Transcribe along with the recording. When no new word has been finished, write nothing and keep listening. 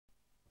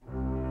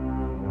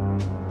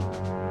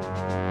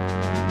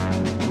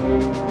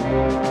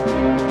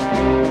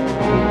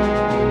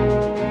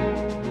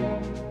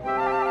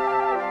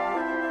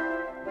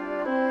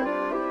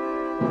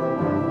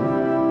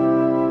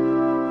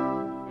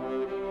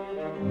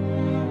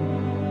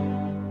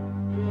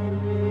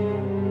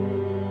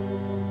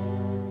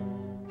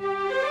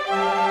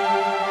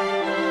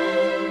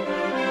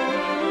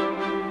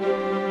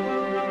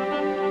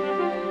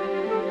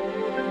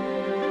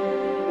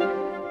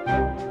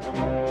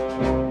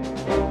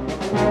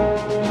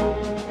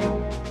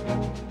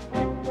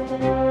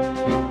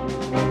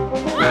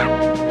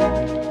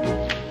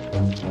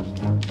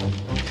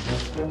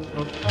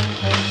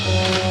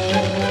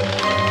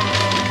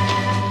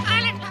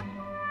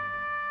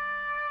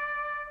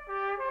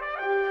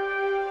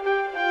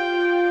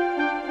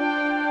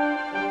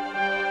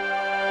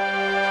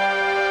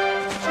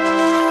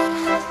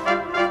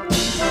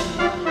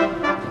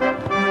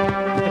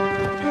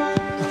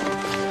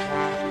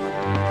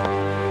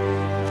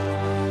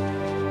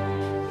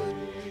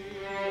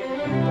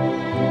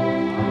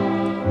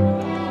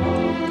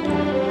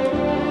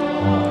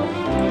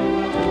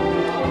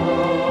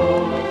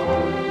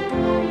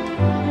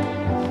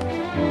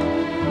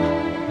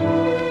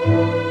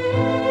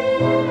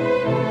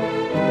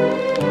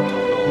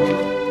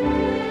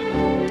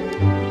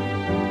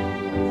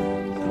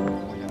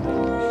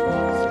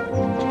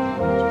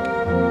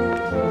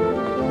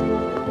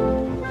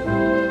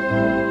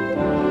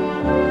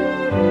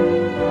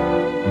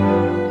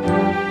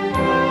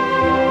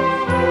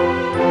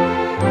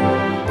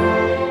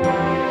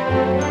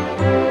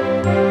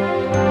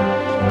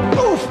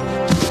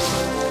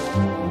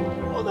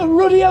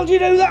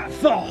do that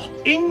for?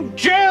 In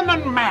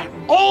German, man.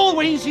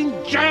 Always in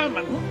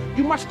German.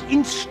 You must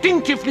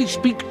instinctively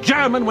speak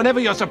German whenever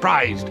you're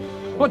surprised.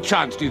 What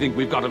chance do you think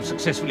we've got of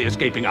successfully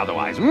escaping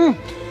otherwise,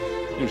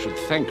 You should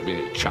thank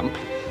me, chump.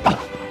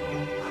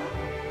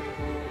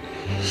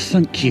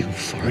 Thank you,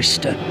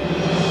 Forrester.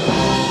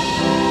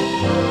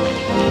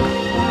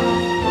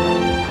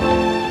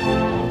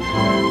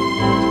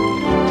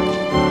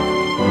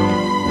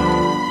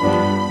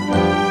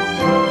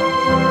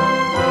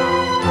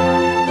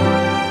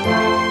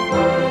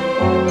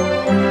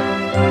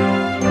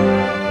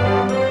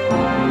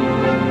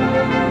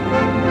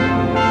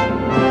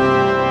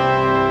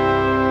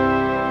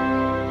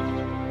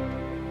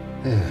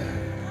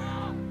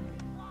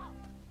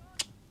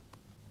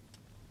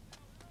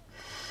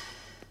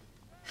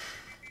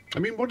 I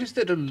mean, what is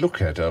there to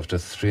look at after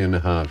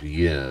 3.5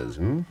 years,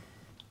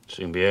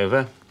 Soon be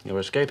over. You're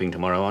escaping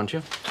tomorrow, aren't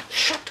you?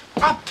 Shut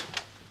up!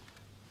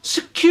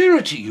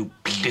 Security, you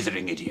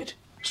blithering idiot.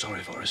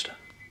 Sorry, Forrester.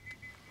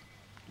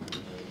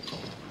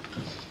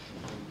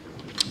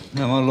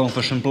 Now I long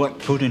for some black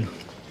pudding.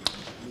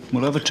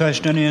 Will ever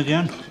taste any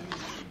again?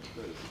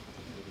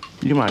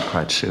 You might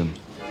quite soon.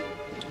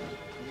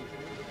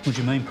 What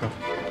do you mean, Prof?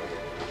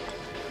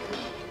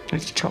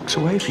 It's chock's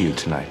away for you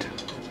tonight.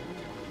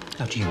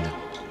 How do you know?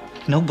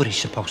 Nobody's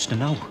supposed to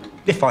know.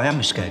 If I am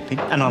escaping,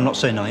 and I'm not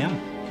saying I am.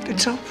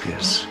 It's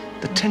obvious.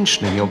 The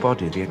tension in your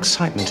body, the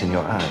excitement in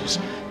your eyes,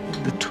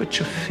 the twitch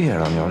of fear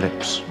on your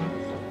lips.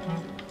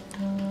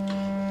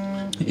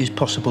 It is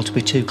possible to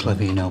be too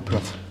clever, you know,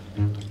 Prof.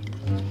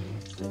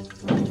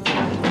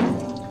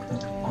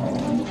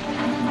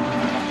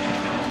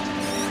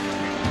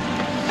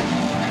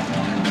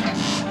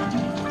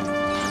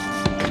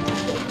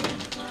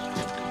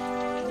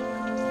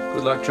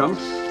 Good luck, chump.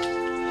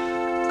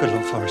 Good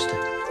luck,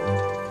 Forrester.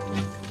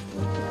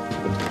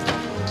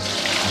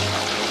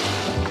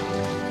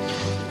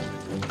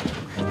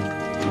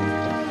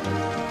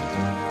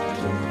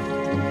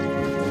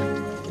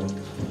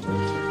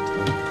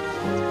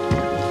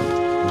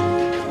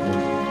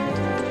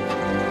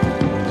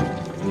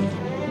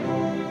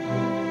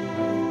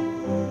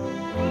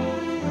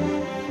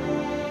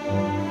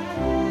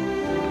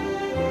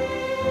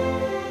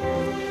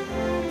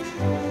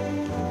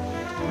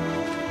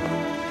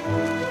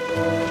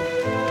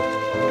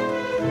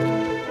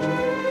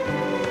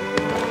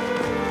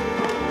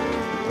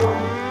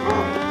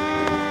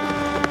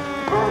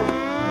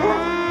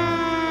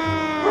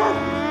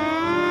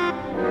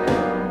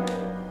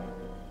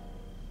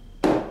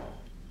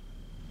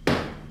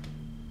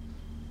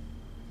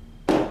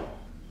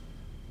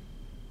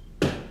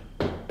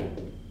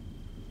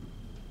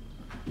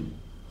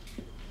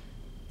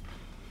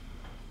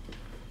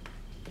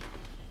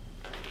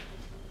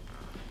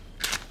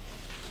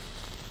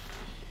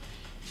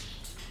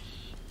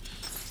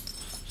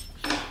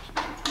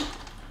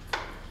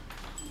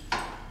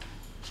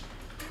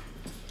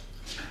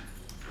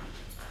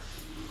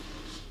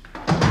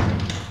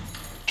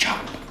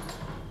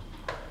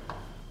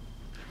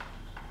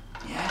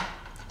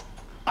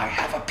 I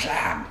have a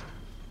plan,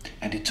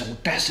 and its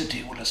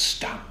audacity will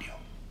astound you.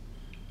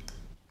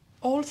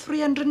 All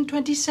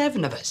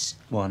 327 of us?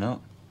 Why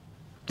not?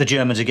 The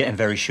Germans are getting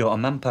very short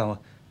on manpower.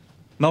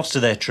 Most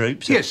of their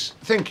troops are... Yes,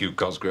 thank you,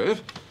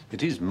 Cosgrove.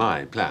 It is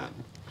my plan.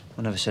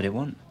 I never said it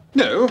wasn't.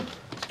 No,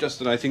 it's just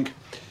that I think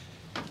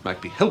it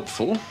might be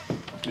helpful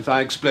if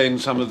I explain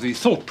some of the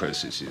thought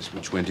processes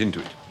which went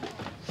into it.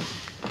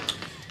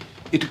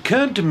 It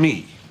occurred to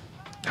me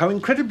how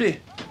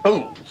incredibly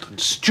old and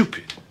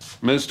stupid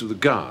most of the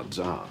guards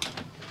are.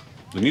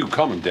 The new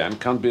commandant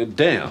can't be a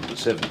day under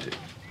 70.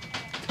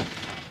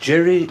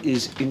 Jerry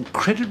is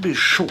incredibly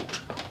short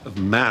of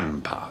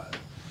manpower.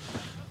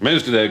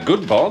 Most of their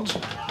good bods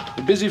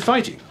are busy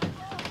fighting.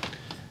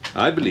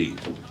 I believe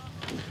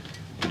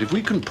that if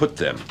we can put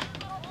them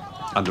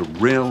under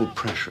real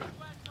pressure,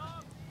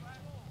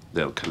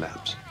 they'll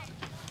collapse.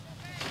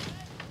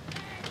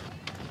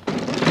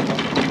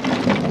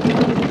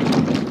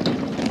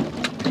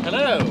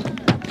 Hello.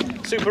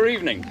 Super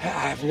evening. I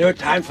have no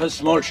time for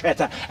small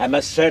chatter. I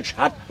must search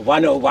Hut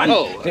 101.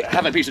 Oh,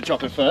 have a piece of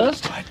chocolate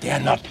first. I dare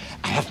not.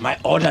 I have my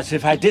orders.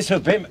 If I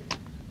disobey...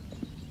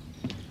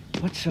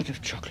 What sort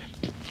of chocolate?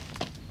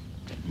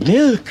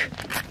 Milk.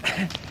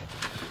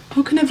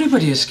 How can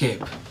everybody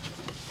escape?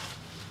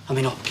 I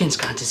mean, Hopkins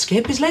can't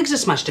escape. His legs are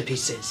smashed to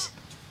pieces.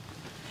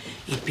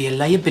 He'd be a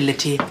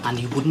liability, and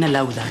he wouldn't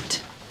allow that.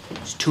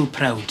 He's too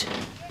proud.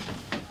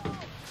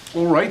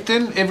 All right,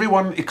 then,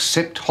 everyone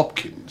except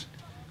Hopkins.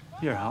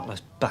 You're a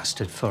heartless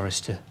bastard,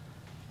 Forrester.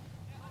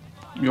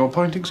 Your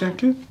point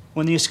exactly?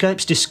 When the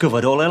escape's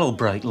discovered, all hell'll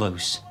break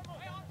loose.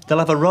 They'll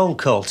have a roll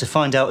call to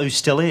find out who's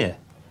still here.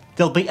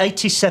 There'll be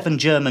 87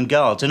 German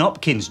guards and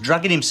Hopkins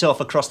dragging himself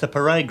across the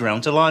parade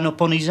ground to line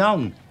up on his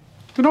own.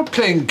 We're not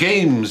playing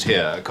games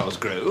here,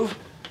 Cosgrove.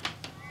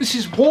 This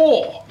is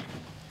war.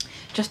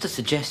 Just a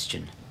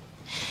suggestion.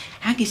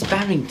 Haggis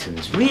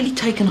Barrington's really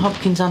taken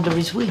Hopkins under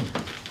his wing.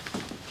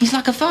 He's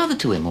like a father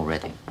to him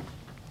already.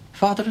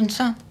 Father and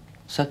son.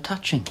 So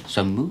touching,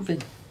 so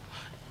moving.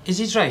 Is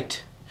he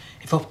right?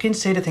 If Hopkins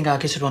stayed, I think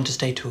Agus would want to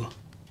stay too.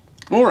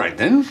 All right,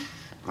 then.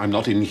 I'm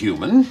not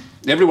inhuman.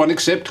 Everyone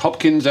except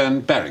Hopkins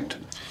and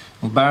Barrington.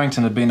 Well,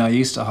 Barrington had been no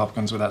use to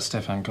Hopkins without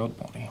Stefan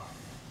Godbody.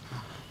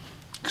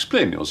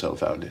 Explain yourself,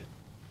 Aldi.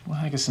 Well,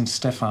 Haggis and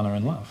Stefan are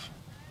in love.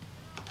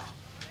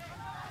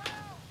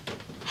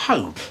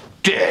 How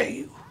dare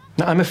you?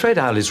 Now, I'm afraid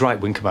Al is right,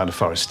 Wing Commander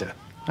Forrester.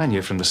 I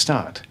knew from the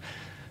start.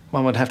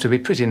 One would have to be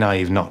pretty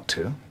naive not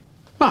to.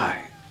 My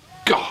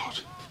God.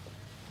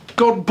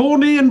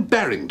 Godbony and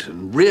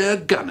Barrington, rear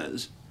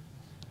gunners.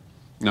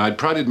 Now, I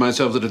prided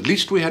myself that at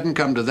least we hadn't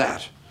come to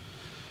that.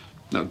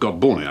 Now,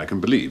 Godbony, I can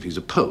believe. He's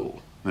a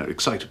Pole. They're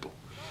excitable.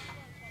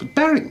 But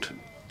Barrington,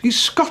 he's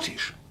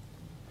Scottish.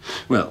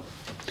 Well,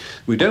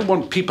 we don't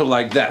want people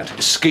like that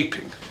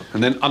escaping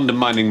and then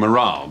undermining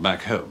morale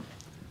back home.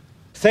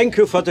 Thank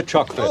you for the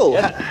chocolate. Oh,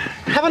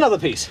 have another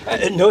piece.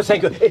 No,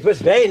 thank you. It was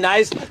very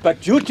nice,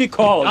 but duty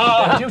called.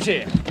 Ah,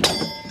 duty.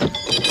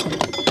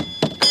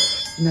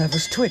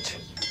 Nervous twitch.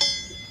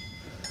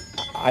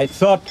 I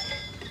thought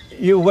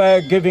you were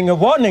giving a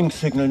warning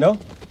signal, no?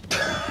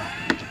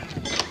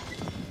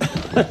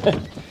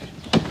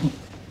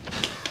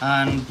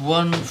 And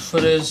one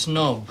for his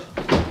knob.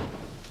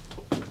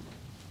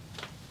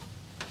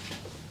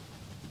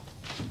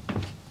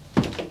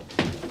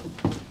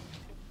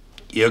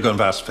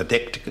 Irgendwas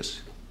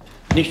Verdächtiges?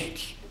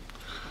 Nichts.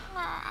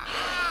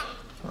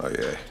 Oh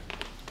je.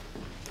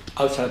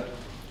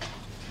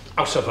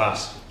 Außer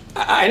was?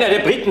 einer der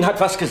Briten hat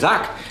was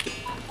gesagt.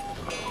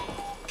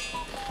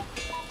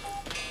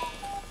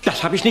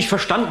 Das habe ich nicht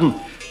verstanden.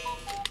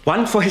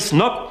 One for his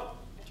knob.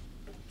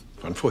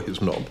 One for his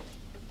knob?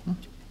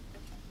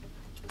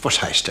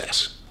 Was heißt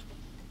das?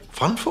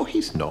 One for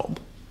his knob?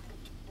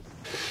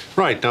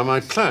 Right, now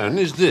my plan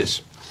is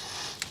this.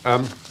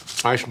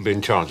 I shall be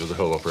in charge of the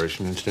whole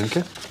operation,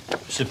 incidentally.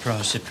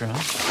 Surprise,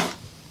 surprise.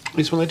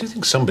 Yes, well, I do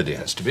think somebody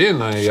has to be,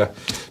 and I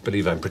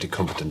believe I'm pretty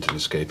competent in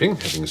escaping,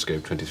 having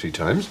escaped 23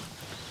 times.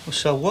 Well,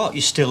 so what?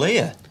 You're still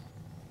here.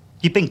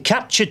 You've been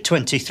captured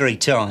 23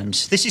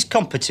 times. This is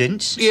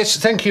competence. Yes,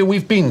 thank you.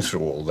 We've been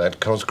through all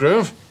that,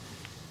 Cosgrove.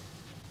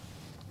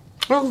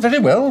 Well, very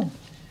well.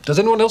 Does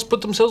anyone else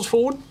put themselves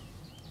forward?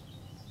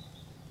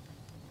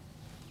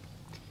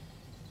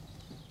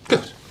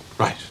 Good.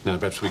 Right. Now,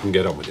 perhaps we can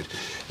get on with it.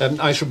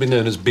 I shall be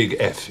known as Big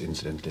F,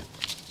 incidentally.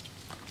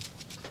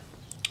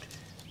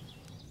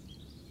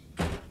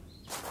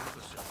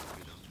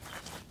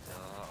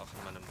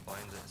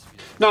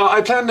 Now,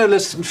 I plan no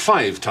less than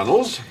 5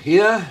 tunnels.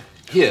 Here,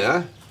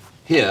 here,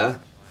 here,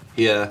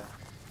 here,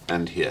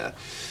 and here.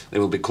 They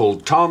will be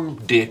called Tom,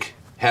 Dick,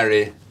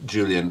 Harry,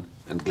 Julian,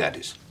 and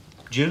Gladys.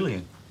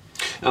 Julian?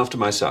 After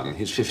my son.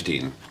 He's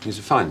 15. He's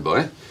a fine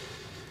boy,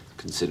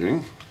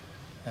 considering.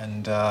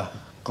 And,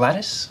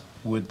 Gladys?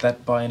 Would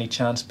that by any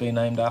chance be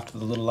named after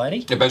the little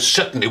lady? It most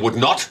certainly would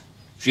not.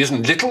 She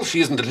isn't little, she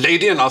isn't a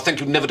lady, and I'll thank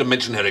you never to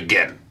mention her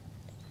again.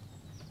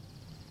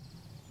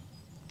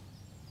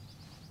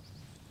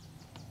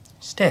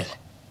 Still,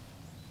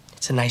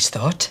 it's a nice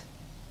thought.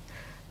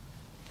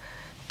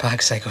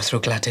 Perhaps I go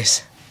through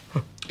Gladys.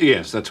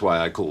 Yes, that's why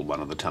I called one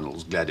of the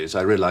tunnels Gladys.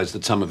 I realise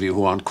that some of you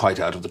who aren't quite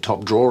out of the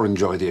top drawer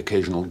enjoy the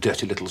occasional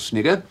dirty little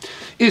snigger.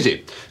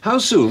 Izzy, how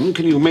soon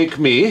can you make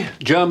me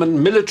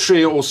German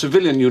military or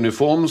civilian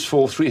uniforms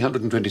for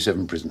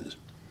 327 prisoners?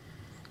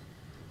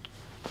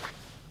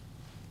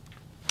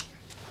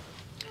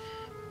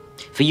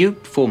 For you,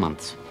 4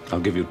 months. I'll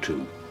give you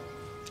 2.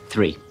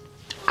 3.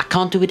 I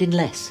can't do it in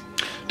less.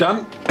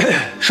 Done.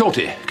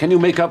 Shorty, can you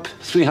make up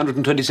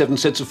 327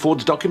 sets of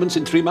Ford's documents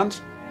in 3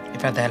 months?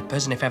 If I have the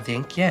helpers and if I have the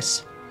ink,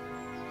 yes.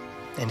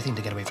 Anything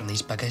to get away from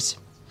these buggers.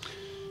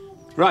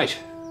 Right.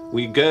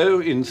 We go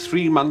in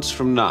 3 months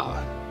from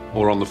now,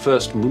 or on the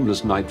first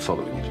moonless night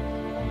following it.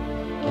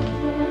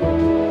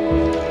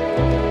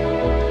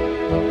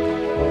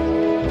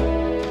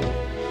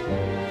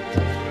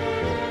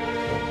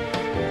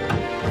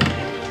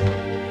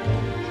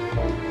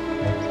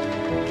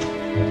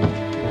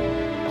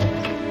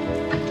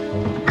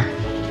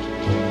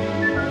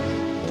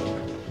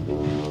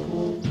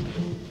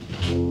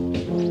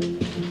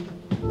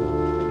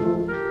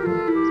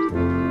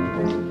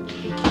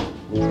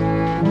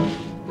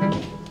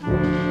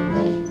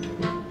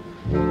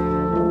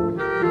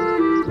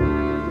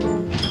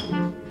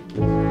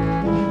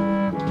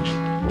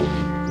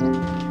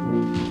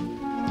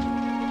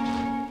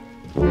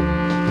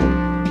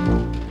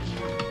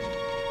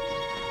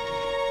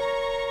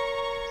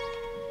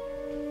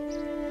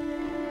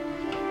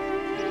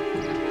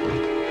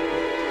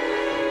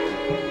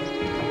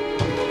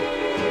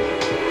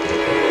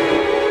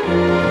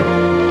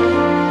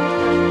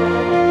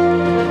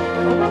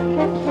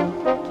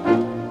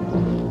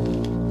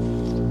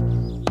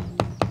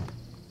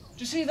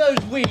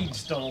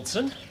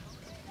 Donaldson.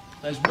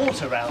 There's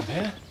water around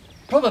here.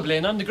 Probably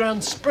an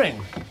underground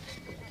spring.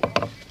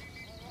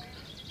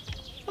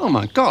 Oh,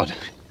 my God.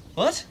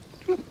 What?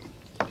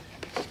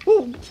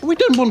 Well, we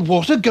don't want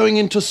water going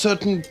into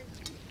certain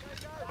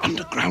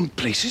underground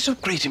places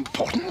of great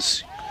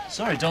importance.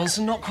 Sorry,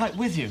 Donaldson, not quite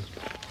with you.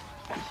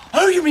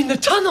 Oh, you mean the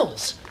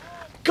tunnels?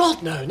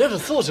 God, no, never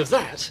thought of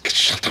that.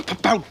 Shut up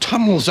about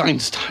tunnels,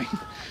 Einstein.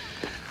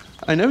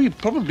 I know you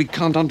probably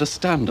can't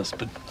understand us,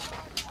 but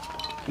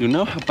you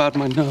know how bad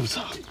my nerves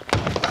are.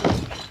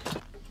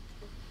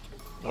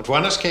 Not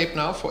one escape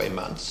now for a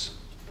month.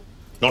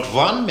 Not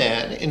one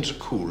man in the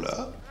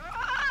cooler.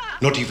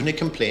 Not even a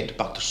complaint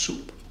about the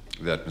soup.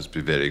 That must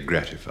be very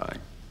gratifying.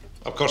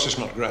 Of course it's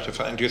not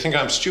gratifying. Do you think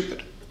I'm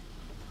stupid?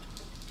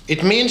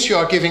 It means you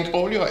are giving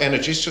all your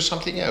energies to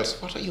something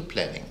else. What are you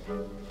planning?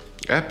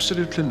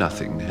 Absolutely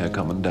nothing, Herr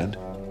Commandant.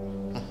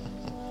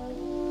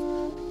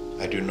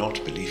 I do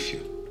not believe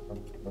you.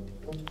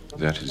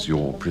 That is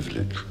your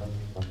privilege.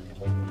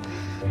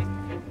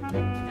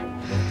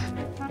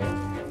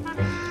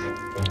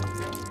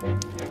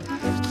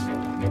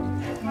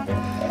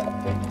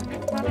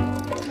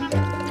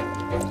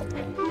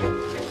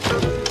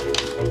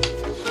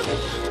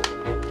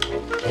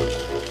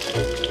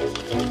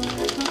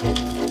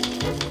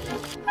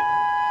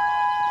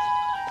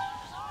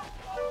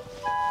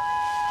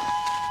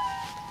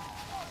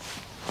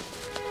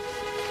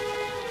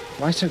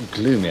 Why so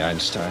gloomy,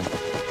 Einstein?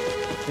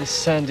 This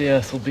sandy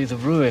earth will be the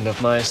ruin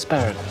of my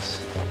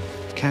asparagus.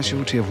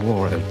 Casualty of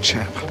war, old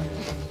chap.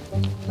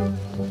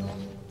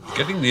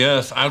 Getting the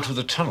earth out of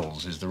the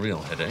tunnels is the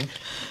real headache.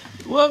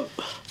 Well,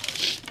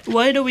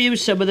 why don't we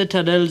use some of the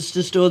tunnels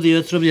to store the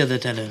earth from the other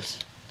tunnels?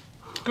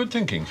 Good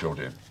thinking,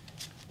 Shorty.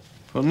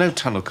 Well, no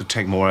tunnel could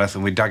take more earth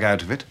than we dug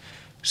out of it.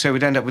 So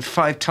we'd end up with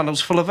 5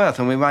 tunnels full of earth,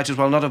 and we might as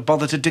well not have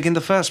bothered to dig in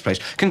the first place.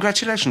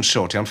 Congratulations,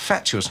 Shorty, on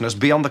fatuousness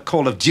beyond the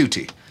call of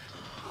duty.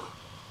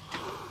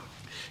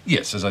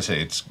 Yes, as I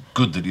say, it's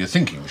good that you're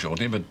thinking,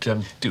 Shorty, but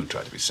do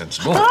try to be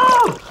sensible.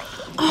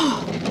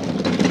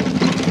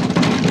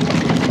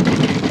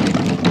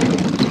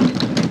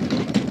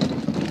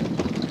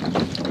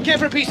 Care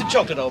for a piece of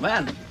chocolate, old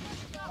man?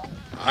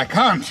 I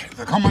can't.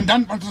 The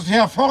Commandant wants to see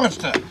Herr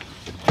Forrester.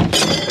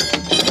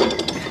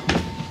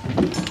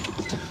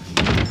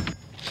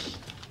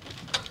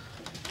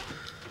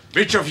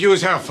 Which of you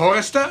is Herr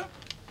Forrester?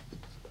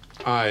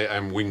 I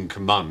am Wing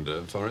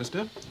Commander,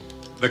 Forrester.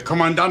 The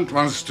Commandant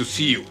wants to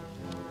see you.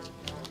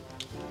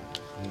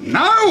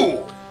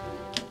 Now!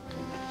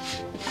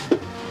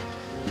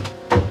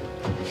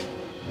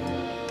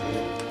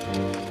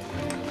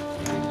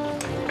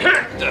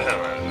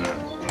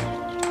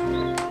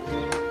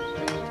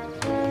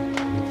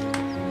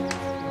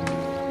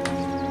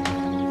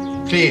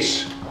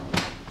 Please,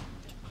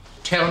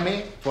 tell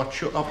me what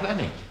you are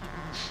planning.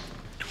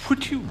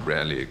 Would you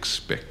really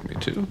expect me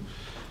to?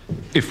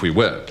 If we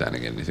were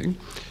planning anything,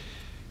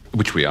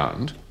 which we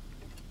aren't.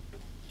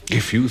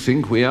 If you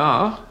think we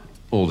are,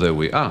 although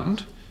we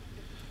aren't,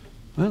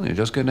 well, you're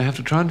just going to have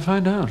to try and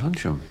find out,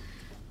 aren't you?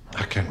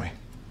 How can we?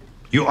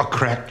 You are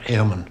cracked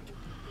airmen.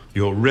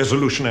 Your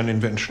resolution and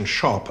invention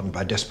sharpened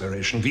by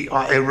desperation. We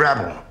are a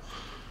rabble.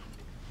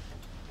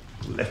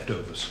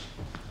 Leftovers.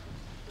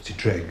 The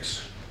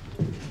dregs.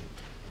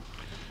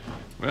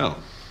 Well,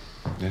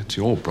 that's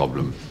your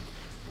problem.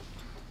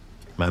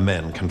 My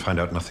men can find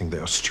out nothing. They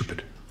are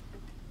stupid.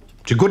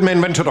 The good men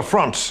went to the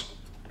fronts.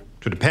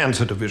 To the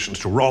Panzer divisions,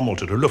 to Rommel,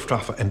 to the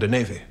Luftwaffe and the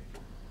Navy.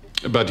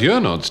 But you're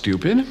not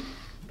stupid.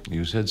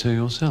 You said so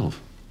yourself.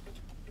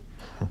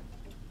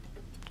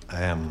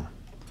 I am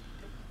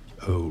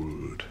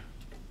old.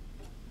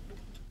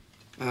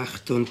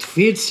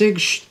 48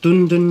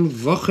 Stunden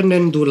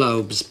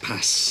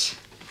Wochenendurlaubspass.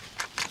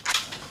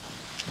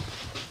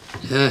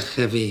 Ach,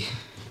 heavy.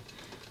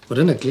 What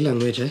an ugly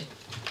language, eh?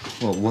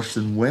 What, worse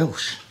than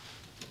Welsh?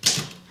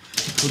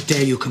 How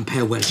dare you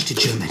compare Welsh to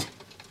German?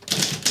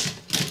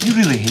 You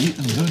really hate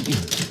them, don't you?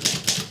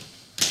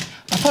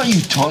 I thought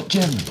you taught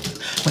German.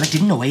 Well, I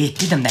didn't know I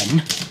hated them then.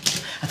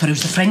 I thought it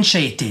was the French I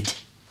hated.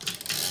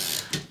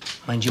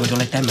 Mind you, I don't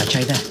like them much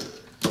either.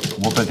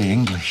 What about the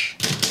English?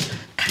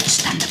 Can't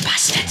stand the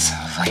bastards.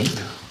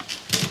 Right.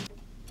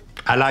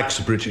 I like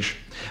the British.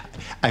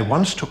 I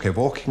once took a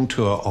walking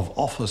tour of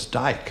Offa's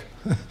Dyke.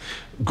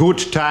 Good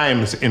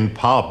times in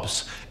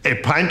pubs. A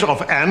pint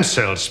of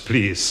Ansels,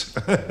 please.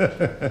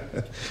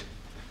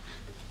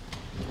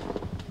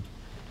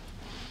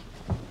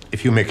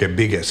 If you make a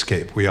big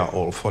escape, we are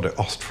all for the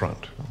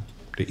Ostfront,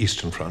 the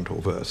Eastern Front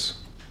over us.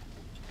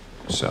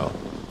 So,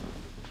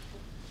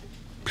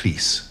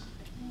 please,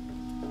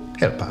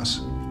 help us.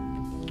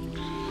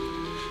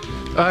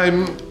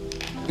 I'm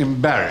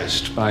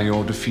embarrassed by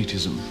your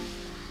defeatism.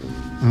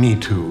 Me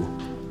too,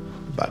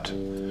 but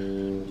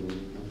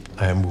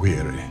I am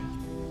weary.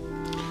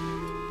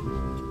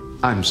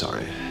 I'm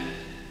sorry.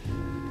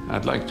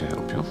 I'd like to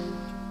help you.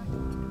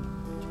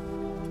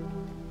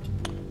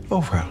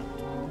 Oh, well.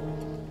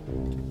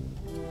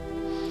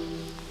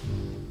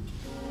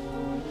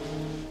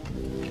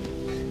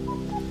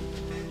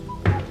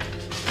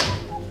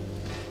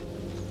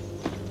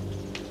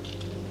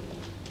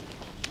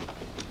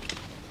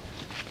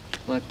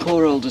 My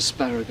poor old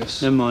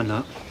asparagus. Never mind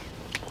that.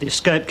 The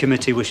escape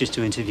committee wishes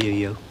to interview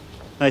you.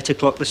 8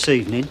 o'clock this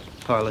evening,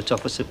 Pilot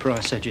Officer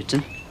Price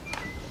Edgerton.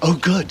 Oh,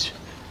 good.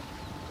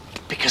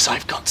 Because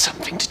I've got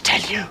something to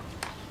tell you.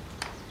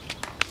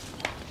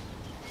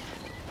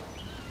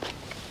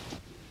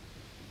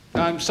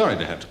 I'm sorry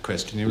to have to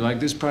question you like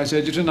this, Price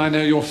Egerton. I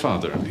know your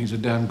father, and he's a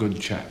damn good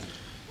chap.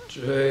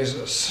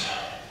 Jesus.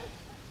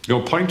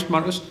 Your point,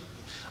 Morris?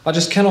 I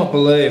just cannot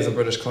believe the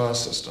British class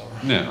system.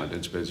 No, I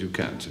don't suppose you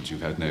can, since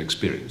you've had no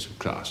experience of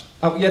class.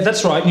 Oh, yeah,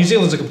 that's right. New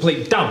Zealand's a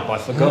complete dump. I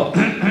forgot.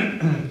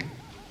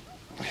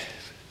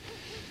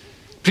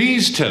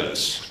 Please tell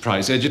us,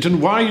 Price Egerton,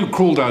 why you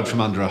crawled out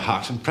from under a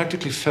hut and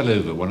practically fell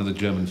over one of the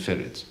German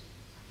ferrets.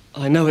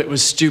 I know it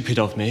was stupid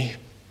of me,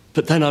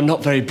 but then I'm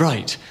not very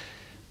bright.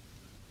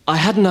 I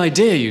had an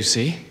idea, you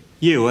see.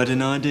 You had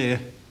an idea?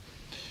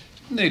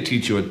 Didn't they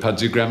teach you at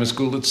Pudsey Grammar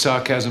School that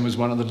sarcasm is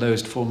one of the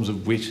lowest forms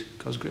of wit,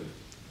 Cosgrave?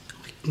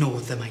 No,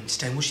 them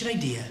Einstein. What's your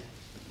idea?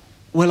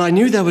 Well, I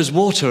knew there was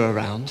water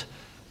around,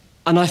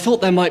 and I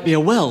thought there might be a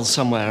well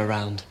somewhere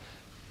around.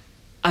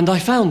 And I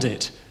found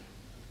it.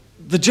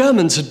 The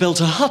Germans had built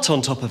a hut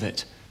on top of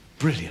it.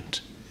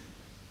 Brilliant.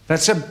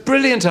 That's a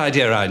brilliant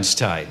idea,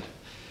 Einstein.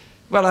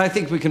 Well, I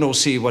think we can all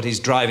see what he's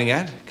driving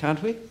at,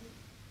 can't we?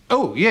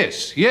 Oh,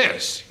 yes.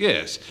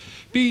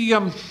 Be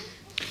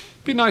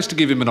nice to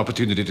give him an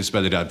opportunity to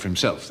spell it out for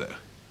himself, though.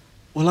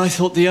 Well, I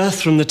thought the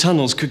earth from the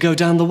tunnels could go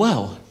down the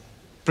well.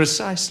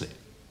 Precisely.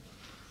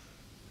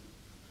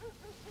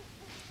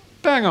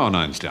 Bang on,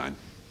 Einstein.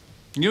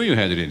 Knew you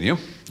had it in you.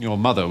 Your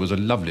mother was a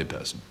lovely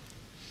person.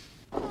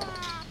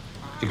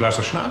 A glass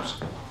of schnapps?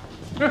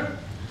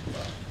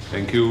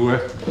 Thank you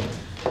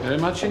very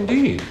much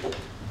indeed.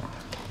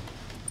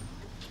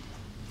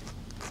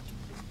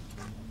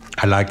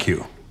 I like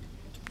you.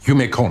 You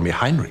may call me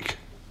Heinrich.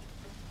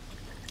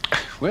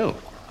 Well,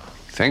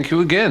 thank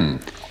you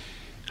again,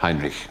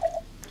 Heinrich.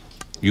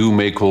 You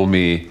may call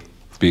me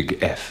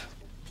Big F.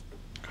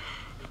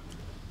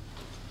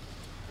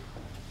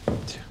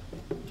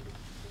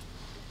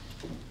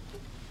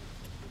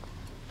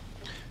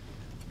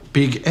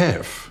 Big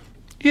F?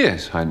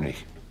 Yes,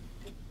 Heinrich.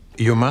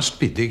 You must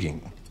be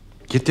digging.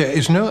 Yet there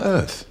is no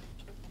earth.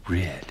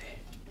 Really?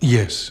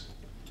 Yes.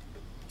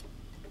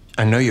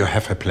 I know you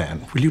have a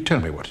plan. Will you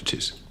tell me what it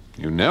is?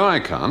 You know I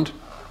can't.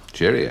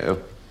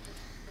 Cheerio.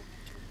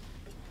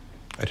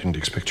 I didn't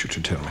expect you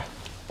to tell me.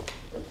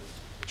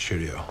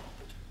 Cheerio.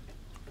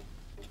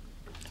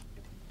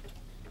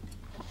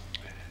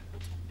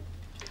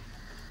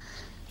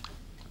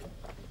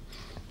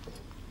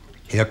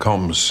 Here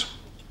comes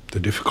the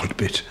difficult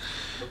bit.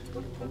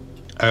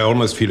 I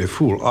almost feel a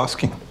fool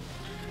asking.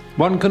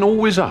 One can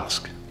always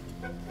ask.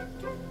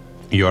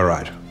 You're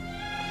right.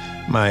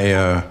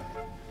 My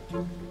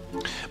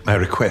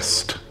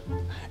request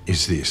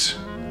is this.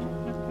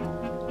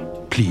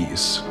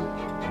 Please,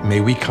 may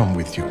we come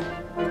with you?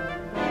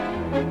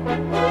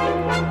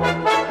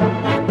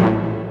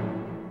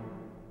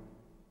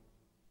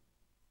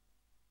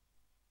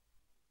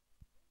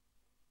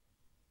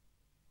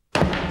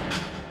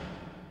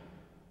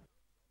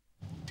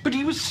 But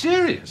he was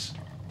serious.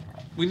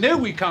 We know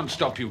we can't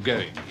stop you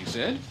going, he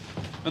said.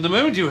 And the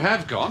moment you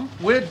have gone,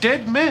 we're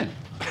dead men.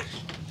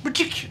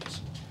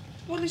 Ridiculous.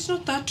 Well, it's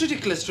not that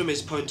ridiculous from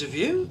his point of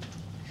view.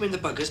 I mean, the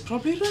bugger's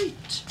probably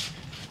right.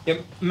 Yeah,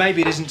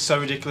 maybe it isn't so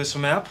ridiculous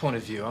from our point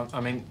of view.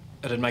 I mean,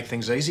 it'd make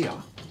things easier.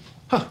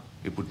 Huh.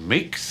 It would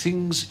make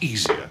things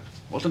easier.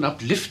 What an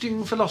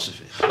uplifting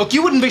philosophy. Look,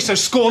 you wouldn't be so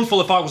scornful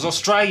if I was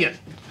Australian.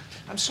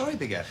 I'm sorry,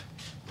 Big F,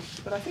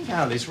 but I think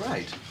Al is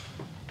right.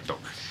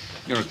 Look,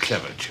 you're a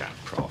clever chap,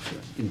 Prof.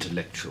 You're an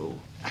intellectual,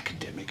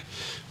 academic.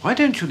 Why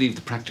don't you leave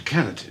the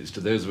practicalities to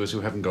those of us who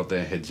haven't got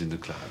their heads in the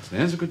clouds?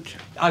 There's a good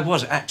chap. I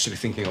was actually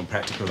thinking on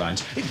practical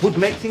lines. It would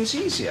make things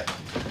easier.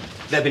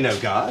 There'd be no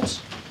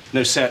guards,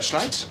 no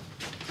searchlights,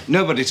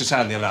 nobody to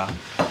sound the alarm.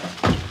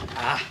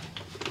 Ah,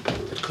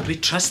 but could we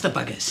trust the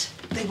buggers?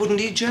 They wouldn't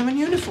need German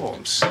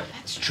uniforms.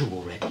 That's true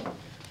already.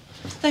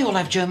 They all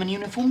have German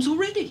uniforms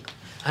already.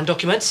 And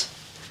documents?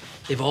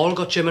 They've all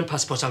got German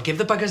passports. I'll give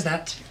the buggers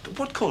that.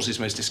 What causes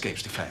most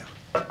escapes to fail?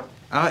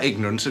 Our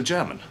ignorance of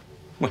German.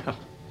 Well,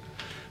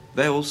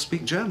 they all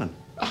speak German.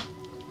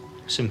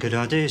 Some good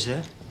ideas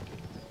there.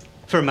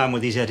 For a man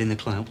with his head in the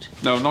clout.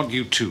 No, not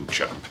you too,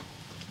 chap.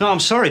 No, I'm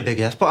sorry,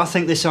 Big F, but I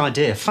think this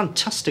idea,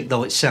 fantastic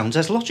though it sounds,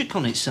 has logic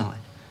on its side.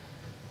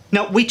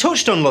 Now, we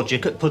touched on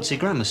logic at Pudsey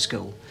Grammar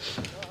School,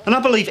 and I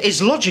believe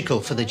it's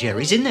logical for the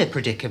Jerrys in their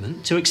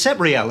predicament to accept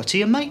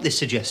reality and make this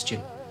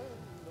suggestion.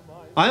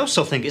 I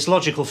also think it's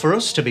logical for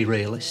us to be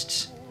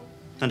realists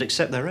and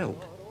accept their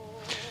help.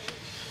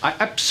 I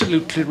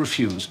absolutely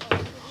refuse.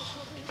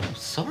 Oh,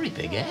 sorry,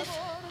 Big F.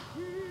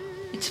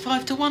 It's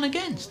 5 to 1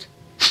 against.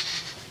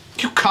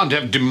 You can't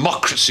have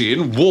democracy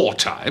in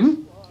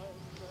wartime.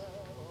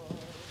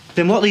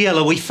 Then what the hell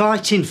are we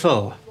fighting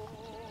for?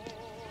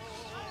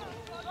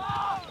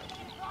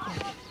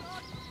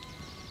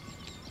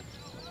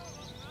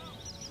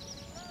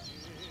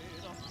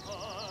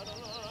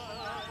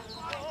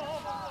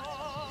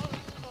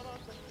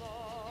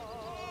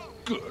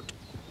 Good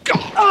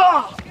God!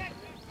 Ah!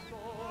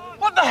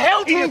 What the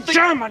hell do you think?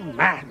 German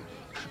man!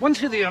 Once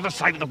you're the other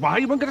side of the wire,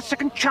 you won't get a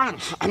second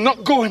chance. I'm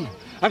not going.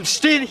 I'm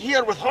staying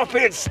here with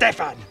Hoppe and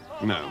Stefan.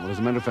 No, well, as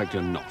a matter of fact,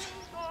 you're not.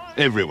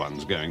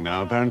 Everyone's going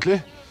now,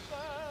 apparently.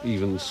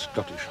 Even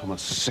Scottish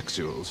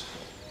homosexuals.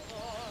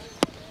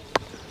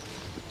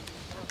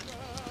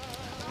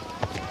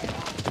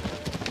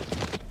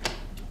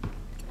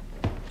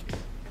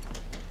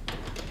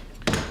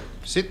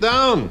 Sit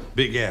down,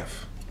 Big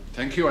F.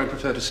 Thank you, I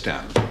prefer to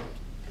stand.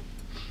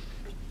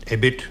 A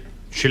bit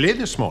chilly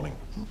this morning.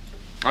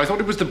 I thought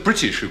it was the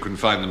British who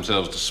confined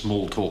themselves to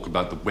small talk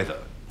about the weather.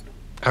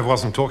 I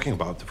wasn't talking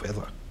about the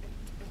weather.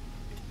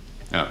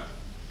 Oh.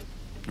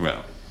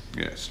 Well,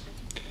 yes.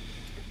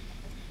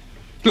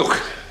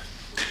 Look,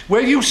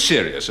 were you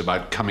serious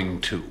about coming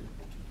too?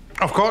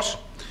 Of course.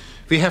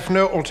 We have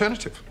no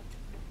alternative.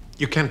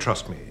 You can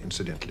trust me,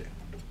 incidentally.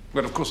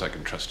 Well, of course I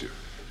can trust you.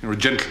 You're a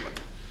gentleman.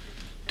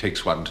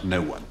 Takes one to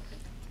know one.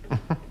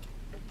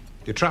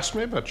 You trust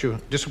me, but you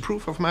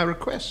disapprove of my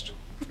request.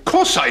 Of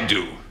course I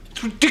do.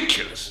 It's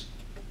ridiculous.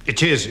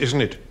 It is,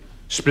 isn't it?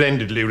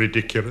 Splendidly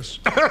ridiculous.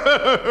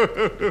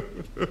 The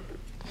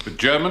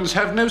Germans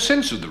have no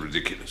sense of the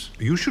ridiculous.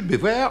 You should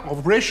beware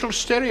of racial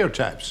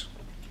stereotypes.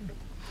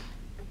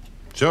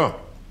 So,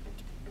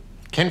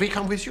 can we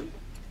come with you?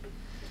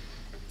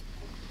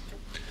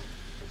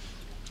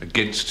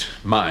 Against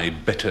my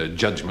better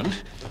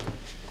judgment,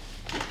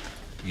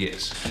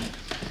 yes.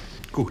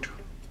 Good.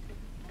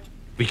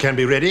 We can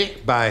be ready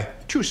by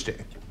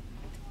Tuesday.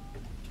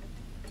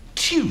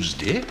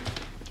 Tuesday?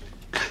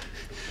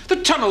 The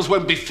tunnels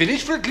won't be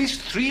finished for at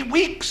least 3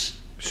 weeks.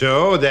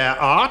 So there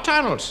are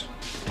tunnels.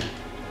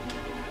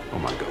 Oh,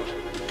 my God.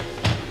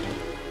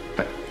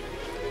 But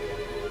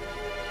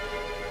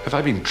have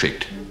I been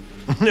tricked?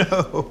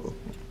 No.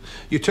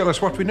 You tell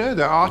us what we know.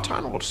 There are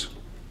tunnels.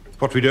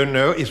 What we don't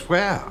know is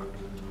where.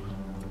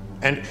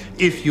 And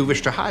if you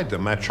wish to hide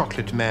them, my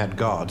chocolate-mad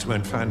guards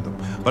won't find them.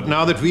 But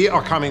now that we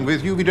are coming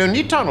with you, we don't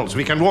need tunnels.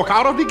 We can walk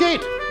out of the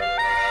gate.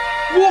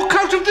 Walk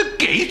out of the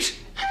gate?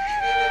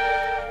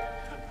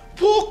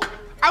 Walk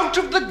out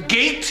of the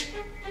gate?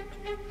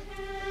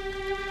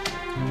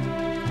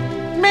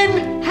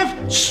 Men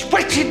have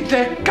sweated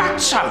their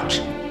guts out.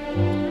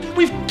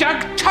 We've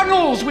dug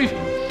tunnels, we've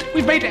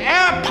made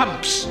air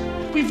pumps,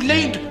 we've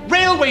laid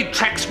railway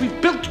tracks,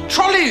 we've built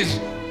trolleys.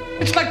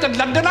 It's like the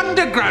London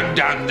Underground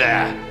down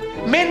there.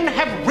 Men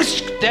have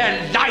risked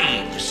their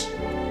lives.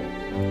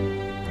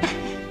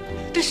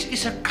 This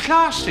is a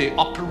classy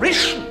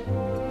operation.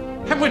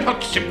 And we're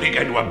not simply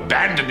going to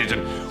abandon it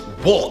and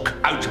walk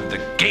out of the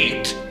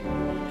gate.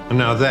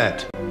 Now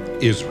that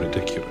is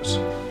ridiculous.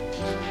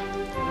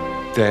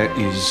 There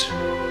is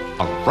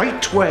a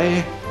right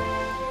way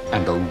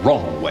and a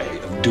wrong way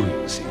of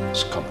doing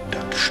things,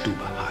 Commandant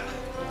Stuberhalle.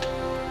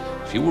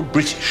 If you were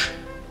British,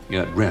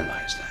 you'd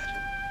realize that.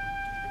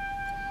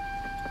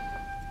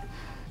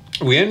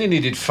 We only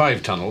needed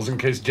 5 tunnels in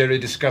case Jerry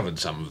discovered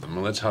some of them.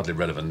 Well, that's hardly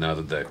relevant now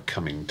that they're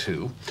coming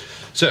too.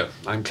 So,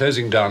 I'm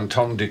closing down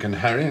Tom, Dick and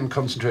Harry and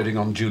concentrating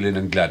on Julian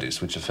and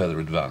Gladys, which are further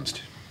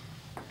advanced.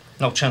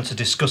 No chance of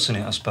discussing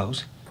it, I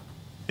suppose.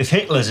 If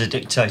Hitler's a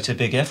dictator,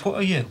 Big F, what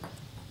are you?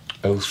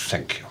 Oh,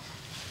 thank you.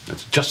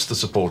 That's just the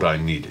support I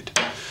needed.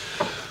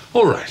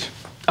 All right.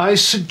 I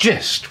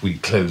suggest we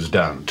close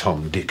down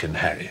Tom, Dick and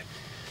Harry.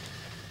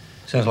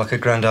 Sounds like a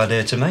grand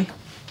idea to me.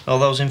 All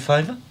those in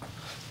favour?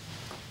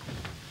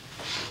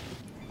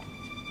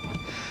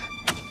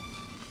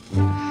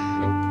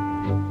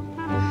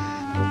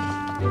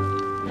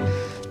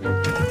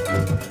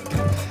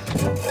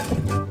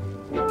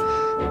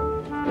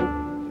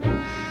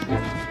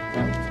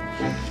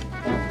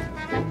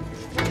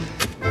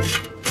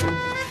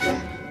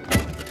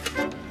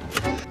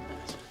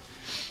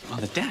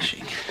 Rather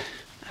dashing.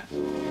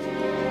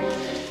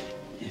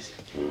 Yes.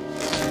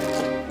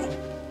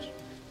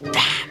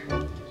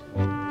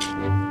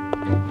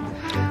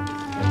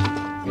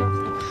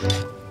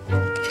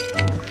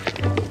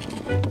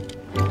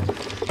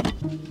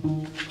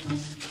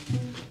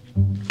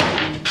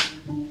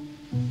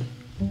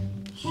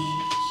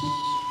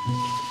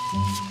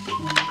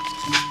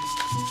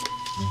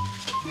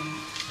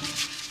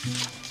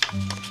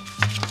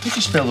 Could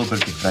you spell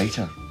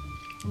Obergefreiter?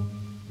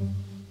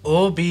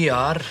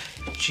 OBRGFREITER.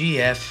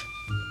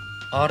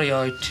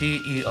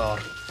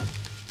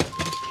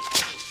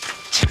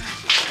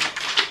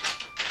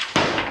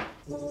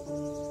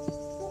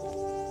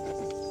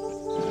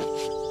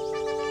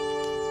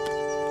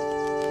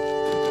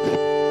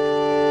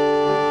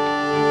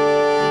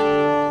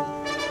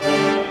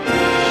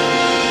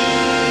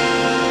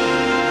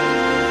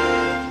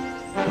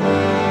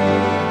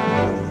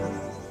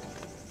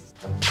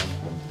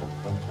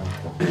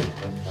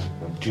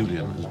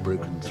 Julian has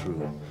broken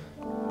through.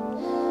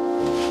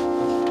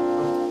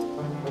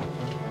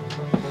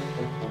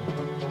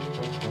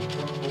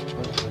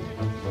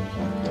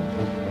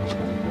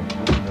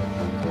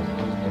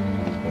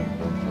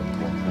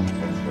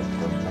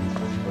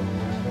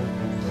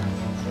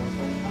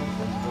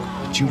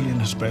 Julian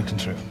has broken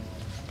through.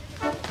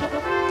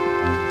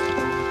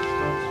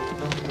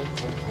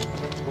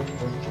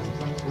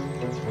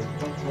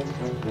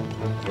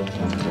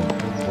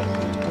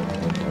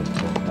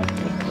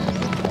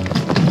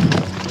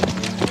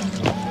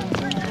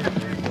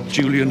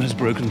 Julian has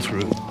broken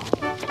through.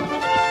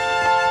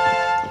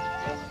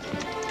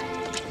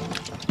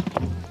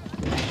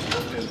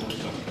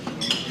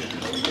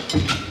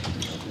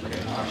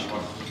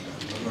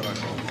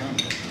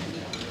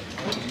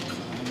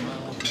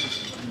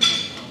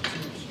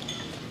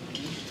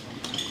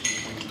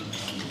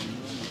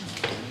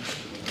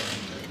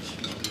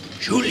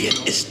 Julian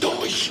ist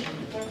durch.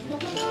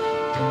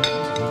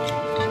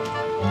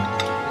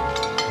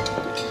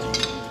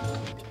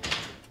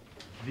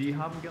 Sie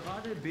haben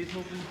gerade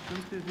Beethovens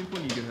 5.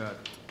 Symphonie gehört,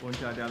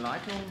 unter der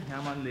Leitung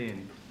Hermann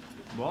Lehn.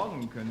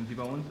 Morgen können Sie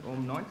bei uns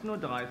um 19:30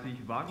 Uhr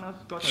Wagners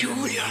Gotthard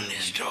Julian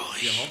ist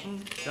durch. Wir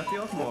hoffen, dass Sie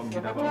auch morgen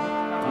wieder bei uns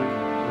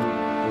erreichen.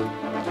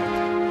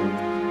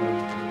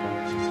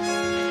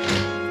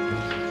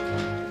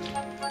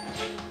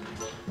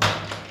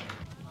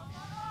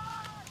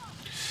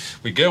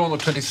 We go on the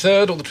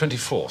 23rd or the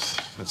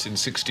 24th. That's in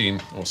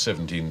 16 or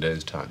 17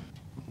 days' time.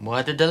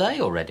 Why the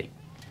delay already?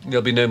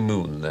 There'll be no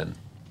moon then.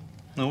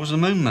 Now, what's the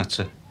moon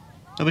matter?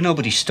 There'll be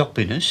nobody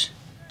stopping us.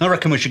 I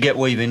reckon we should get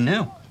weaving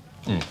now.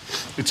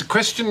 It's a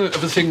question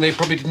of a thing they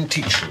probably didn't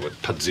teach you at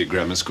Pudsey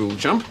Grammar School,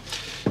 chump.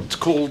 It's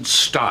called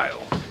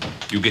style.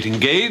 You get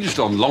engaged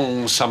on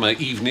long summer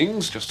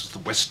evenings, just as the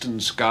western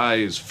sky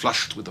is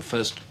flushed with the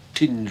first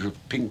tinge of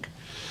pink.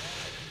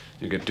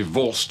 You get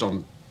divorced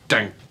on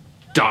dank,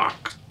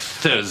 dark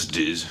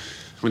Thursdays,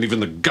 when even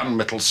the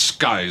gunmetal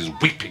sky is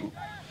weeping.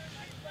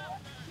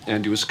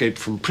 And you escape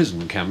from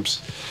prison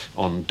camps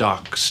on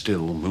dark,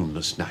 still,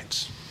 moonless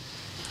nights.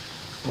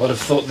 I'd have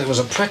thought there was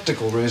a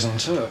practical reason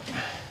to it.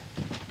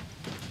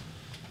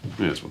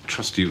 Yes, well,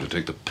 trust you to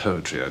take the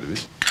poetry out of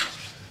it.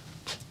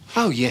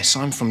 Oh, yes,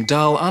 I'm from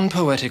dull,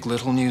 unpoetic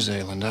little New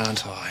Zealand,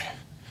 aren't I?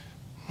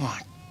 My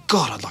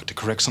God, I'd like to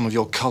correct some of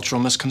your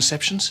cultural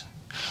misconceptions.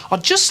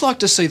 I'd just like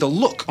to see the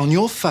look on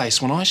your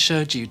face when I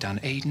showed you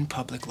Dunedin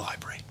Public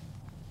Library.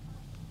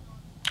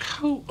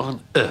 How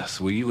on earth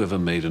were you ever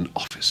made an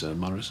officer,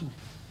 Morrison?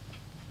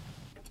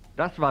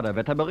 Das war der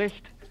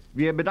Wetterbericht.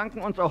 Wir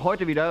bedanken uns auch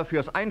heute wieder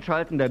fürs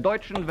Einschalten der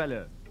Deutschen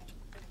Welle.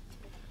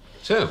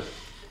 So,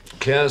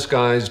 clear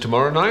skies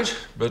tomorrow night,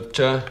 but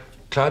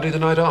cloudy the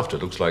night after.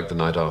 Looks like the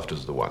night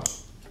after's the one.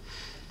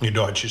 Ihr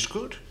Deutsch ist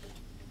gut.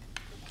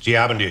 Sie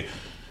haben die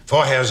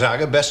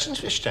Vorhersage bestens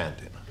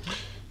verstanden.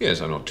 Yes,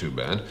 I'm not too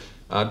bad.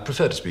 I'd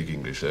prefer to speak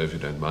English, though, if you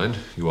don't mind.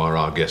 You are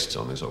our guests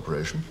on this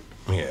operation.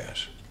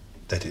 Yes,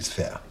 that is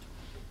fair.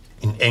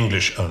 In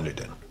English only,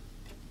 then.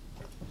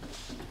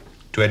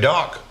 To a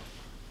dark,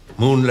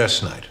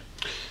 moonless night.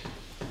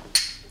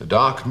 A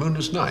dark,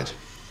 moonless night.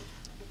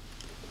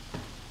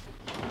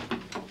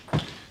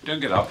 Don't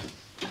get up.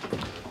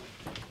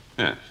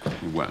 Yeah,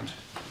 you won't.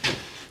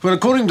 Well,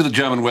 according to the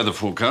German weather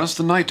forecast,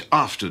 the night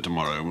after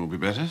tomorrow will be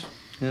better.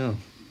 Yeah.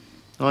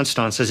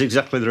 Einstein says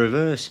exactly the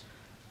reverse.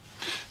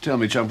 Tell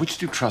me, chum, which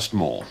do you trust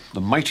more?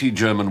 The mighty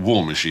German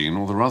war machine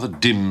or the rather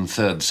dim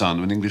third son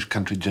of an English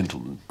country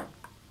gentleman?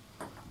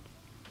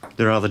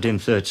 The rather dim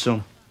third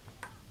son.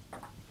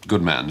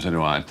 Good man, so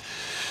do I.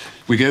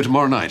 We go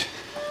tomorrow night.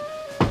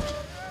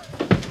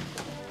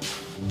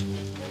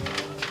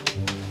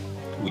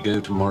 We go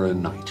tomorrow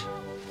night.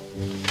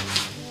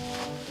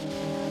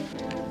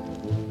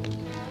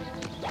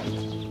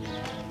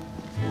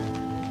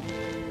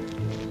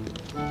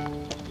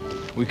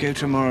 We go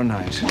tomorrow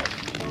night.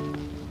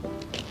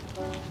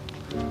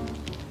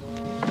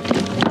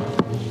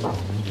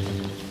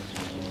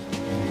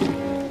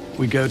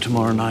 We go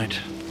tomorrow night.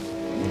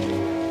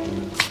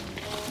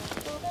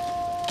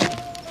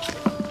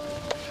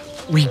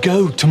 We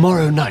go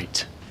tomorrow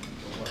night.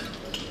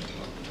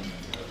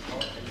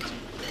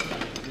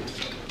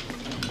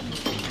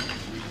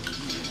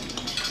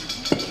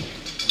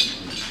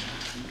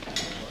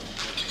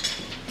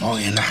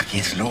 Morgen Nacht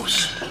geht's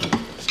los.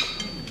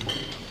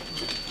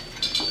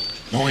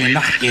 Morgen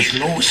Nacht geht's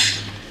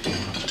los.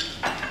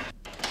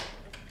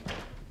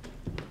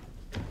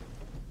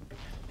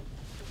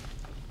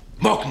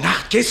 Morgen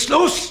Nacht geht's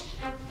los.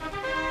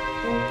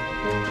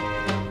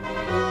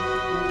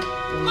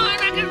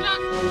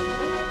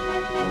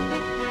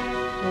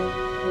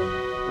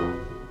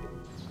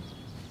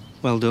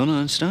 Well done,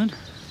 Einstein.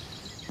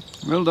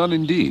 Well done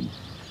indeed.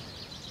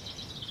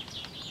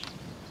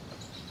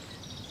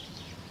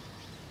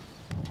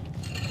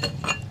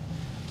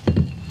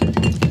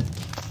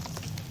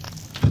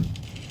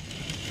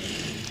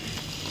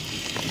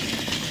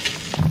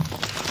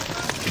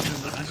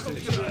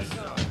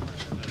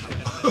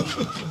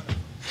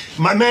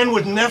 My man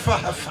would never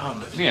have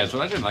found it. Yes,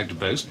 well, I don't like to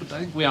boast, but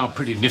I think we are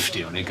pretty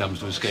nifty when it comes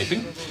to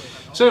escaping.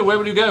 So, where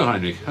will you go,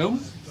 Heinrich?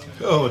 Home?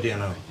 Oh, dear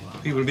no.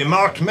 We will be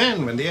marked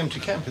men when the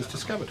empty camp is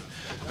discovered.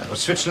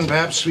 Switzerland,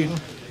 perhaps Sweden.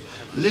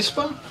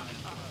 Lisbon?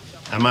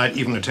 I might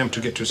even attempt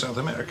to get to South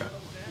America.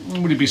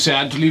 Would it be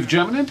sad to leave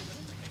Germany?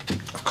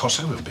 Of course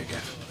I will, Big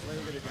F.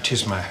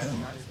 'Tis my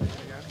home.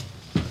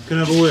 Can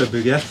I have a word,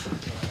 Big F?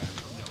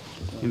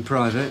 In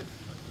private.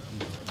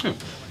 Oh,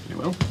 very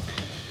well.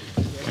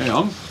 Carry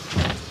on.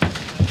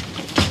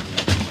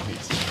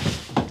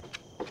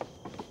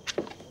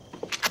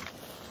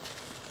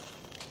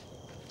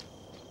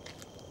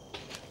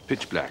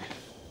 Pitch black.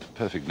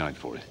 Perfect night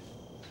for it.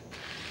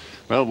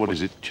 Well, what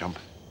is it, chump?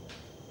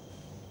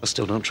 I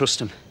still don't trust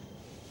them.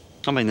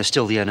 I mean, they're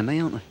still the enemy,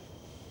 aren't they?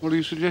 What are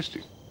you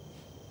suggesting?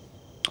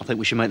 I think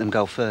we should make them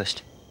go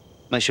first.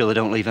 Make sure they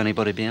don't leave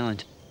anybody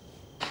behind.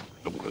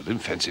 Look, I don't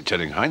fancy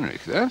telling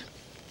Heinrich that.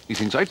 He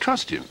thinks I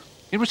trust him.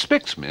 He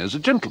respects me as a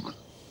gentleman.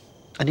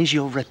 And is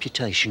your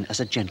reputation as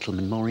a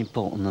gentleman more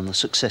important than the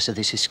success of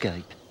this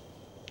escape?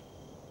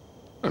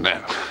 Oh,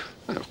 no.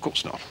 No, of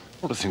course not.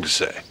 What a thing to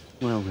say.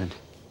 Well, then.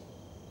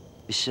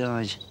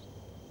 Besides...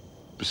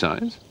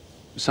 Besides?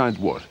 Besides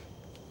what?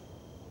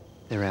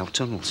 They're our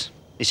tunnels.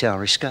 It's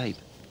our escape.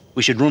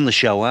 We should run the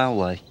show our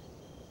way.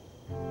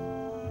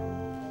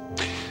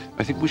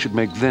 I think we should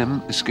make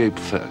them escape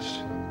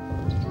first.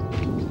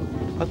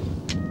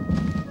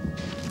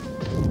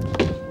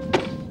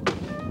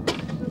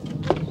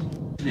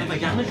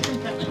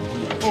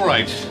 All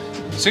right.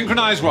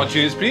 Synchronise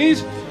watches,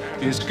 please.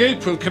 The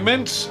escape will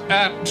commence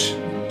at...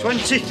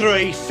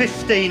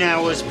 23:15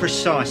 hours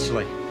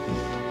precisely.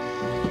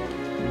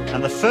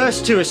 And the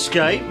first to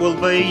escape will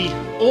be...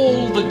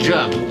 all the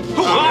Germans.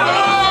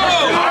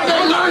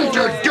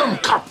 Du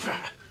Dummkopf!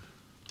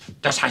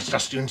 Das heißt,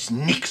 dass du uns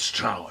nichts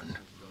trauen.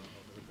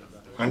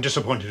 I'm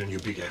disappointed in you,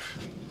 Big F.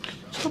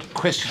 It's not a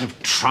question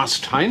of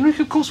trust, Heinrich.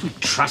 Of course we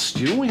trust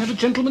you. We have a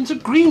gentleman's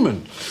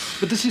agreement.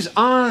 But this is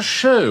our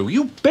show.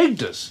 You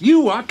begged us,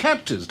 you, our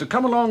captors, to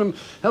come along and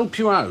help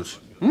you out.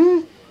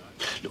 Hmm?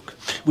 Look,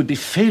 we'd be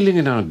failing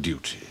in our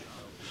duty.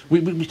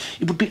 It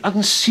would be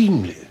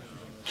unseemly.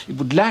 It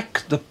would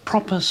lack the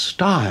proper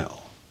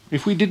style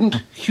if we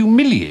didn't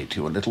humiliate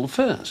you a little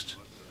first.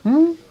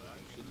 Hmm?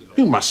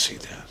 You must see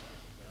that.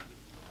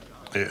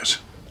 Yes.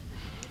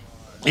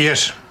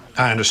 Yes,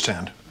 I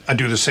understand. I'd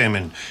do the same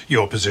in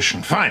your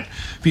position. Fine.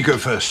 We go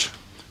first.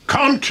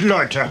 Kommt,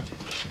 Leute!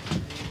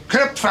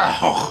 Köpfe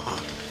hoch!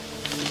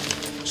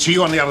 See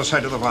you on the other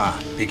side of the wire,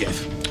 Big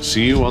F.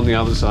 See you on the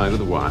other side of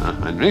the wire,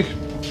 Heinrich.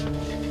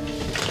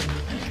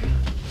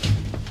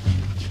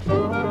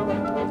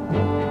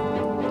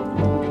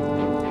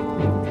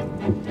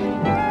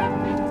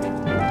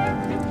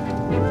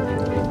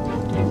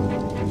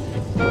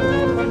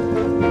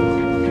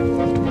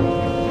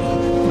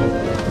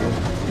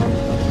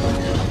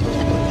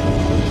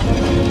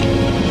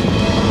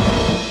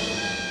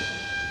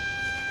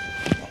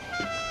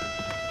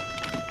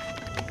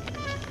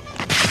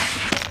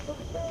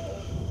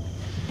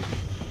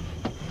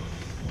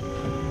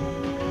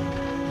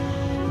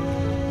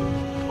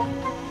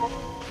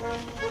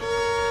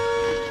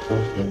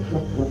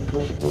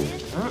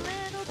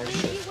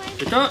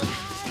 Bitte.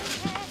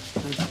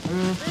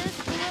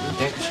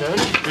 Dankeschön.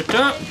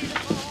 Bitte.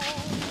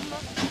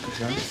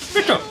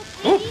 Bitte.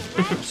 Oh.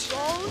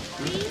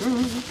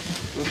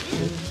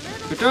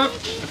 Bitte.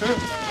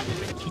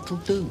 It'll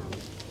do.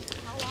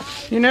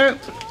 You know,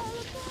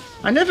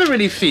 I never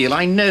really feel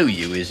I know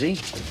you, Izzy.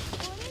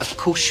 Of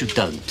course you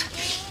don't.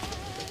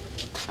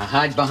 I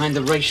hide behind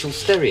the racial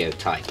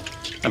stereotype.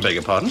 I beg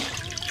your pardon?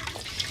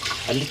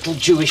 A little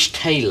Jewish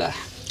tailor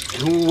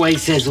who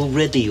always says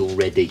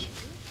already.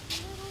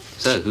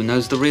 So, who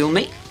knows the real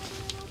me?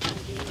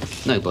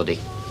 Nobody.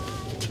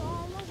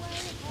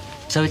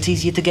 So it's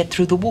easier to get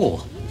through the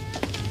war.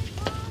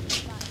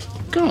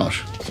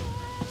 Gosh.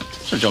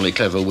 It's a jolly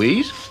clever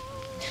wheeze.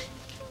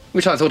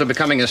 Wish I thought of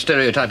becoming a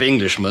stereotype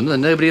Englishman, then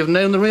nobody would have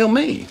known the real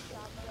me.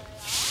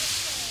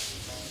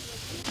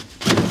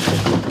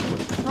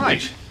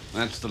 Right.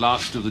 That's the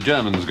last of the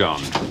Germans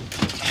gone.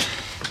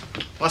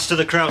 Last of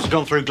the crowd's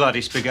gone through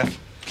Gladys, Big F.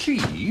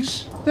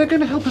 Please? They're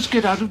going to help us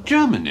get out of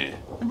Germany.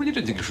 I really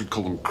don't think you should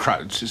call them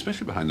krauts,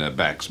 especially behind their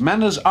backs.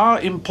 Manners are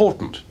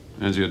important,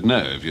 as you'd know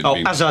if you'd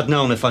been... as I'd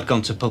known if I'd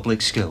gone to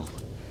public school.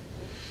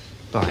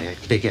 By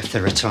Big F,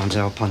 there are times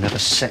I hope I never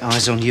set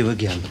eyes on you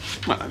again.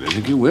 Well, I don't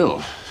think you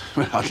will.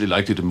 We're hardly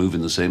likely to move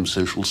in the same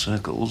social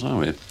circles, are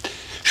we?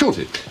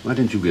 Shorty, why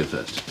don't you go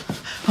first?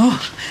 Oh,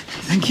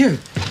 thank you.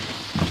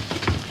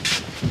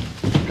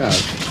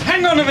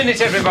 Hang on a minute,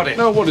 everybody.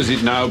 Oh, what is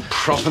it now,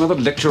 Prof? Another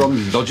lecture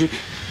on logic?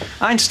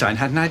 Einstein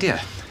had an idea.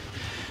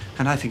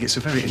 And I think it's a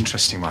very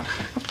interesting one.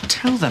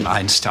 Tell them,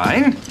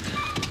 Einstein.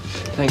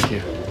 Thank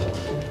you.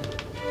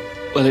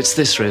 Well, it's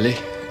this, really.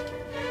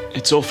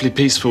 It's awfully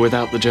peaceful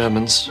without the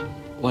Germans.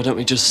 Why don't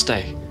we just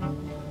stay?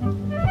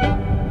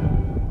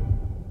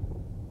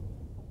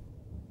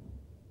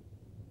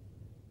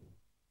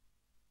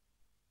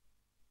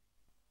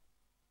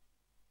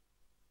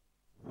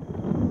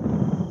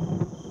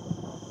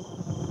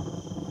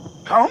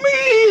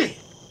 Tommy!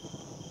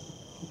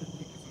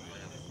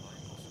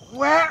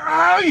 Where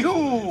are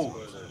you?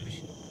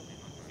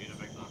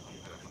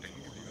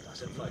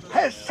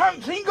 Has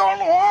something gone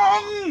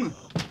wrong?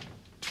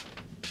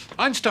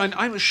 Einstein,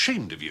 I'm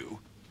ashamed of you.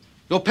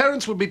 Your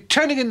parents would be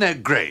turning in their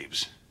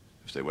graves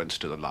if they weren't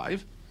still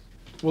alive.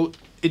 Well,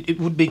 it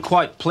would be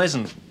quite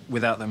pleasant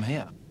without them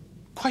here.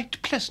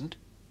 Quite pleasant?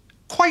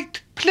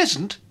 Quite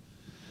pleasant?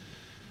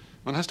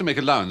 One has to make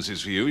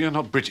allowances for you. You're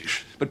not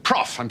British. But,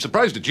 Prof, I'm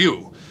surprised at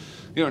you.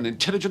 You're an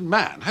intelligent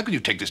man. How can you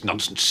take this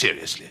nonsense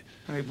seriously?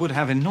 It would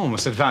have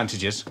enormous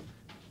advantages.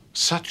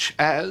 Such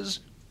as?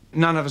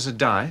 None of us would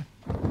die.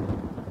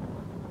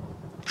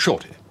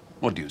 Shorty,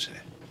 what do you say?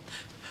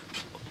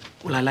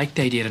 Well, I like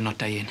the idea of not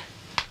dying.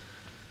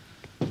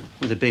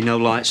 Will there be no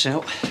lights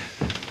out?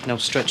 No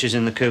stretchers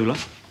in the cooler?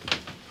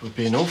 It would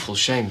be an awful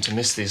shame to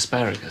miss the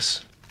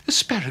asparagus.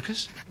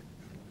 Asparagus?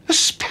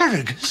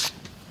 Asparagus?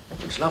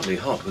 It's lovely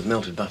hot with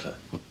melted butter.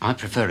 I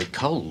prefer it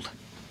cold,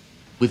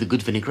 with a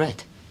good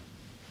vinaigrette.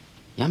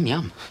 Yum,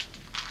 yum.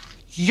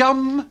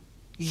 Yum,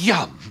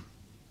 yum.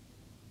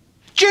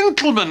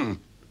 Gentlemen,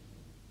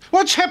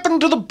 what's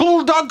happened to the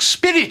bulldog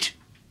spirit?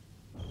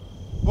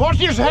 What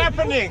is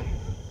happening?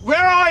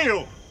 Where are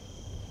you?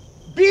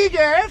 Big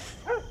F?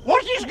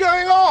 What is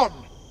going on?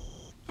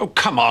 Oh,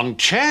 come on,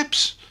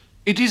 chaps.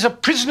 It is a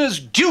prisoner's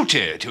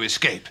duty to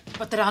escape.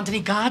 But there aren't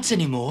any guards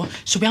anymore,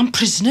 so we aren't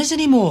prisoners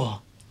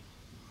anymore.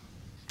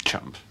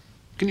 Chump,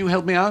 can you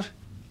help me out?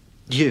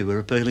 You are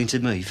appealing to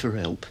me for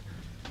help.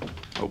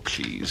 Oh,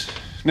 please.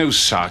 No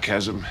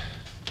sarcasm.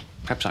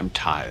 Perhaps I'm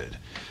tired.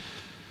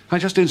 I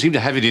just don't seem to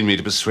have it in me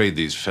to persuade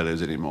these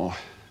fellows anymore.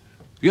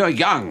 You're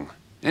young,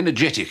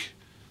 energetic.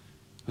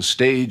 The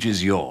stage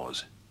is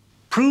yours.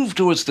 Prove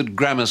to us that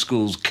grammar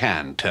schools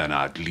can turn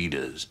out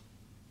leaders.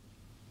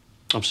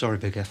 I'm sorry,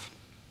 Big F.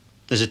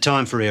 There's a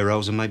time for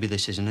heroes, and maybe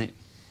this isn't it.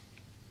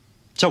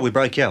 So we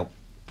break out.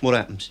 What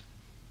happens?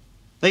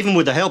 Even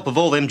with the help of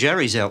all them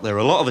Jerrys out there,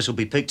 a lot of us will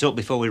be picked up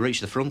before we reach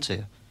the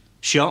frontier.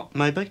 Shot,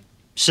 maybe.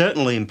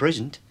 Certainly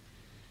imprisoned.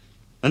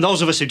 And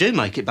those of us who do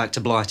make it back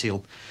to Blight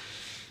Hill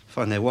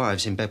find their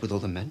wives in bed with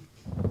other men.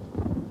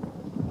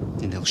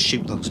 And they'll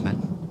shoot those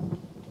men.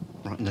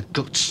 Right in the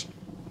guts.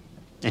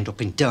 End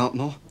up in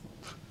Dartmoor.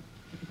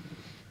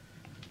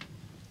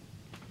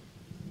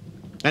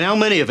 And how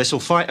many of us will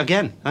fight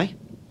again, eh?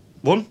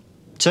 1?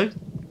 2?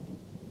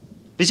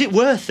 Is it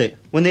worth it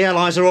when the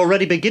Allies are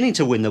already beginning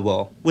to win the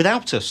war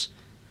without us?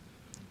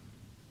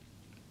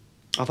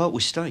 I vote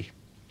we stay.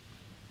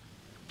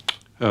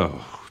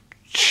 Oh,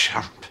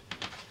 chump.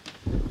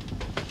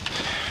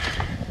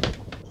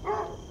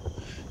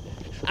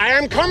 I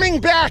am coming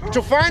back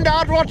to find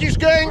out what is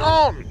going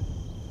on.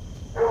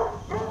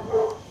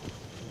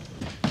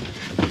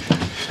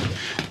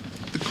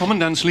 The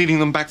Commandant's leading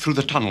them back through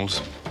the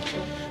tunnels.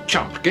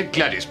 Chump, get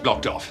Gladys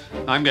blocked off.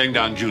 I'm going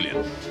down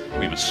Julian.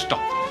 We must stop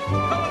them.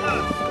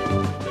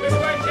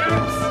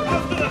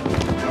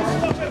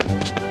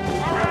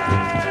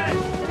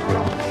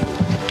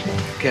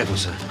 Careful,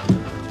 sir.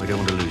 We don't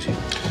want to lose you.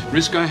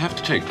 Risk I have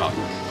to take,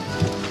 partner.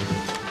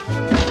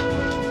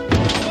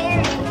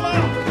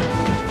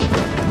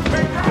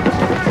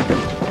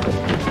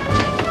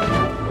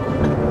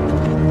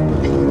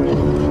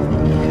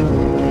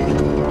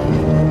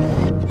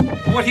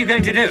 What are you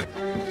going to do?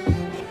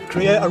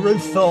 Create a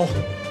roof thaw.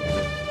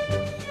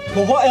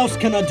 Well, what else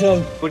can I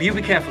do? Well, you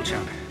be careful,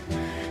 chap.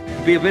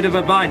 It'd be a bit of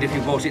a bind if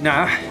you bought it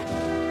now.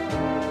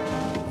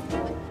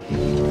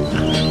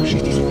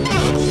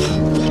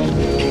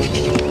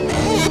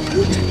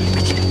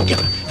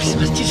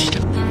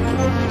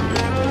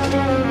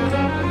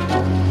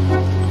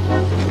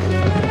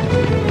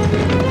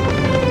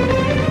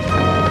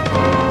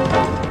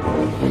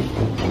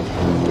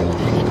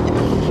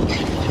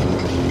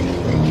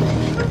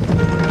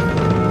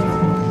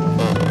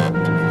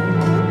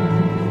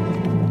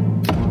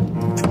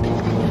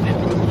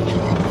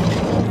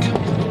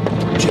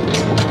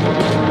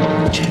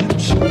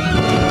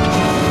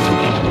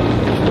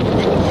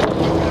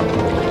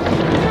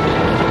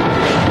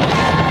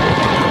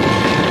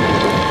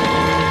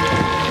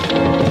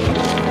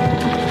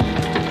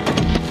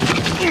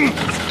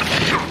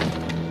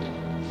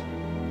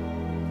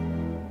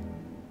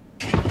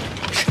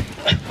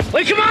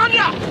 Hey,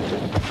 Commander!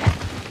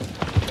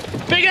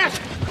 Big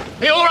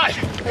F! Are you all right?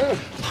 Oh,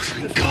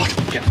 thank God.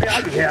 Get me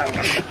out of here.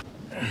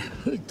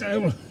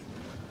 Damn.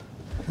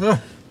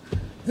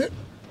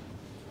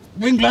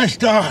 Winglass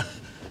star.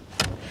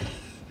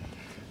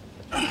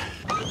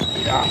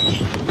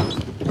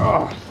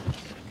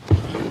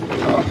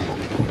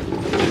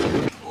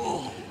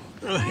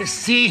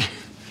 See,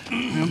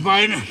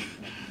 beide.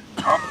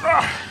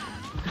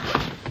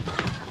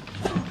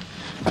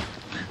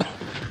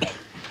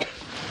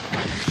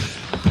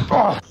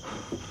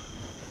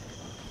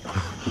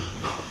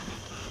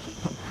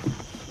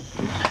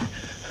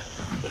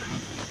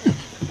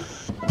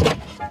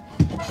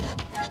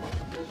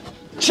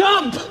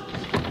 Jump!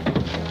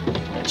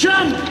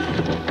 Jump!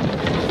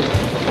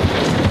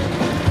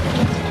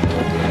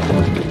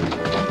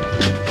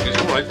 It's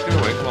all right. Get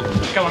away. Come on.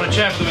 Come on, a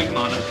chair for the wing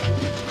commander.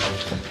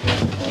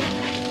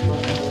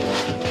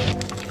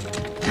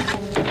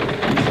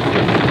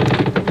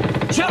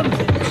 Jump!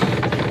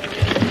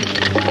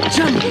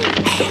 Jump!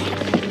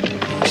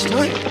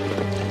 Stay.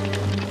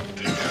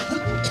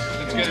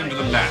 Let's get into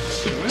the lats.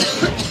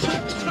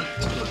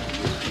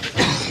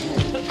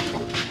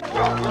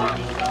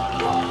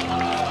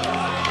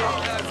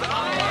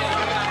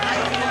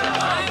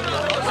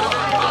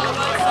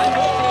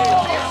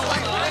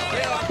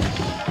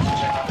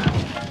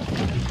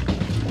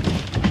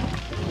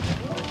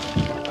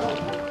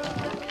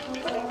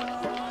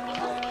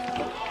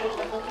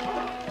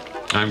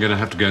 I'm going to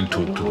have to go and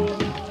talk to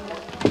them.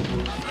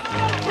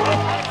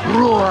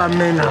 Ruhe,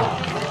 Männer!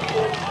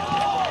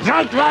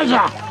 Seid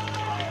leiser!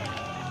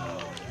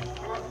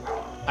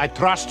 I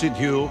trusted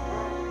you.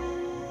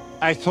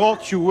 I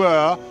thought you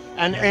were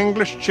an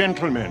English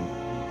gentleman.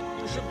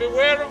 You should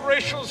beware of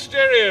racial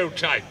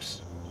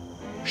stereotypes.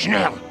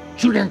 Schnell!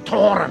 zu den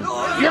Toren.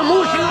 Wir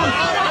müssen uns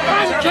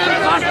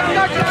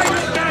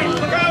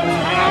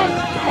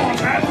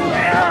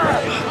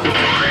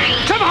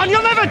Come on,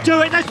 you'll never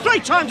do it. There's 3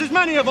 times as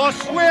many of us.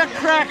 We're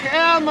crack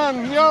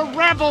airmen. You're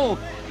rebel.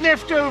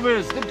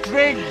 Leftovers, the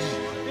dregs.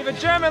 If a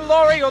German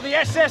lorry or the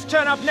SS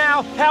turn up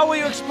now, how will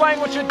you explain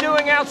what you're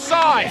doing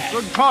outside?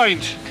 Good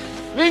point.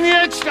 Wenn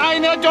jetzt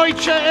einer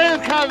deutscher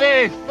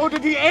LKW oder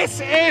die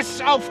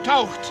SS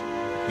auftaucht,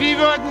 wie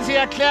würden Sie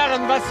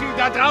erklären, was Sie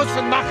da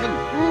draußen machen?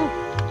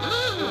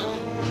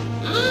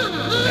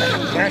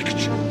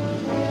 Direkt.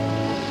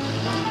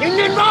 In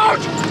den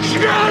Wald!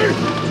 Schnell!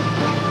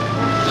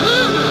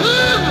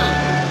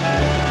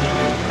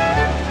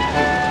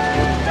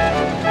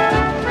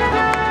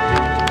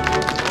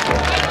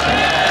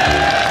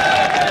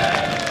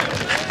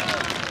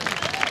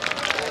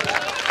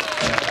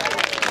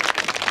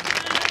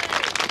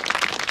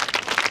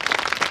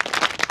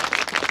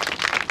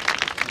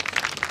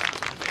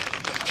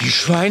 Die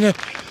Schweine,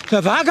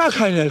 da war gar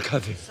kein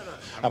LKW.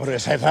 Aber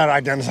es hätte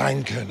einer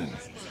sein können.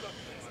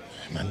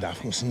 Man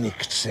darf uns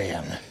nicht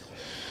sehen.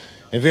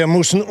 Wir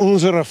müssen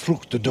unsere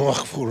Flucht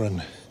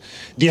durchführen.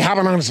 Die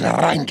haben uns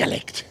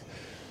reingelegt.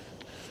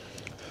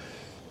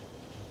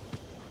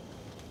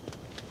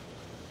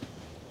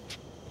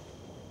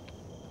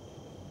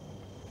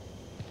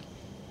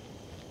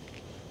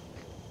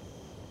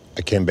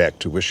 I came back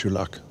to wish you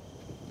luck.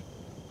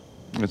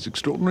 That's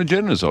extraordinarily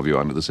generous of you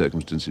under the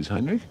circumstances,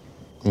 Heinrich.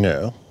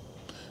 No,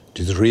 it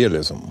is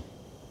realism.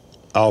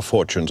 Our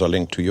fortunes are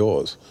linked to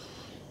yours.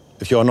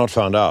 If you are not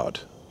found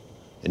out,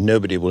 then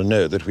nobody will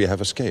know that we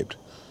have escaped.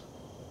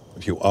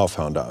 If you are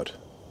found out,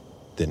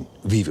 then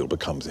we will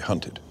become the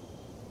hunted.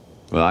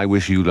 Well, I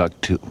wish you luck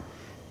too.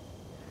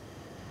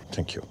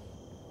 Thank you.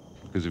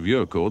 Because if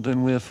you're caught,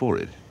 then we're for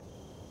it.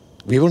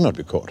 We will not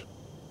be caught.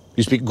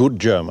 We speak good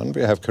German,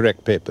 we have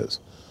correct papers.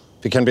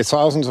 We can be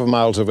thousands of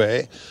miles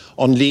away,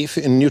 on leave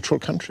in neutral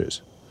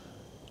countries.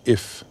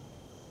 If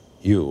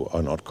you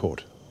are not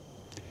caught.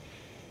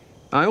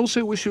 I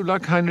also wish you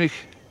luck, Heinrich,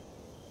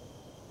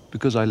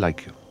 because I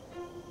like you.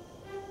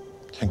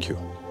 Thank you,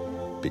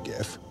 Big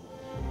F.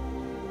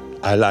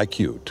 I like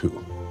you,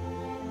 too.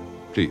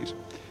 Please,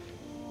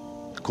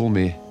 call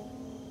me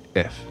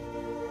F.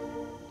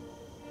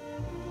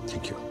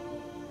 Thank you.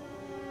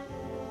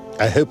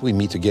 I hope we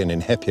meet again in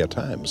happier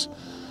times,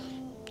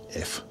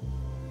 F.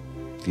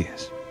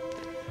 Yes.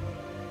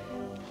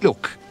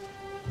 Look,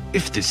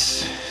 if this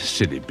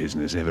silly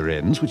business ever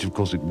ends, which of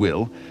course it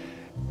will,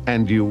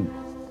 and you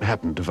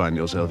happen to find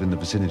yourself in the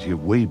vicinity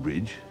of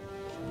Weybridge,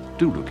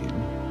 do look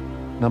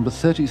in. Number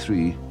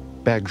 33,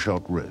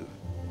 Bagshot Road.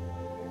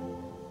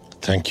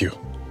 Thank you.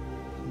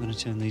 I'm going to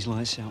turn these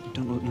lights out. We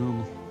don't look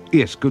normal.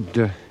 Yes,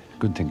 good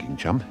thinking,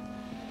 chum.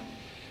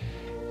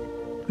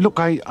 Look,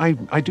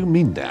 I do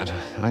mean that.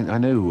 I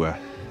know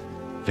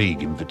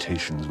vague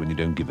invitations when you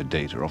don't give a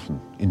date are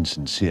often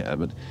insincere,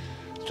 but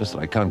it's just that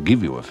I can't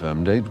give you a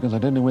firm date because I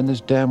don't know when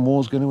this damn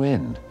war's going to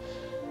end.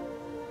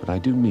 But I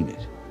do mean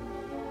it.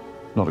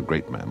 Not a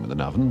great man with an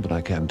oven, but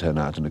I can turn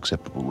out an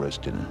acceptable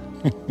roast dinner.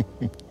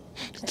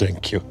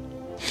 Thank you.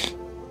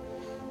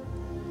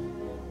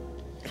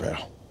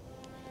 Well,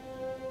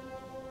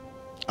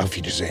 auf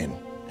Wiedersehen,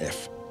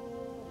 F.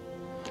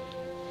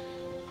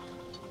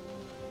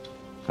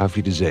 Auf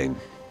Wiedersehen,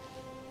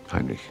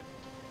 Heinrich.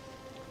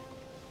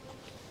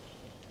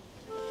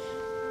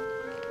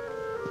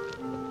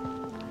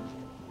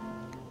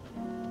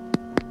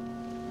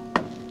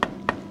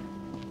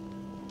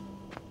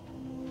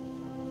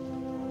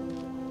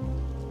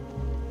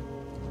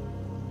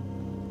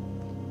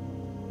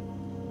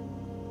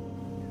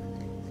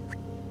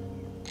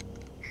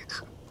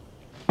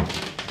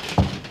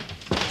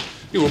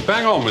 You were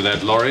bang on with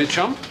that lorry,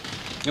 chump.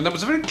 And that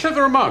was a very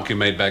clever remark you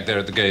made back there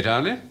at the gate,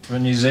 Arlie. For a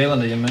New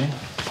Zealander, you mean?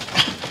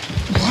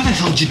 Why the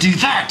hell did you do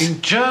that?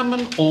 In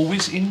German,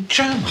 always in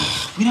German.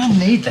 We don't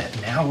need that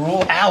now. We're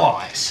all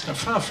allies.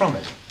 Far from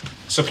it.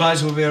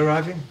 Supplies will be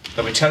arriving.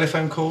 There'll be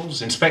telephone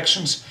calls,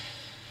 inspections.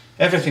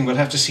 Everything will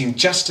have to seem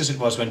just as it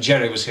was when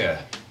Jerry was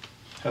here.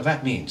 So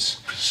that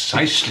means...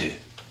 Precisely.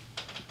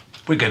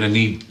 We're going to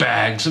need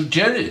bags of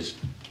Jerry's.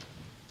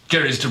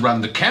 Jerry's to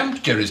run the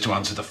camp, Jerry's to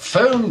answer the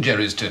phone,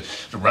 Jerry's to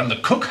run the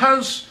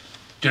cookhouse,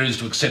 Jerry's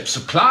to accept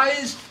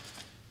supplies.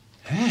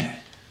 Yeah,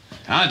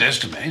 I'd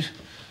estimate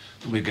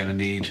that we're going to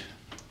need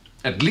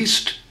at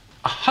least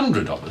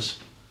 100 of us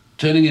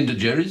turning into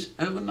Jerry's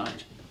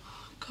overnight.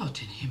 God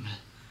in Himmel.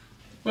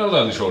 Well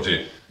done,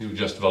 Shorty. You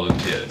just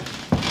volunteered.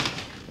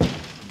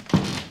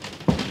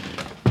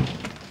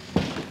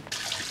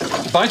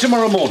 By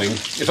tomorrow morning,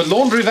 if a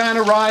laundry van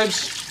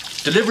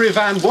arrives, delivery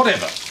van,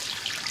 whatever,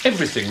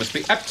 everything must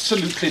be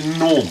absolutely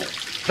normal.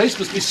 The place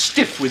must be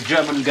stiff with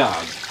German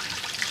guards.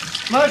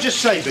 May I just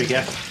say, Big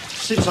F,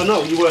 since I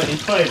know you weren't in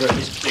favour of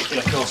this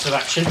particular course of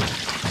action,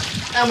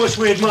 how much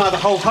we admire the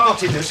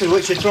wholeheartedness with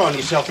which you're throwing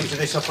yourself into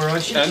this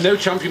operation? No,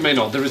 chump, you may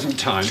not. There isn't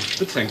time.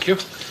 But thank you.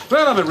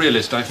 Well, I'm a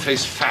realist. I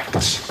face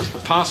facts. The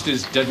past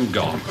is dead and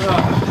gone.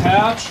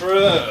 How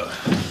true.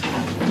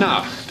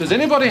 Now, does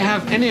anybody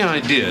have any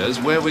ideas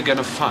where we're going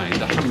to find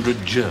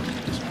 100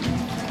 Germans?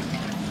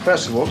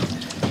 First of all,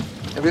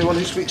 everyone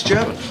who speaks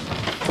German.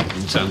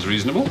 Sounds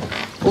reasonable.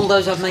 All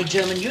those I've made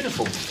German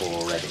uniforms for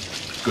already.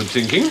 Good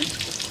thinking.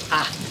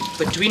 Ah,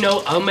 but do we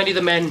know how many of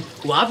the men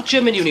who have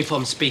German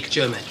uniforms speak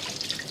German?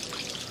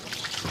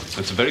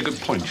 That's a very good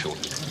point,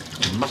 Shorty.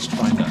 We must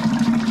find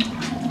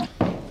out.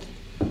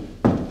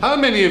 How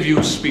many of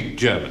you speak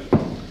German?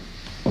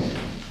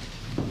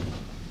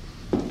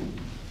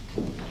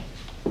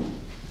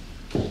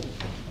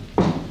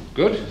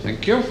 Good,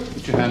 thank you.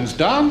 Put your hands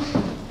down.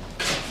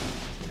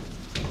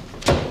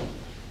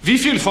 Wie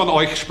viel von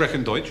euch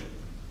sprechen Deutsch?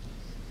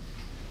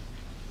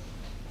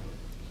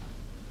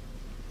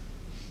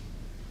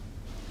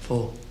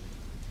 Four.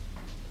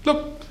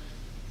 Look,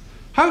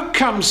 how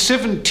come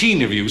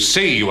 17 of you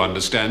say you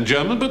understand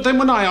German, but then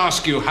when I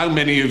ask you how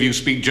many of you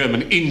speak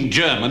German in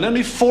German,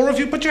 only 4 of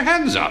you put your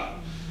hands up?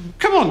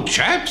 Come on,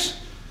 chaps.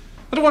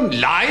 I don't want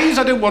lies,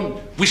 I don't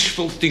want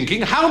wishful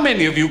thinking. How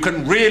many of you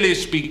can really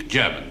speak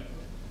German?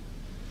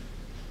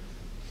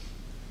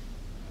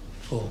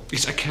 4.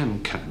 Yes, I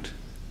can count.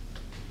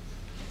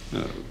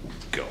 Oh,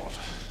 God.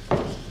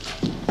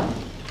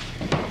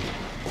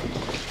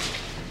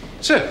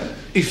 So,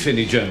 if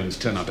any Germans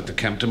turn up at the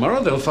camp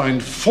tomorrow, they'll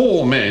find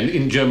 4 men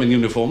in German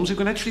uniforms who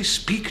can actually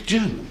speak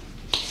German.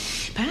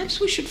 Perhaps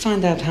we should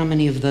find out how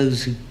many of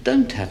those who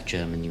don't have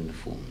German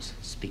uniforms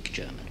speak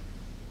German.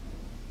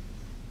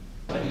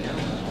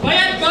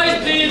 Quiet,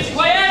 boys, please!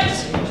 Quiet!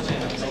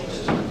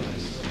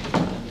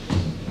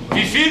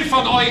 Wie viel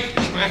von euch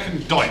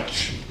sprechen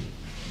Deutsch?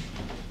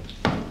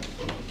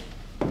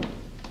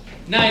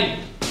 Nein.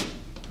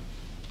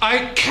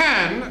 I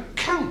can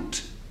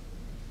count.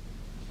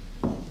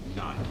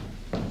 9.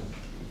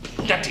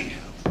 Bloody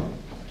hell.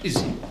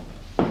 Izzy,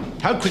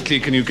 how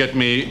quickly can you get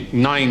me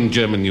 9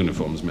 German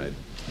uniforms made?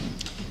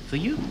 For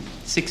you,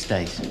 6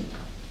 days.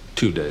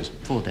 2 days.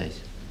 4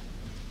 days.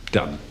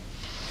 Done.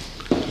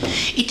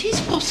 It is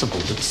possible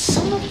that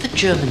some of the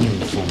German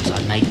uniforms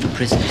I made for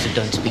prisoners who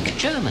don't speak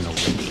German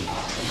already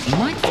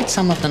might fit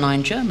some of the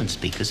 9 German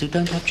speakers who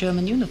don't have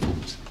German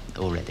uniforms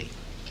already.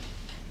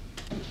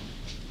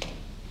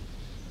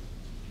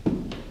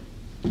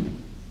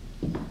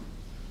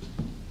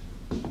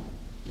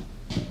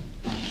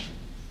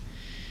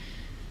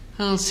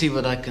 I'll see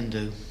what I can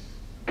do.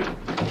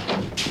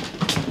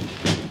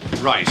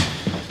 Right.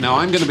 Now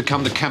I'm going to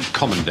become the camp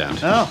commandant.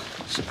 Oh,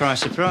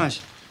 surprise,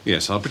 surprise.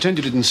 Yes, I'll pretend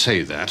you didn't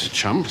say that,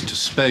 chum, to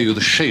spare you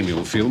the shame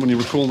you'll feel when you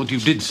recall that you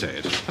did say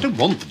it. I don't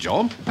want the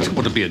job. I don't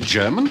want to be a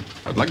German.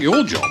 I'd like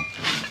your job.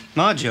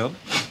 My job?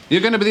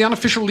 You're going to be the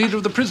unofficial leader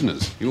of the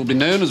prisoners. You will be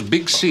known as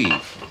Big C.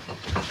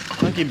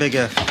 Thank you, Big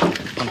F.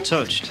 I'm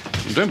touched.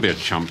 Don't be a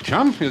chump,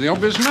 chum. You're the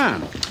obvious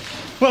man.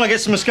 Well, I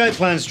get some escape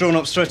plans drawn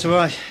up straight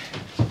away.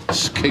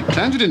 Escape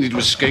plans? You didn't need to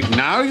escape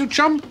now, you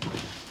chump.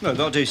 Well, I've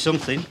got to do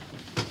something.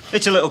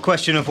 It's a little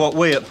question of what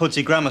we at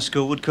Pudsey Grammar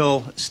School would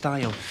call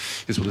style.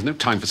 Yes, well, there's no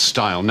time for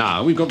style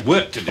now. We've got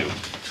work to do.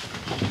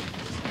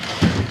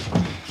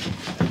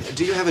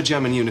 Do you have a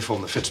German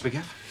uniform that fits, Big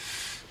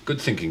F? Good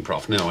thinking,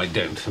 Prof. No, I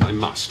don't, and I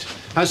must.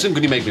 How soon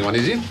can you make me one,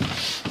 Izzy?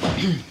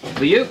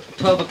 For you,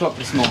 12 o'clock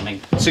this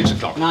morning. 6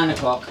 o'clock. 9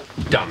 o'clock.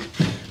 Done.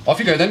 Off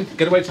you go, then.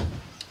 Get away.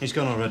 He's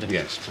gone already.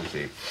 Yes, I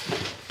see.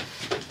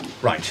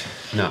 Right.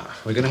 Now,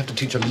 we're going to have to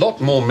teach a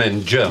lot more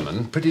men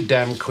German pretty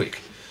damn quick.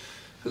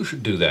 Who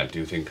should do that, do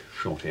you think,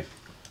 Shorty?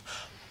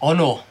 Oh,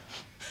 no.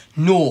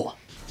 No.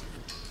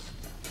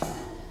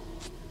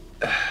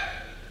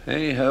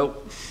 Hey,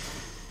 ho.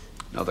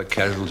 Another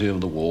casualty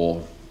of the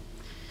war.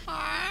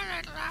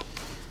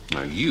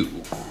 Now,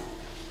 you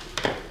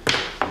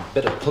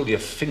better pull your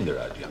finger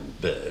out, young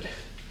bird.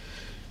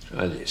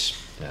 Try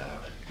this. Now,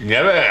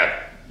 Never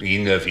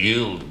in the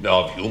field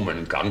of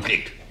human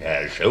conflict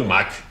has so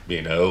much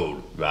been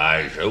held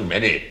by so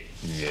many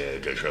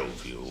to so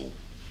few.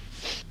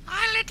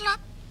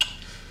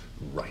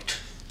 right.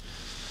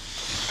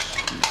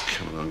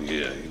 Come on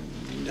here,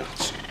 you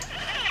nuts.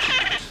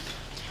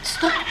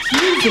 Stop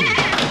moving.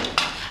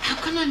 How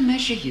can I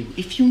measure you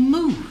if you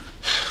move?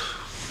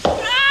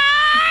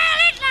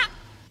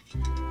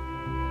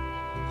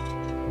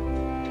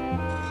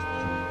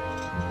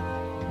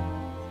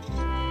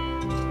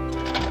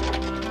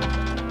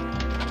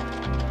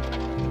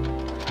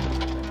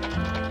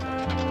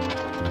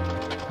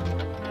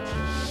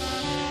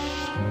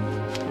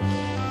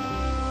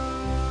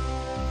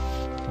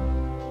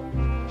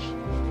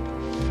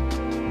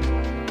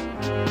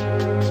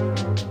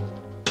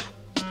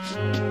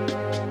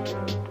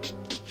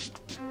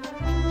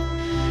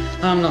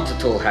 I'm not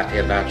at all happy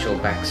about your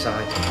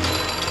backside.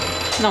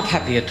 Not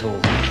happy at all.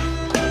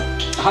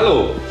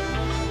 Hello.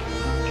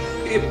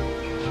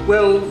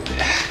 Well,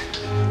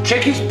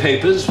 check his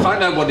papers,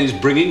 find out what he's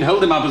bringing,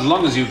 hold him up as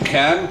long as you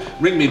can,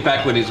 ring me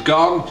back when he's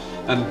gone,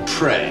 and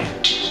pray.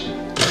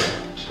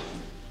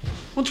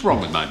 What's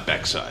wrong with my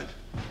backside?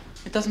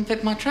 It doesn't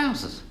fit my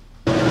trousers.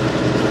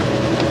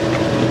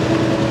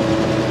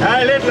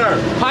 Hi,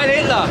 Littler! Hi,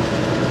 Hitler!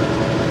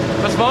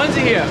 Was wollen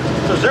Sie hier?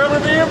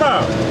 Dasselbe wie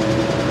immer.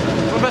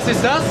 Und was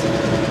ist das?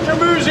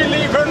 Gemüse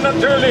liefern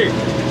natürlich.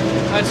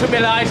 Tut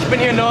mir leid, ich bin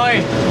hier neu.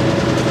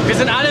 Wir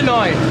sind alle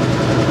neu.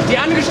 Die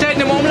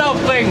Angestellten im Umlauf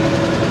bringen.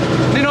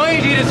 Eine neue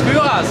Idee des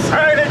Führers.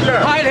 Heil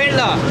Hitler! Heil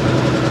Hitler!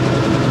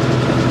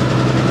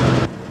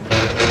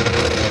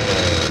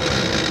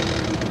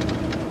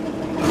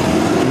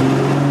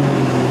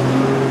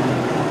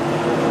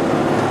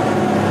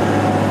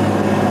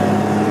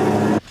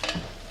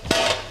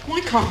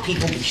 Why can't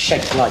people be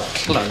shaped like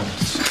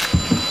clones?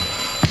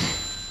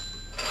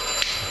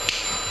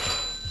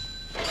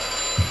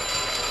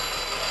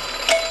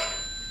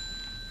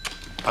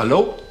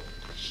 Hello?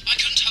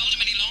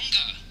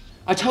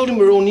 I told him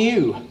we're all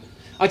new.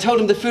 I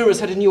told him the Führer's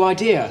had a new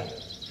idea.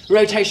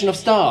 Rotation of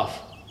staff.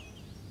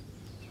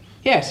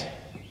 Yes,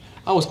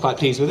 I was quite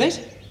pleased with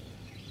it.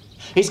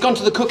 He's gone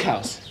to the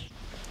cookhouse.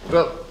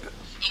 Well... Oh,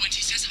 and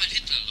he says Heil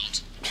Hitler a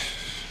lot.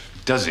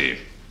 Does he?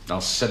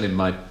 I'll sell him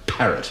my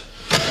parrot.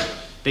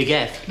 Big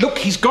F. Look,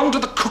 he's gone to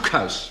the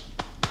cookhouse.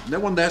 No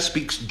one there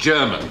speaks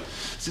German.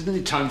 This isn't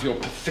any time for your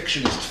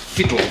perfectionist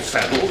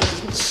fiddle-faddle. This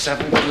isn't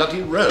Savile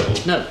Bloody Row.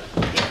 No.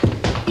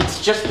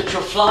 It's just that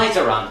your flies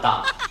are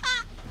undone.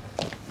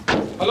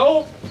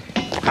 Hallo?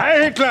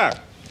 Heil Hitler!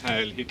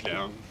 Heil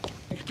Hitler.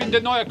 Ich bin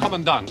der neue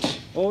Kommandant.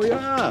 Oh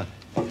ja,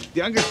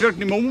 die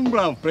Angestellten im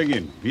Umlauf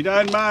bringen. Wieder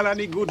einmal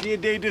eine gute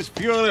Idee des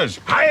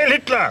Führers. Heil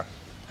Hitler!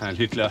 Heil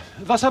Hitler.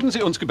 Was haben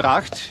Sie uns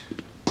gebracht?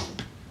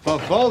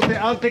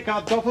 Verfaulte alte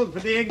Kartoffeln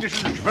für die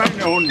englischen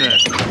Schweinehunde.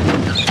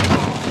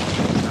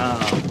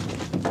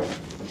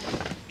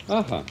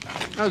 Aha.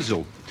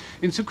 Also,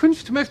 in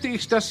Zukunft möchte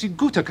ich, dass Sie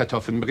gute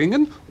Kartoffeln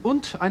bringen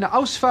und eine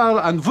Auswahl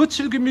an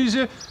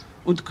Wurzelgemüse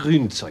und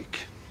Grünzeug.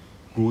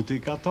 Gute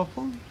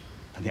Kartoffeln?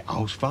 Eine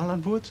Auswahl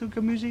an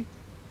Wurzelgemüse?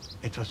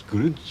 Etwas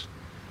Grüns?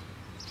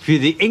 Für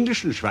die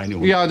englischen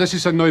Schweinehunde? Ja, das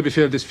ist ein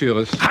Neubefehl des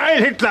Führers.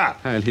 Heil Hitler!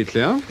 Heil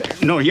Hitler?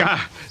 No ja,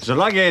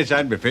 solange es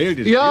ein Befehl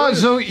des Ja, Führers...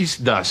 so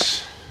ist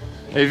das.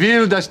 Er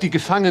will, dass die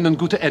Gefangenen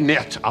gut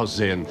ernährt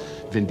aussehen,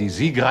 wenn die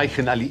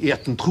siegreichen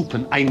alliierten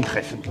Truppen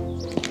eintreffen.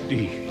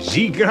 Die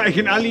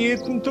siegreichen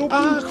alliierten Truppen?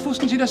 Ach,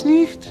 wussten Sie das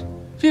nicht?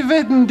 Wir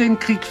werden den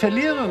Krieg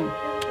verlieren.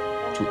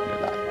 Tut mir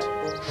leid.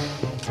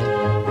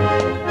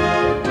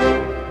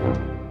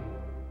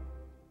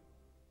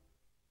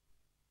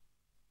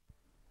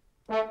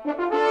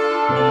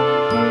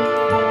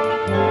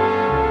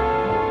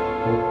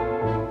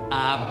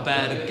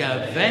 Aber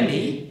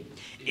Gavenny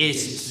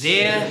ist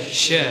sehr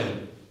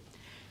schön.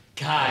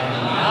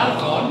 Keiner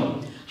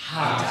davon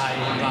hat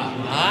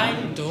ein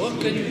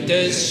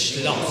beeindruckendes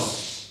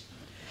Schloss.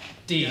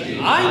 Die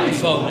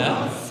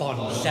Einwohner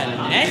von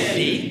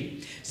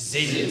Sanessy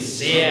sind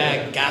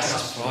sehr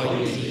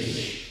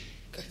gastfreundlich.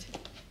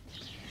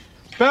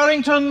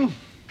 Barrington!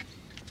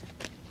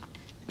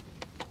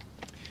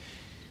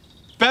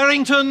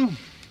 Barrington!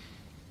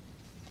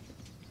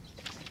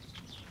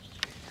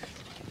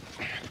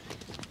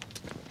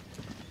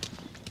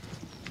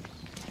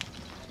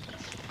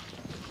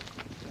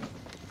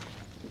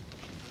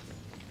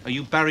 Are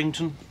you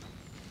Barrington?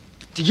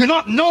 Do you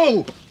not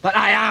know that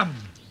I am?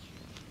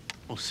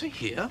 Oh, see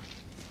here.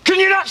 Can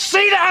you not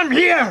see that I'm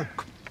here?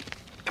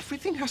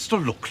 Everything has to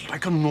look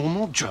like a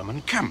normal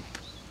German camp.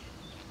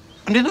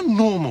 And in a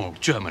normal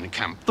German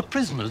camp, the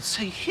prisoners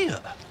say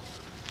here.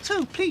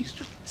 So, please,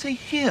 just say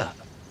here.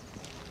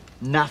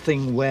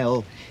 Nothing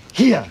well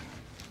here.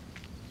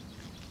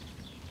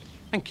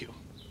 Thank you.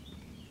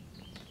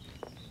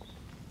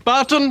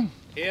 Barton!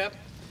 Here,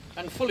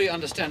 and fully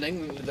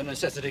understanding the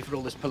necessity for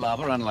all this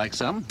palaver, unlike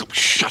some.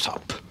 Shut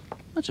up.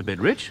 That's a bit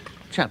rich.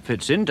 Chap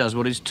fits in, does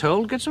what he's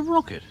told, gets a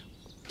rocket.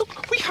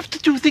 Look, we have to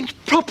do things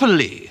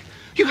properly.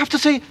 You have to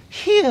say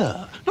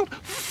here, not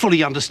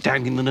fully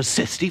understanding the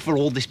necessity for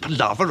all this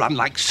palaver,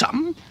 unlike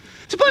some.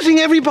 Supposing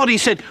everybody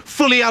said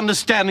fully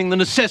understanding the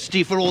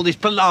necessity for all this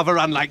palaver,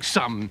 unlike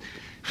some.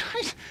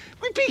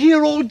 We'd be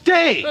here all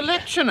day. The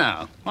lecture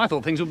now. I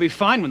thought things would be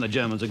fine when the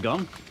Germans are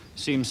gone.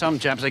 Seems some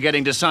chaps are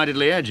getting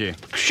decidedly edgy.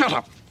 Shut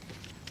up.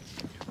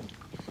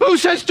 Who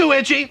says too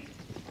edgy?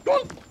 Go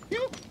on,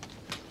 you.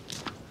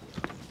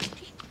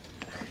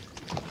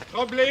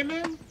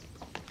 Probleme?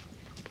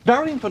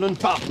 Barrington und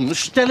Barton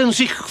stellen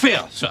sich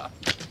quer, Sir.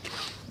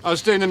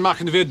 Aus denen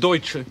machen wir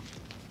Deutsche.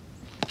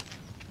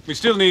 We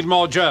still need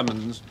more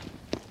Germans.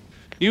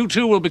 You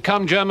two will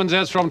become Germans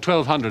as from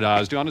 1200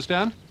 hours, do you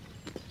understand?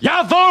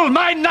 Jawohl,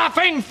 mein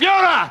Nothing,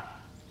 Führer!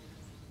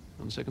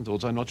 On second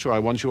thoughts, I'm not sure I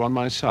want you on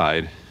my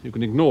side. You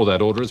can ignore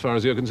that order as far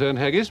as you're concerned,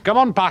 Haggis. Come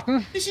on,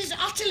 Barton. This is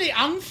utterly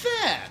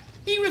unfair.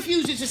 He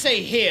refuses to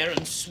say here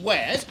and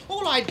swears.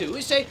 All I do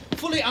is say,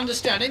 fully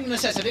understanding the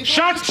necessity...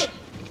 Shut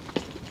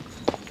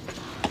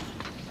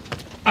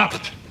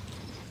up!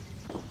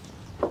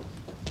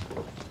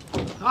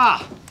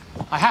 Ah,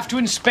 I have to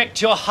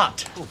inspect your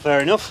hut. Well,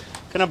 fair enough.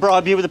 Can I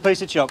bribe you with a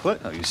piece of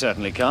chocolate? Oh, you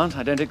certainly can't.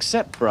 I don't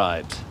accept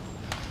bribes.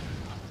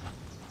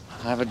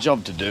 I have a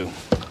job to do.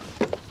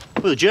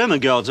 Well, the German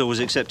guards always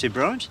accepted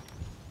bribes.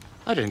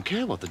 I don't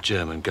care what the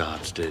German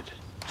guards did.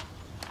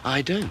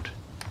 I don't.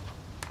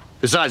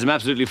 Besides, I'm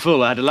absolutely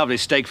full. I had a lovely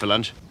steak for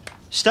lunch.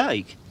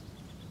 Steak?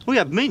 We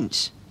had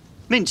mince.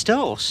 Minced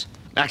horse.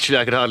 Actually,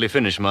 I could hardly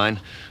finish mine.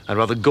 I'd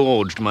rather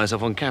gorged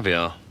myself on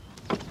caviar.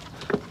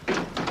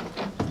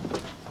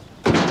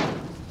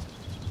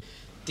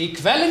 Die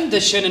Quellen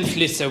der schönen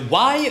Flüsse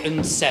Y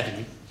und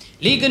Severn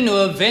liegen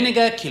nur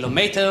wenige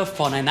Kilometer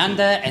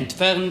voneinander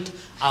entfernt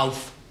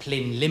auf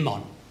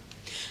Plinlimmon.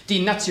 Die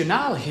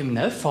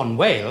Nationalhymne von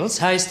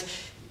Wales heißt...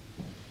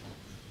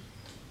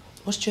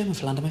 What's German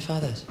for land of my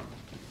fathers?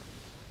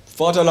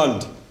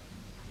 Vaterland.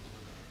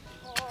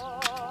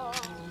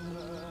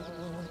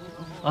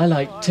 I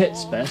like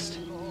tits best.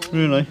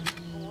 Really?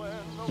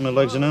 My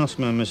leg's an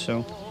houseman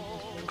myself.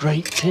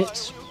 Great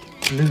tits,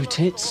 blue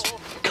tits,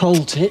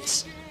 cold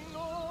tits.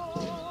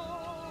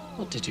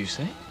 What did you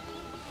say?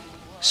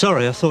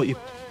 Sorry, I thought you...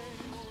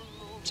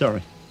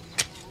 Sorry.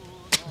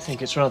 I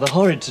think it's rather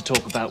horrid to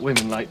talk about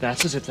women like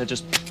that, as if they're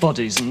just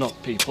bodies and not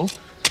people.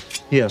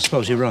 Yeah, I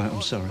suppose you're right,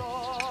 I'm sorry.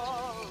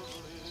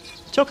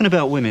 Talking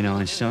about women,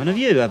 Einstein, have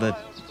you ever,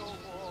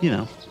 you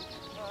know,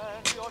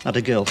 had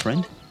a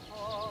girlfriend?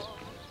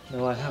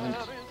 No, I haven't.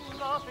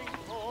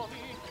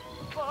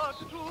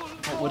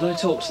 What would I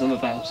talk to them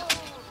about?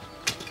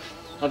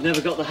 I've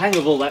never got the hang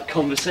of all that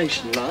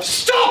conversation, lad.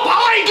 Stop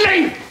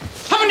idling!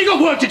 Haven't you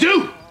got work to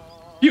do?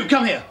 You,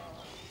 come here.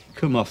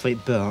 Come off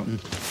it, Barton.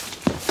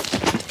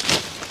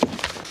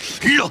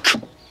 Look!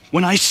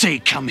 When I say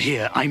come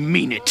here, I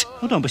mean it.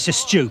 Oh, don't be so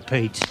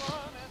stupid.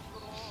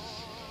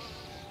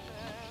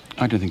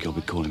 I don't think you'll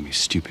be calling me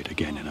stupid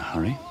again in a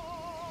hurry.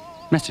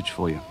 Message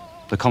for you.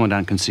 The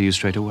Commandant can see you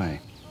straight away.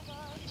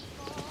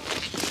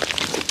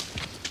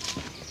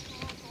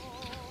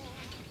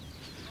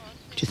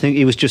 Do you think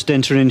he was just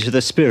entering into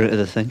the spirit of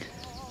the thing?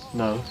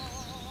 No.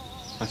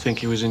 I think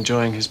he was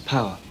enjoying his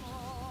power.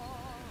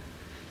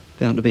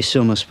 Bound to be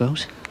some, I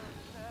suppose.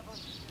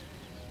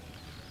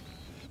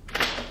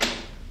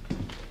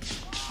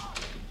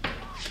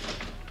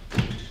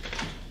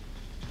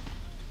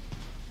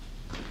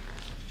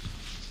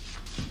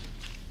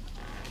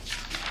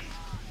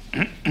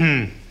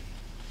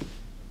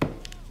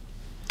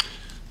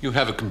 You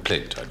have a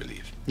complaint, I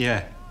believe.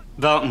 Yeah.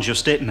 Barton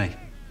just hit me.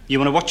 You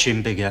want to watch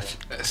him, Big F?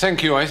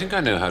 Thank you. I think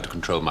I know how to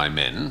control my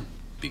men,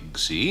 Big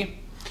C.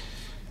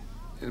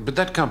 But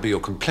that can't be your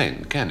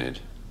complaint, can it?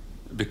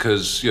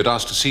 Because you'd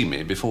asked to see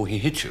me before he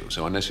hit you,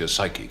 so unless you're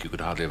psychic, you could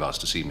hardly have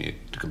asked to see me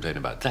to complain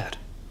about that.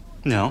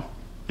 No.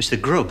 It's the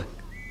grub.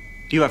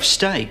 You have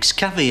steaks,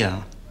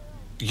 caviar.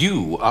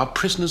 You are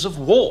prisoners of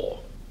war.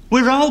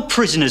 We're all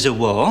prisoners of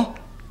war.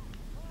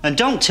 And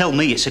don't tell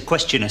me it's a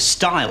question of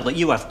style that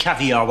you have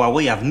caviar while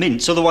we have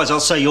mince, otherwise I'll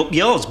say up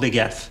yours, Big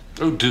F.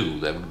 Oh, do.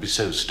 That would be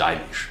so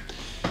stylish.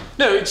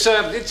 No, it's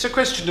a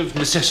question of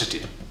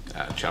necessity,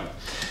 chum.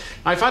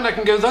 I find I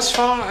can go thus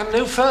far and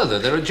no further.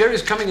 There are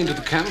Jerrys coming into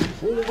the camp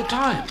all the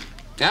time.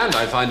 And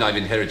I find I've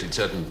inherited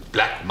certain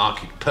black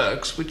market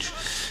perks which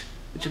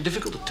are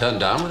difficult to turn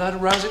down without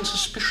arousing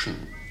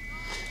suspicion.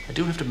 I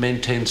do have to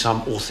maintain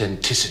some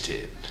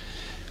authenticity.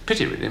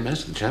 Pity, really,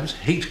 most of the chaps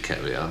hate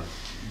caviar.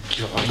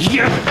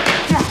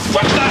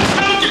 What the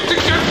hell do you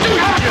think you're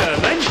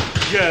doing?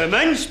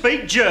 German?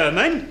 Speak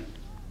German?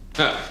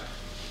 Ah,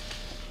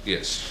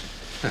 yes.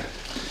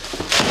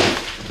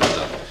 Well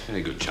done.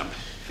 Very good, chum.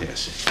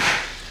 Yes.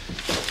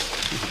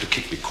 You have to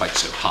kick me quite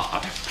so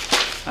hard.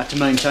 Had to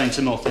maintain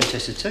some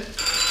authenticity.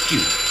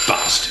 You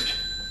bastard.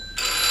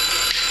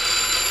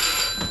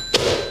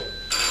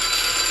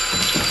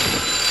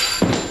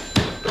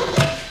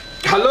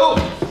 Hallo,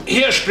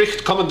 hier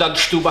spricht Kommandant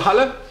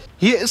Stubehalle.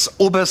 Hier ist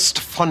Oberst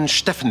von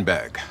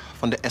Steffenberg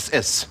von der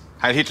SS.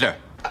 Heil Hitler.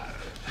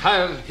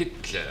 Heil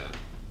Hitler.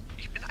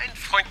 Ich bin ein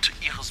Freund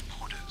Ihres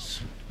Bruders.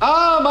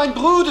 Ah, mein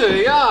Bruder,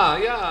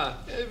 ja.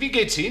 Wie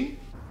geht's Ihnen?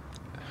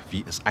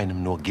 Wie es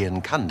einem nur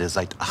gehen kann, der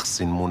seit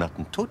 18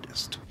 Monaten tot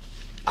ist.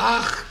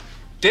 Ach,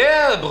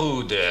 der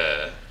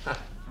Bruder.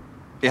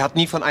 Er hat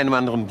nie von einem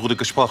anderen Bruder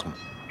gesprochen.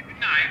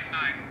 Nein,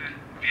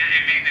 wir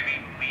erwähnen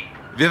ihn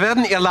nie. Wir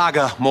werden Ihr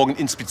Lager morgen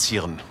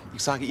inspizieren.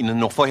 Ich sage Ihnen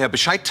noch vorher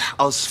Bescheid,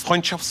 aus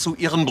Freundschaft zu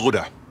Ihrem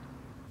Bruder.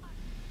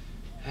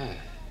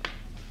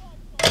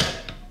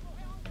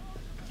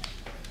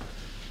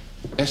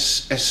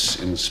 SS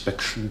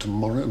inspection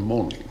tomorrow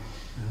morning.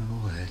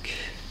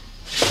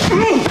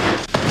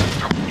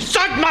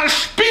 Sag mal,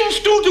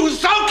 spinnst du, du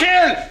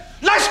Saukerl!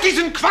 Lass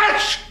diesen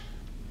Quatsch!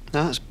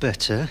 That's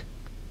better.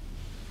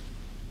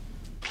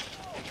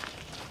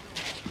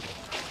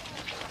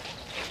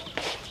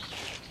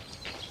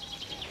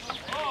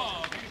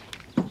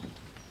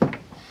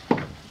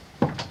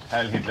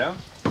 Heil Hitler.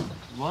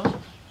 What?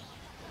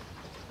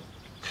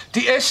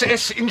 Die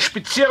SS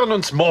inspizieren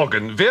uns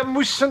morgen. Wir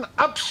müssen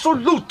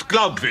absolut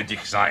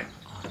glaubwürdig sein.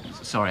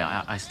 Sorry,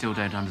 I still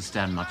don't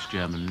understand much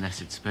German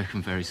unless it's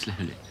spoken very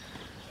slowly.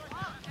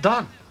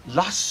 Dann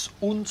lass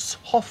uns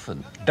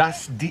hoffen,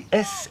 dass die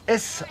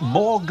SS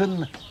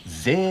morgen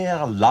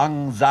sehr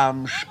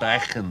langsam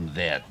sprechen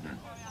werden.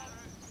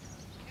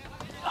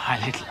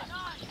 Heil Hitler.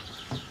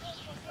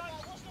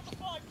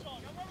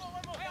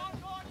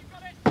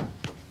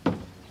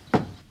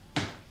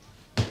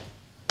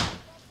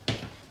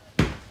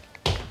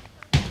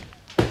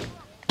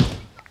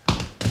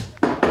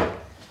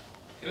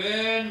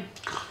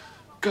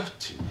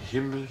 Gott im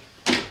Himmel.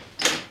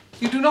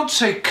 You do not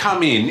say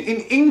come in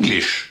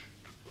English.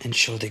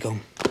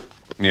 Entschuldigung.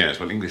 Yes,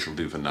 well, English will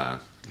do for now.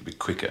 It'll be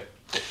quicker.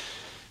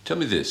 Tell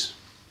me this.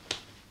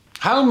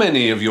 How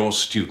many of your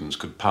students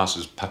could pass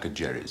as pucker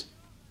jerrys?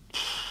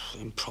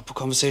 In proper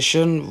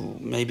conversation,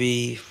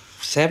 maybe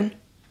 7.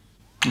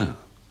 Oh,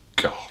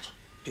 God.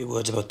 A few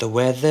words about the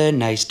weather,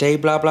 nice day,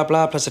 blah, blah,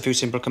 blah, plus a few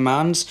simple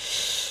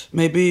commands.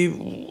 Maybe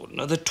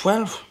another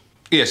 12.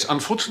 Yes,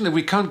 unfortunately,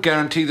 we can't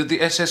guarantee that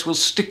the SS will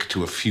stick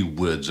to a few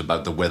words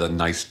about the weather,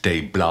 nice day,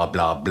 blah,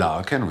 blah,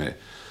 blah, can we?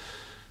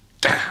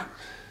 Damn.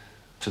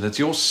 So that's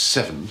your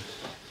 7,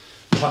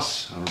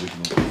 plus our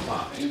original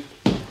 5,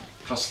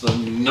 plus the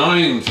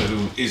 9 for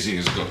whom Izzy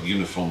has got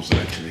uniforms that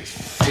actually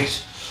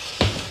fit.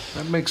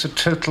 That makes a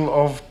total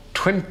of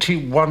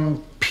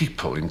 21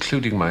 people,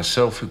 including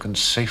myself, who can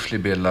safely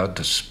be allowed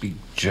to speak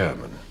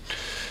German,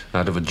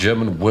 out of a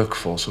German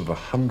workforce of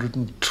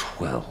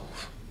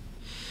 112.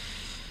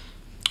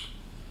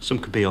 Some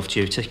could be off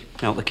duty,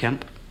 out the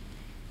camp.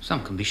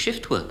 Some can be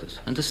shift workers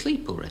and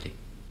asleep already.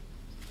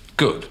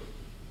 Good.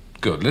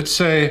 Good. Let's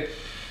say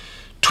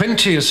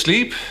 20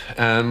 asleep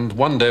and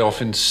 1 day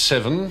off in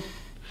 7.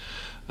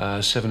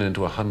 7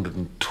 into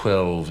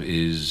 112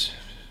 is...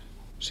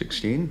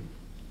 16.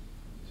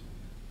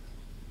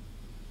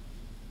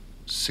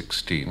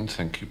 16,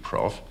 thank you,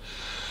 Prof.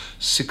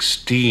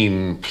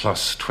 16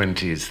 plus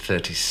 20 is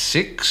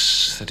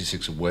 36.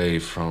 36 away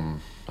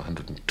from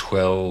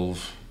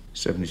 112.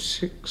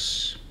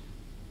 76.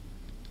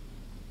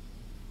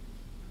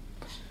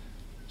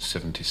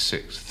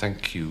 76,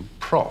 thank you,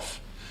 Prof.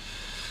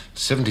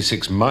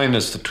 76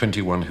 minus the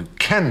 21 who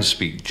can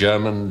speak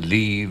German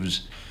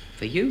leaves...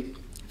 For you,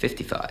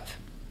 55.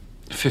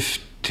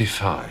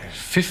 55.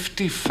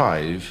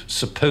 55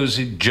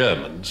 supposed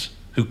Germans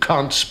who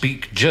can't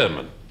speak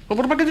German. Well,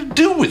 what am I going to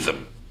do with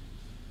them?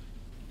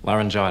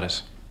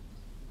 Laryngitis.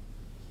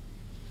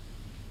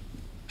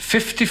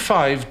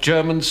 55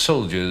 German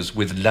soldiers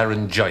with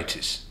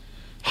laryngitis.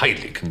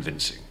 Highly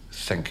convincing.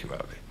 Thank you,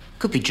 Alvy.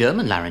 Could be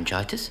German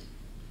laryngitis.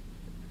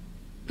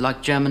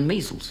 Like German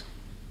measles.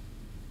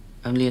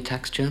 Only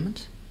attacks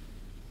Germans?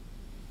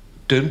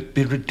 Don't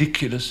be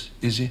ridiculous,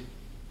 Izzy.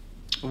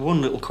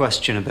 One little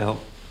question about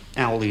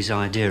Owley's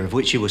idea, of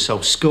which you were so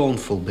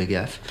scornful, Big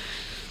F.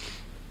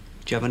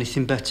 Do you have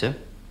anything better?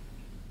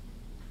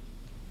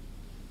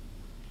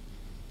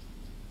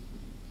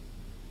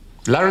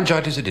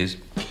 Laryngitis it is.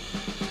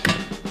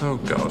 Oh,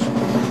 God.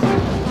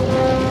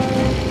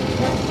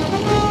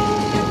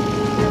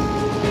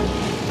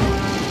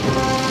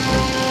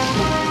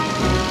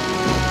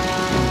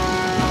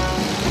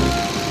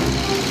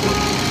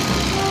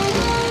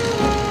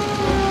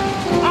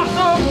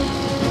 Achtung!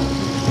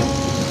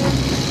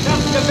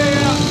 Das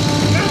Gewehr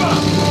rüber!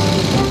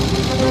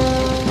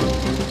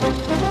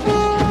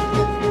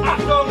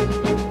 Achtung!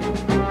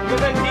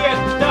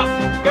 Präsentiert das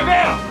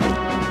Gewehr!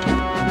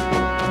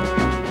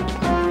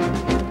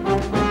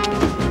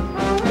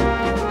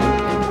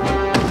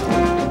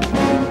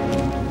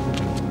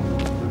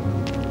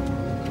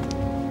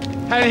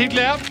 Herr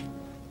Hitler!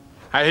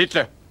 Herr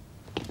Hitler!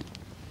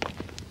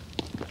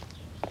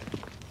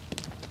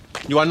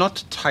 You are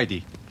not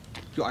tidy.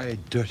 You are a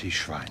dirty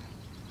swine.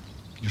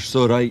 You're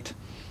so right.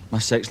 My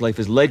sex life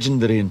is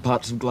legendary in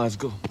parts of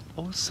Glasgow.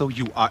 Also,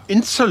 you are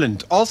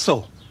insolent,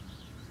 also.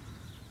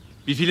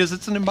 Wie viele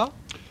sitzen im Bau?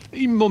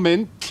 Im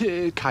Moment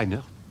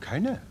keine.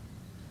 Keine?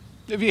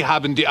 Wir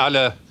haben die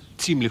alle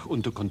ziemlich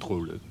unter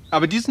Kontrolle.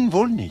 Aber diesen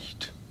wohl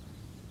nicht.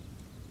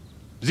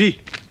 Sie!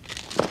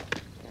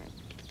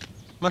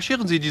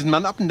 Marschieren Sie diesen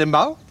Mann ab in den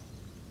Bau?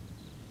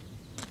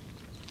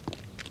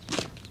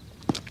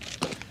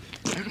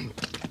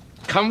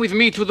 Come with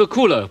me to the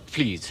cooler,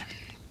 please.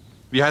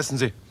 Wie heißen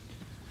Sie?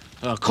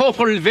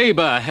 Corporal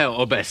Weber, Herr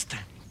Oberst.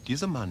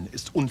 Dieser Mann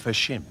ist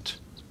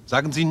unverschämt.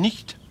 Sagen Sie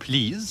nicht,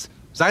 please.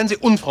 Seien Sie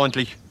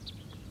unfreundlich.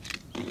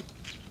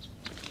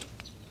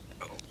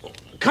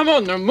 Come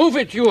on, move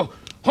it, you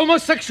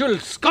homosexual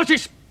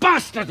Scottish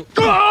bastard!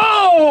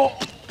 Oh!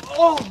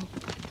 Oh!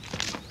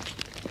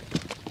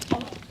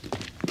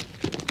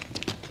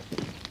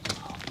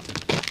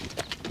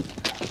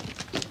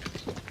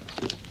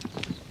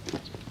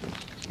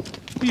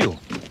 You.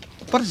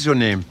 What is your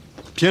name?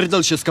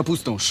 Pierdol się z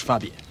kapustą,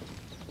 szwabie.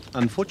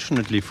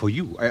 Unfortunately for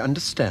you, I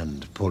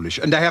understand Polish,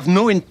 and I have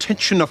no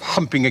intention of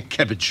humping a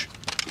cabbage.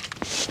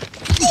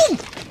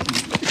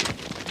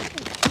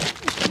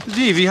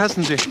 Sie, wie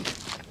heißen Sie?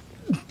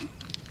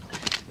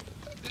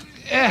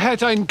 Er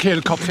hat eine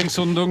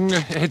Kehlkopfentzündung,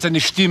 er hat seine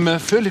Stimme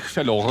völlig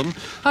verloren,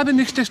 aber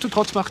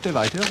nichtsdestotrotz macht er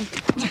weiter.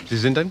 Sie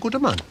sind ein guter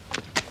Mann.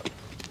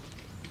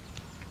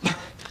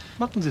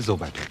 Machen Sie so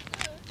weiter.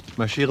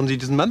 Marschieren Sie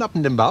diesen Mann ab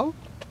in den Bau?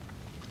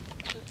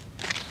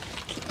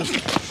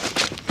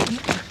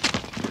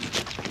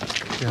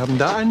 Wir haben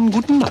da einen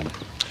guten Mann.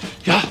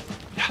 Ja,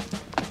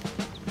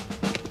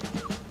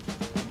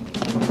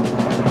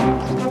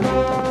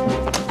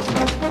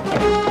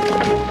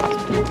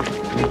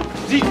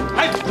 Sie,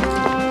 halt!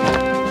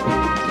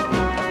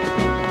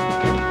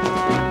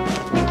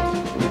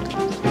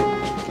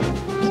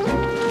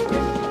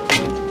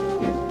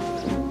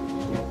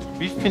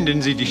 Wie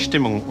finden Sie die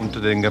Stimmung unter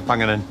den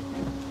Gefangenen?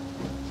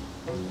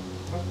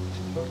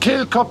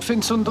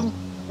 Kehlkopfentzündung.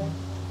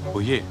 Oh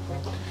je.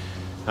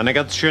 Eine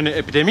ganz schöne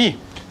Epidemie.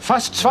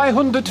 Fast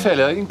 200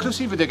 Fälle,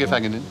 inklusive der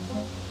Gefangenen.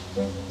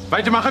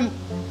 Weitermachen.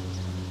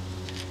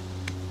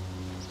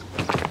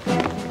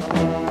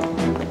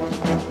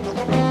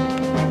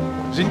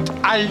 Sind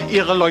all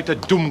Ihre Leute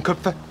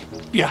Dummköpfe?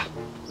 Ja.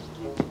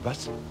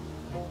 Was?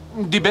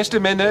 Die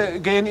besten Männer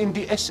gehen in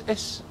die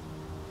SS.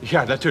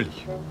 Ja,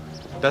 natürlich.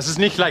 Das ist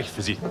nicht leicht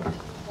für Sie.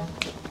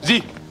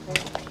 Sie!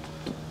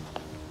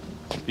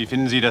 Wie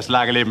finden Sie das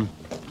Lagerleben?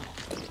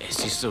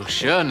 Es ist so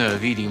schön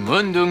wie die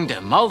Mündung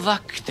der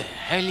Malwak, der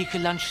heilige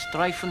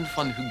Landstreifen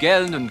von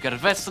Hügeln und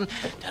Gewässern,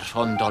 der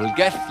von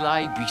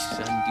Dolgethlei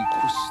bis an die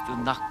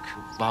Küste nach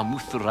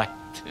Barmouth reicht.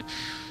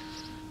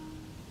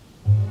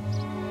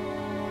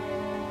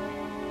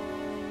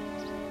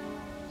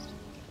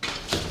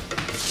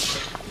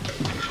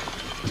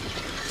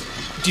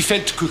 Die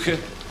Feldküche.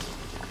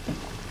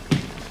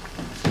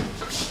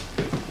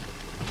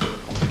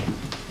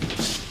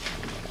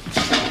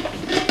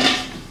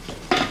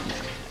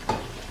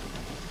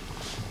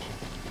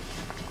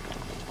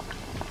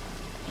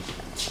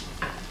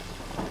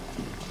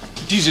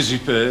 Diese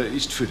Suppe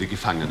ist für die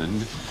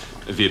Gefangenen.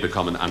 Wir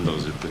bekommen andere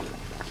Suppe.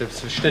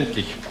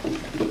 Selbstverständlich.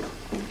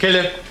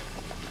 Kelle!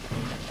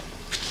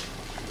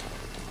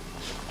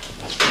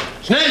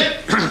 Schnell!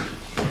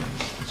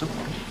 So.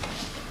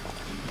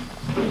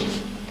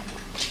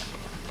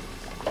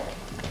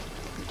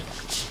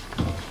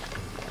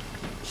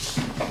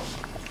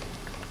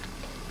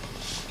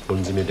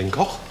 Holen Sie mir den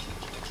Koch.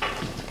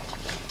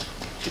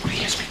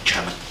 Yes, speak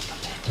German.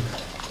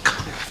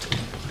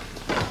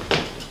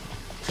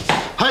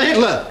 Heil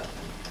Hitler!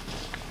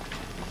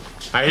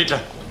 Herr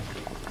Hitler,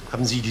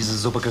 haben Sie diese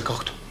Suppe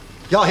gekocht?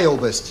 Ja, Herr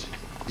Oberst.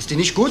 Ist die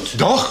nicht gut?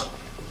 Doch!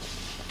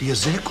 Die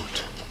ist sehr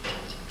gut.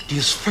 Die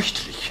ist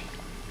fürchterlich.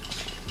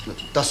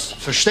 Das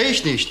verstehe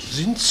ich nicht.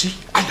 Sind Sie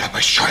alle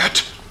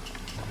bescheuert?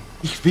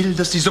 Ich will,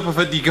 dass die Suppe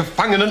für die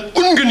Gefangenen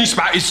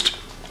ungenießbar ist.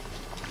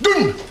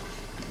 Dünn!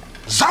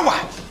 Sauer!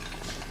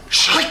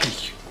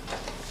 Schrecklich!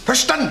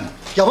 Verstanden?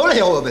 Jawohl,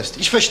 Herr Oberst.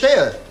 Ich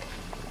verstehe.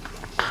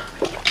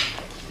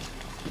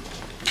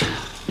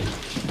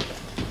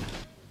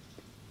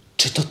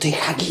 Czy to ty,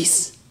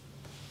 Haggis?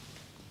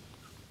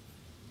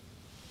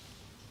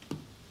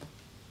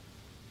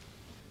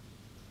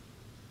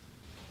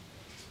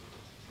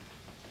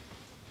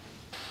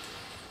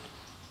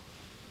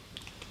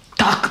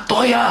 Tak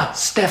to ja,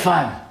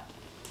 Stefan.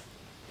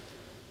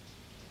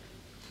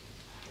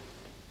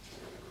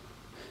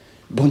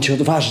 Bądź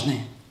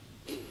odważny.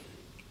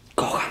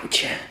 Kocham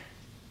cię.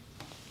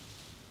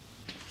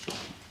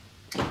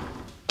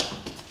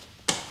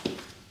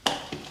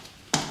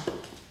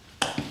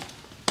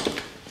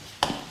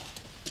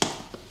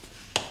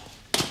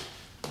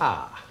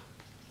 Ah,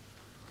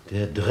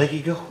 der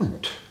dreckige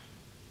Hund.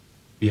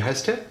 Wie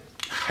heißt er?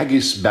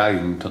 Haggis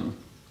Barrington.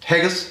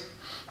 Haggis?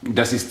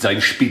 Das ist sein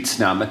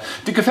Spitzname.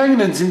 Die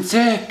Gefangenen sind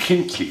sehr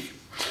kindlich.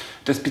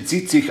 Das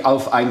bezieht sich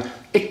auf ein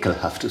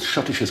ekelhaftes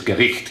schottisches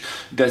Gericht,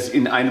 das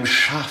in einem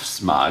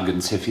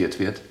Schafsmagen serviert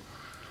wird.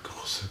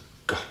 Großer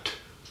Gott.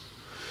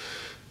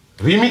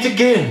 We meet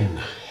again,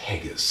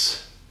 Haggis.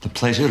 The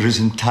pleasure is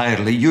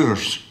entirely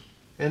yours.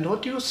 And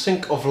what do you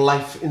think of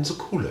life in the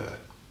cooler?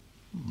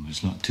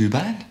 It's not too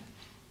bad.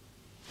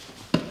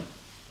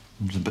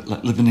 It's a bit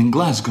like living in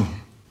Glasgow.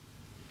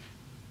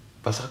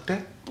 Was sagt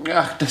er?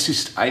 Ach, das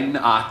ist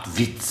eine Art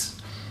Witz.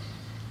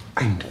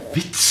 Ein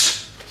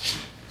Witz?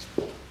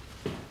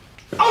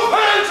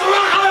 Aufhören zu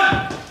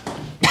lachen!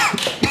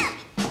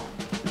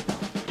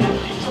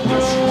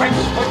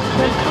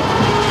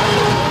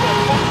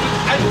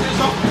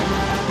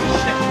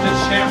 Schlechte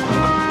Schärfe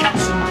von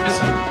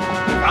Katzenpisse.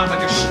 Warmer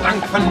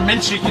Gestank von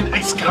menschlichen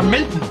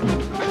Exkrementen.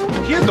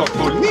 Hier doch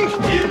wohl nicht.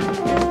 Hier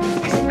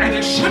ist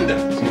eine Schande.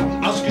 Sie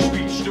haben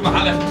ausgespielt,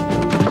 Stüberhalle.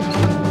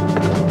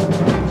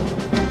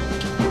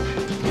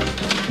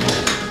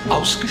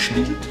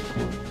 Ausgespielt?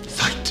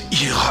 Seit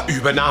Ihrer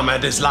Übernahme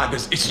des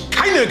Lagers ist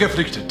keiner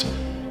geflüchtet.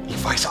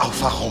 Ich weiß auch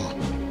warum.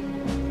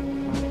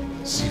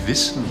 Sie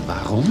wissen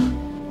warum?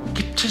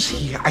 Gibt es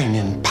hier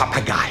einen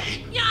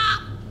Papagei? Ja!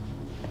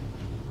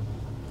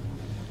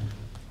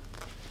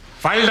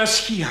 Weil das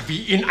hier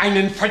wie in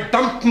einem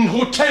verdammten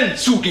Hotel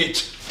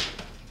zugeht.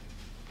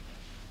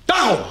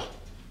 Darum!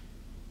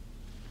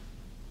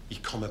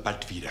 Ich komme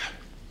bald wieder.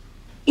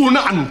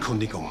 Ohne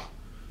Ankündigung.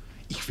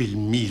 Ich will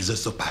miese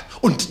Suppe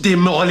und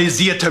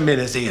demoralisierte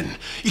Männer sehen.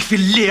 Ich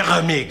will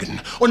leere Mägen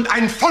und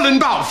einen vollen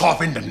Bauch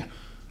vorfinden.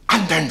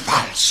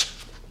 Andernfalls.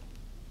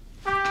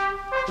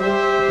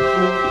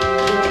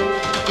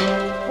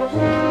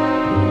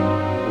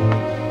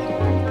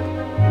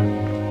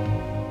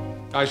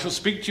 I shall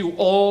speak to you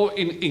all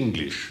in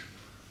English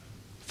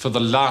for the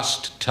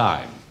last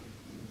time.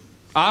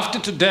 After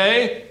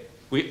today,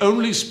 we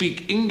only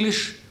speak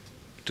English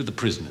to the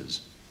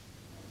prisoners.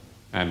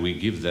 And we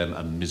give them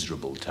a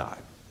miserable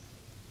time.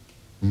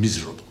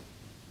 Miserable.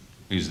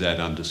 Is that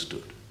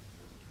understood?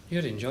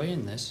 You're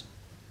enjoying this.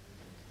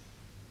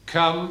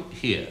 Come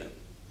here.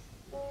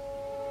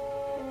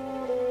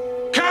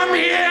 Come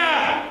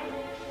here!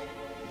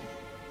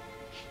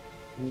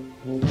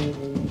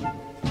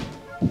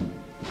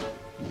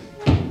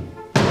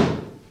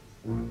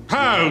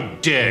 How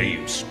dare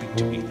you speak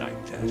to me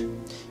like that?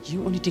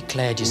 You only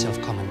declared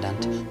yourself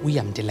Commandant. We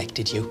haven't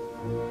elected you.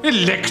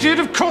 Elected?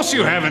 Of course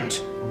you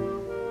haven't.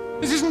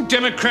 This isn't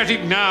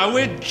democratic now.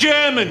 We're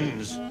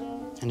Germans.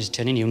 And it's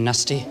turning you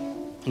nasty.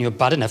 And you're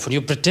bad enough when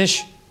you're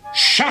British.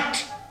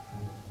 Shut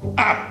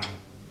up.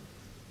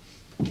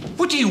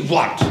 What do you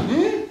want?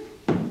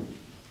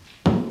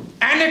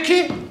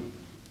 Anarchy?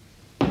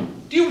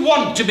 Do you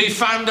want to be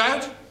found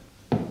out?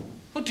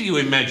 What do you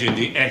imagine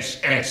the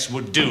SS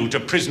would do to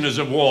prisoners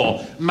of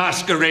war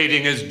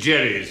masquerading as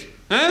Jerrys?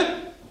 Huh?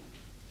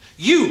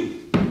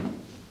 You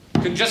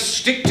can just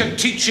stick to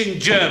teaching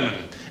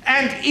German.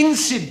 And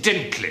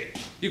incidentally,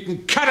 you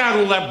can cut out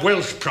all that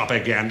Welsh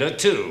propaganda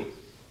too.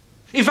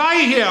 If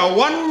I hear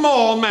one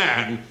more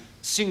man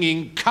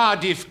singing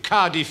Cardiff,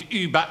 Cardiff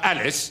über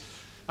alles,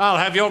 I'll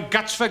have your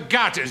guts for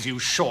garters, you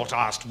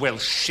short-assed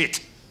Welsh shit.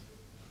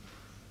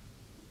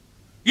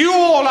 You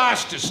all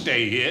asked to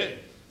stay here.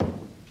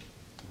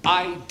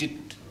 I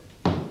didn't.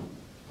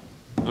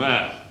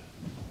 Well,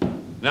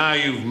 now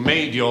you've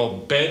made your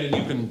bed and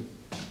you can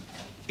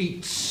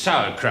eat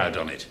sauerkraut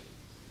on it.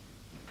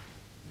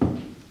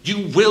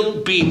 You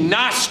will be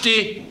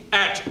nasty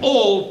at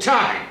all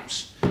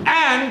times,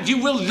 and you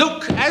will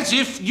look as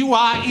if you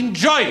are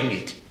enjoying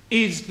it.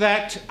 Is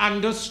that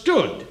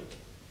understood?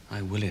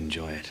 I will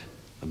enjoy it.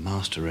 The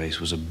master race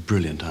was a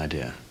brilliant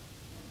idea.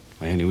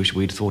 I only wish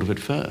we'd thought of it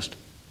first.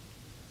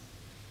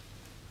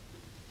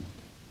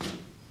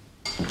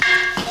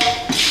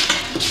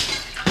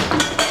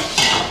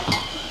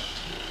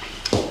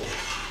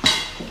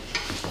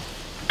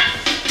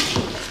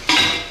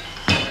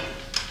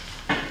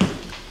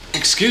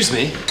 Excuse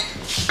me.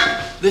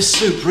 This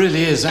soup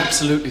really is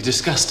absolutely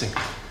disgusting.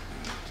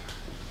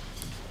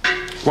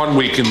 1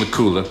 week in the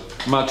cooler.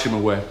 March him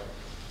away.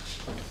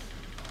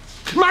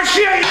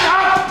 Marschiert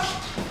up!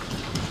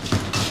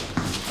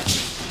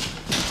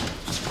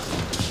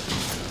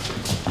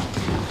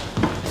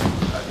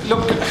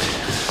 Look,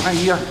 I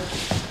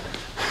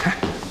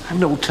have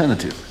no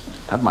alternative.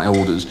 Had my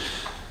orders.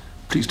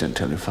 Please don't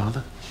tell your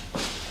father.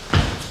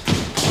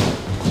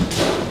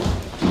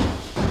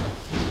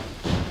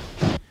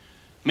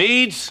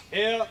 Meads?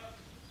 Here.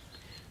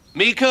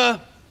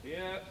 Meeker?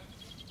 Here.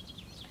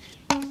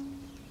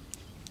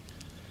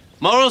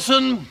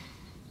 Morrison?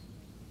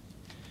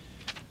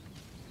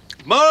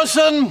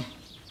 Morrison?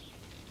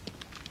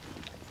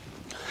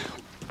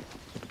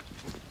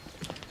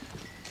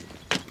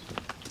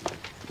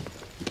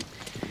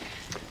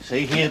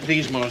 Say here,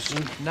 please,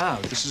 Morrison. No,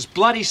 this is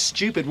bloody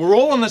stupid. We're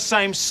all on the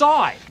same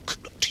side.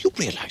 Do you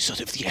realise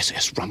that if the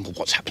SS rumble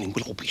what's happening,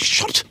 we'll all be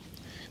shot?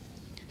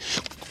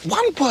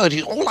 One word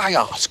is all I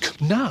ask.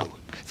 No.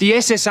 The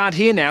SS aren't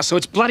here now, so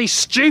it's bloody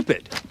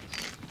stupid.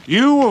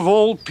 You of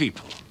all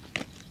people.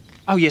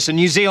 Oh, yes, a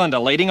New Zealander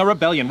leading a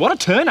rebellion. What a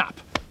turn-up.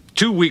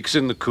 2 weeks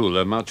in the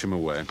cooler. March him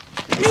away.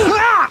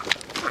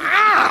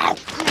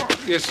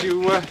 Yes,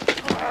 you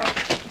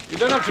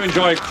don't have to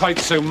enjoy it quite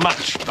so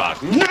much,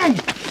 Barton. No!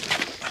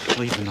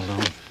 Leave him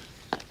alone.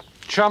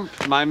 Chump,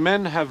 my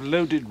men have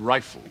loaded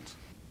rifles.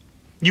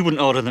 You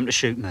wouldn't order them to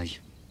shoot me.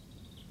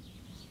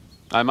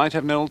 I might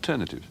have no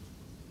alternative.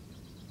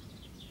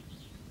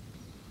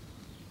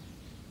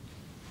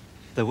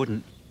 They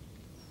wouldn't.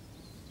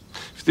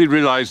 If they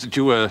realized that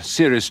you were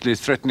seriously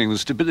threatening the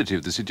stability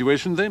of the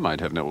situation, they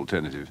might have no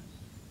alternative.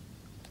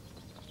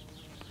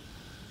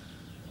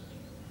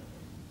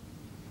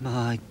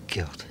 My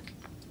God.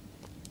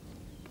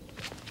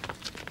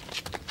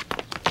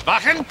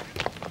 Wachen!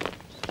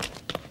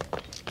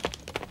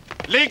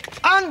 Legt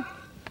an!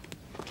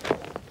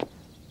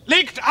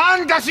 Legt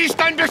an, das ist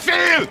ein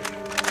Befehl!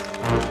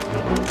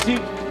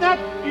 Zielt knapp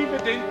über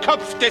den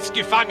Kopf des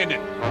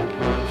Gefangenen.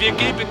 Wir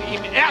geben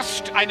ihm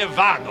erst eine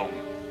Warnung.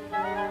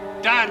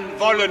 Dann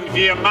wollen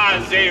wir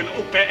mal sehen,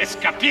 ob er es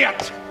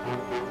kapiert.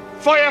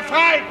 Feuer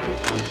frei!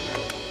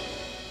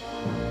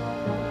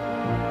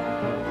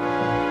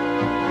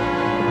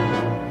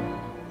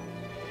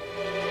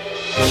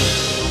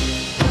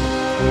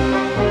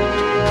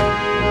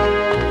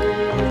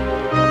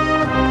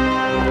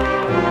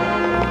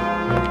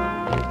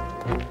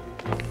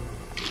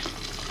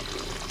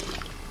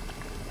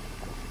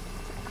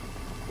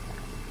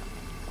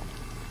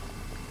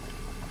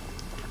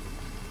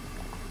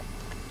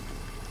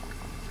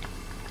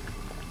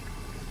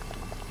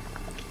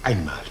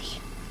 Einmalig.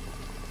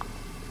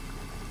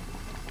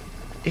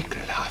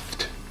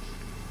 Ekelhaft.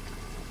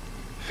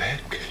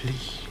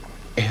 Wirklich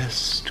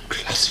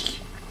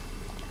erstklassig.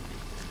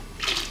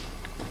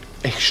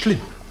 Echt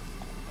schlimm.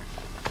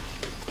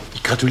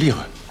 Ich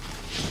gratuliere.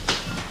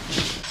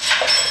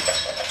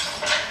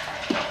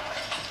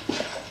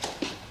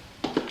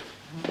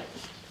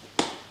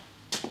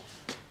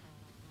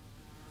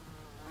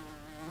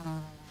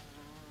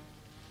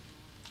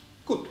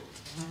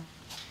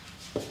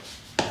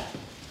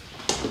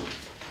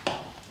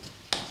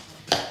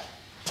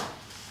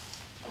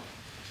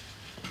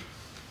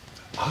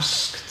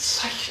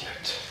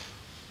 Ausgezeichnet.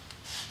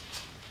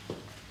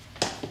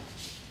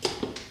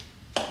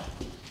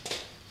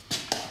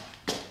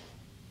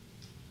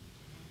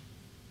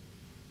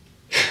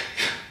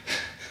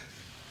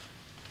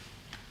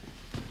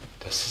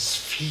 Das ist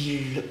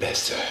viel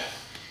besser.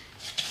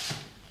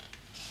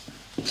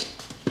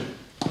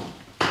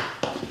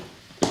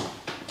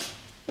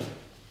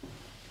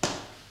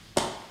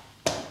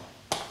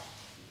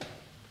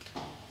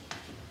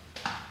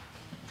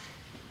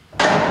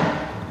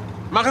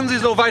 Machen Sie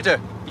so weiter.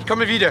 Ich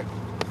komme wieder.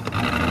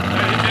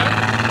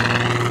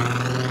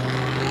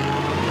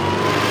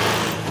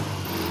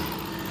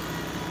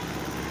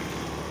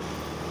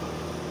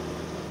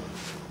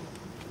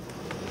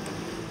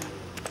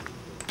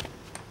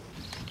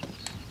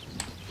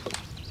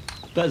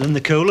 Better than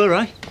the cooler,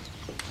 eh?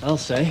 I'll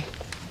say.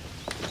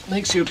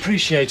 Makes you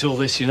appreciate all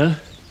this, you know.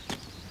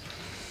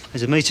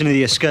 There's a meeting of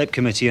the escape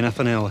committee in half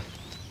an hour.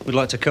 We'd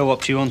like to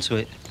co-opt you onto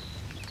it.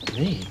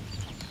 Me?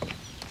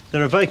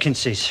 There are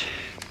vacancies.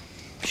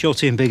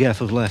 Shorty and Big F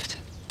have left.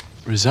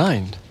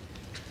 Resigned?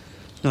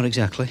 Not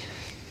exactly.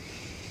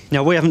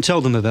 Now, we haven't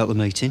told them about the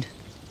meeting.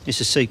 It's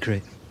a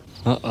secret.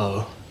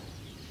 Uh-oh.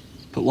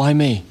 But why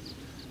me?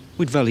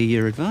 We'd value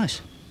your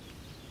advice.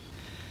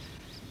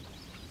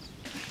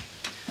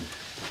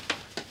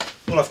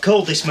 Well, I've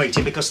called this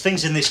meeting because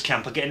things in this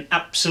camp are getting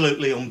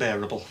absolutely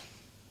unbearable.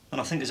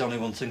 And I think there's only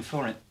one thing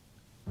for it.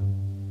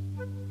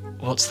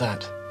 What's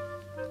that?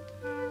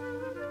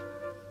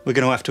 We're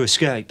going to have to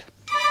escape.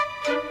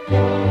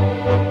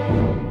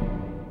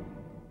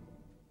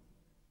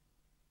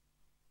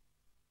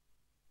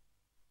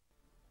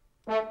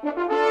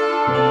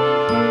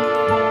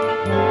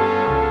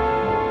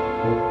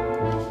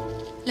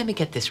 Let me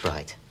get this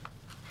right.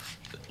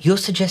 You're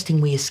suggesting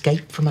we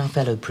escape from our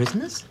fellow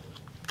prisoners?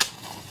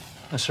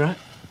 That's right.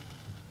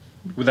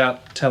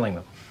 Without telling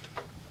them?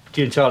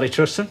 Do you entirely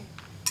trust them?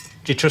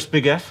 Do you trust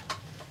Big F?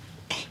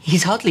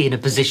 He's hardly in a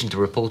position to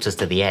report us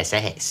to the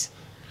SS.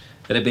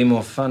 It'd be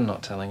more fun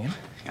not telling him.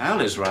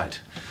 Al is right.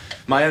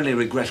 My only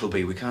regret will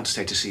be we can't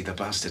stay to see the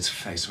bastard's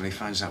face when he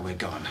finds out we're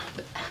gone.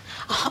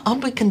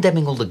 Aren't we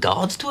condemning all the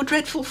guards to a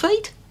dreadful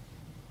fate?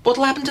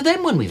 What'll happen to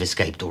them when we've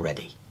escaped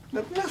already?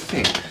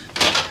 Nothing.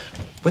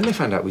 When they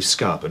find out we've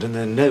scarpered and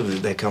they know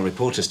that they can't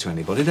report us to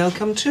anybody, they'll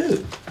come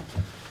too.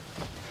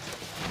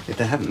 If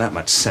they haven't that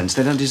much sense,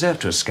 they don't deserve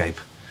to escape.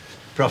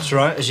 Prof's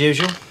right, as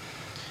usual.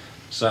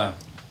 So,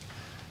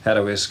 how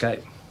do we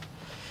escape?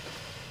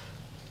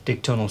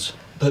 Dig tunnels.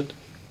 But...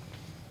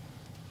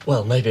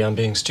 Well, maybe I'm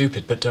being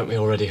stupid, but don't we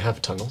already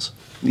have tunnels?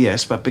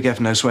 Yes, but Big F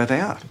knows where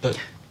they are. But...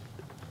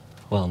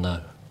 Well,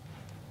 no.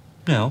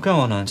 No, go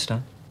on,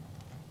 Einstein.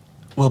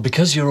 Well,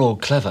 because you're all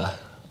clever,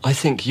 I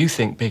think you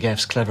think Big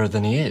F's cleverer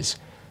than he is.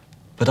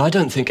 But I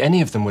don't think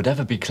any of them would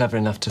ever be clever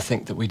enough to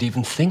think that we'd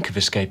even think of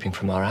escaping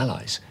from our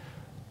allies.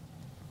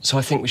 So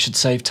I think we should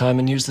save time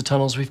and use the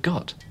tunnels we've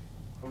got.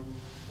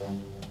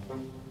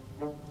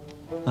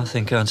 I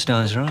think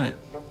Einstein's right.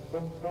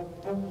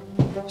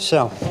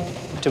 So,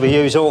 do we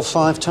use all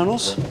 5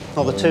 tunnels?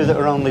 Or the 2 that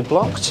are only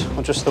blocked?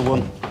 Or just the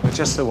one?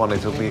 Just the one.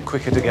 It'll be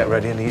quicker to get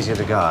ready and easier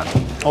to guard.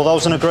 All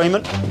those in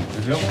agreement?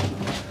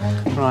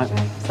 Right,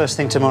 first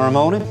thing tomorrow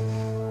morning,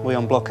 we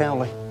unblock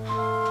Owley.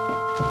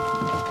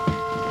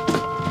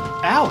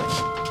 Owley?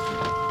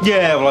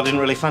 Yeah, well, I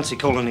didn't really fancy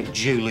calling it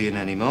Julian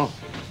anymore.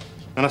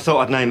 And I thought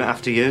I'd name it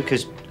after you,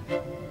 because,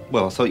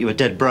 well, I thought you were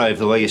dead brave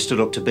the way you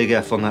stood up to Big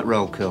F on that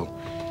roll call.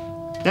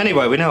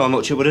 Anyway, we know how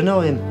much it would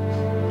annoy him.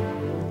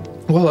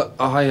 Well,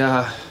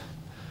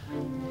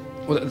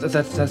 Well,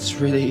 that's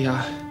really,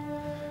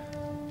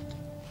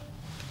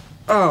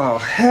 Oh,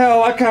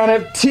 hell, I can't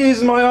have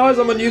tears in my eyes.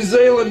 I'm a New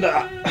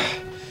Zealander.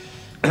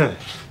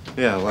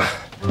 Yeah, well...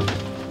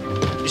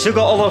 You still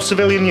got all those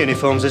civilian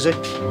uniforms, is it?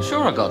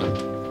 Sure I got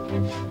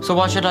them. So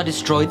why should I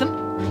destroy them?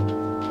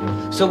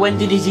 So when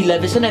did Izzy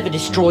Levison ever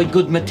destroy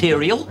good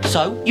material?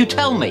 So, you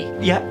tell me.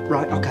 Yeah,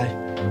 right, OK.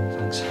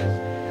 Thanks.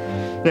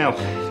 Now,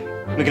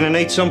 we're going to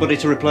need somebody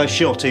to replace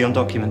Shorty on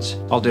documents.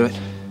 I'll do it.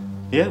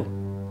 You?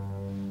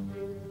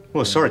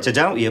 Well, sorry to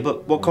doubt you,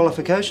 but what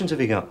qualifications have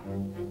you got?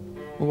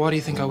 Well, why do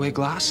you think I wear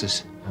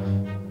glasses?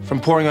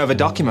 From poring over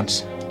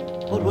documents.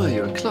 What were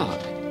you, a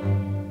clerk?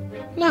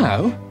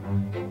 No.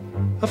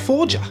 A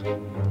forger.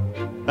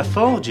 A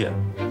forger?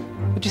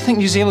 Do you think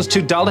New Zealand's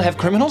too dull to have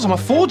criminals? I'm a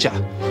forger.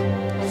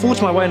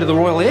 Forged my way into the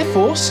Royal Air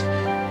Force.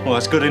 Well,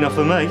 that's good enough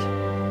for me.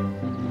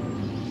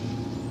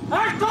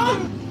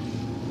 Achtung!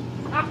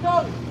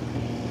 Achtung!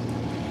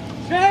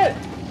 Schnell!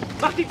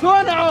 Mach die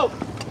Türen auf!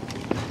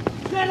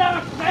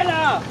 Schneller,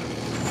 schneller!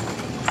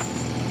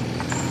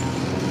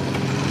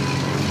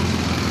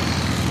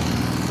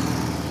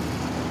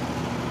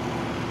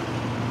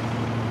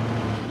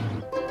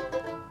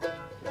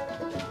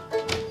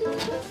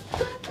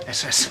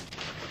 SS.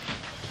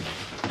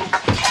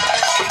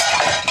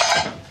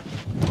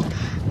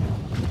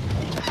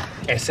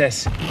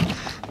 SS.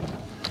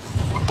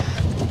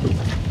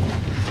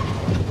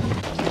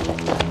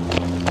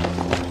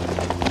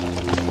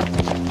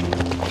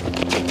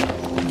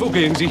 Wo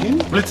gehen Sie hin?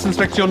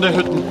 Blitzinspektion der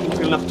Hütten. Ich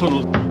will nach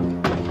Tunnel.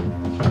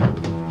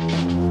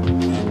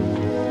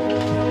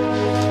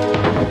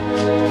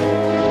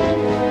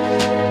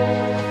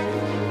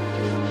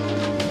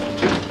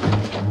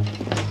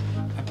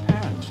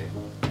 Apparently,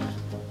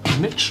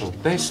 Mitchell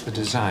based the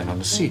design on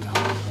the seagull.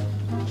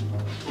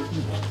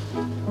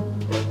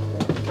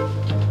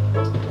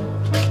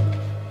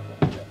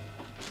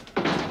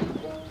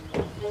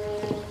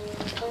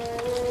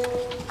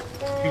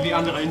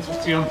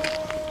 Kästchen,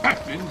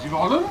 wenn Sie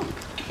wollen.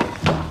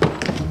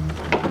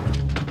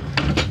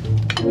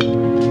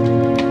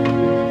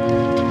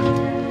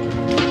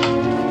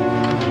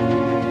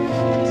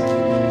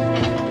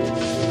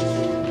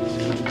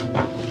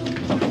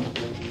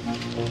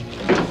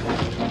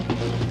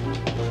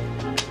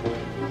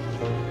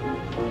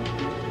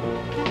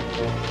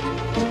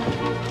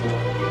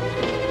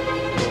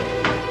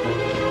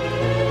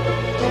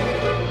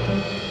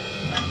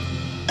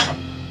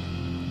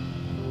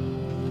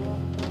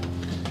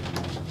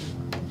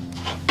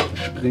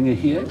 Springe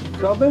hier, ich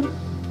glaube.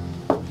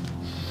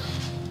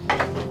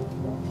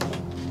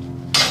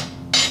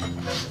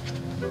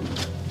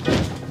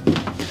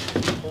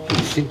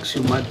 He thinks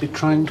you might be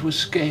trying to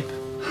escape.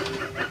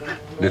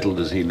 Little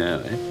does he know,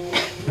 eh?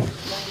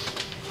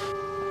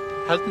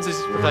 Halten Sie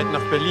sich bereit,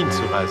 nach Berlin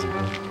zu reisen?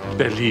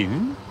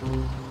 Berlin?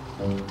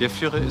 Der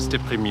Führer ist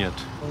deprimiert.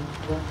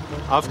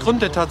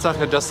 Aufgrund der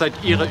Tatsache, dass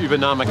seit Ihrer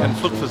Übernahme kein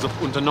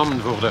Fluchtversuch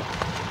unternommen wurde,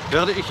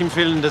 würde ich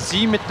empfehlen, dass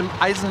Sie mit dem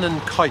Eisernen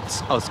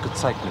Kreuz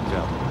ausgezeichnet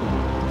werden.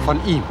 Von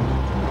ihm.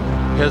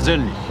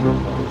 Persönlich.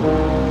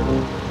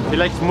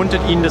 Vielleicht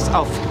muntert ihn das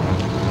auf.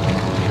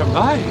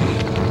 Dabei.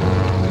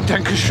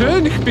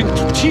 Dankeschön, ich bin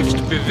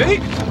zutiefst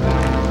bewegt.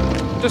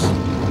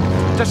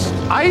 Das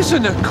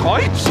Eiserne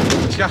Kreuz?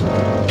 Tja,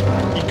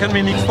 ich kann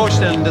mir nicht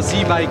vorstellen, dass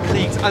Sie bei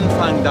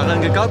Kriegsanfang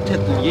daran geglaubt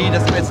hätten, je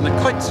das Eiserne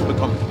Kreuz zu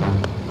bekommen.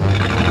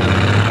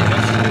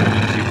 Das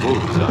werden Sie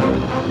wohl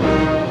sagen.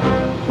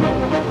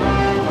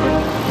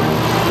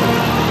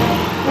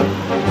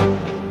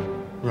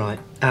 Right,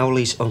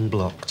 Owley's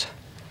unblocked.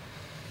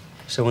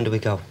 So when do we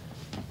go?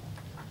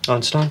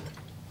 Einstein,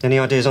 any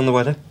ideas on the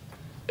weather?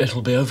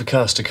 It'll be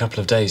overcast a couple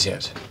of days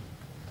yet.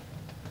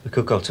 We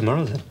could go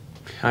tomorrow then.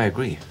 I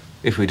agree.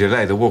 If we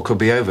delay, the war could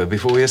be over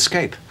before we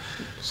escape.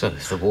 So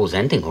if the war's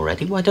ending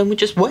already, why don't we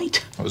just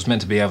wait? It was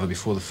meant to be over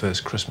before the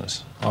first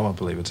Christmas. I won't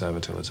believe it's over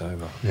till it's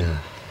over. Yeah,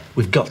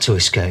 we've got to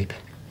escape.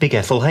 Big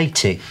F will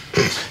hate it.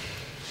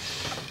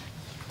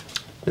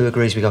 Who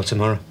agrees we go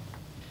tomorrow?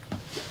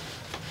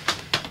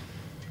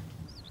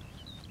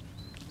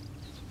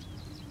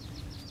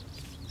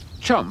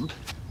 Chump?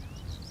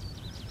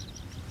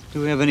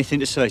 Do we have anything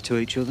to say to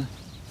each other?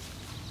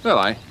 Well,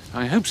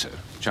 I hope so,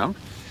 Chump.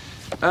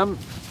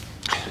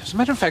 As a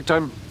matter of fact,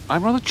 I'm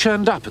rather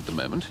churned up at the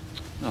moment.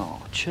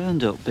 Oh,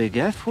 churned up, Big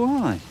F,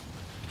 why?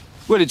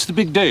 Well, it's the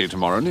big day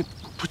tomorrow, and it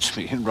puts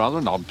me in rather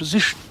an odd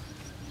position.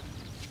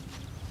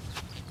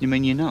 You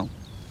mean you know?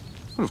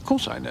 Well, of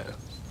course I know.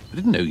 I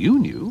didn't know you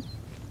knew.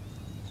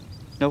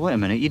 No, wait a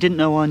minute, you didn't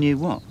know I knew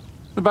what?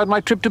 About my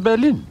trip to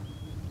Berlin.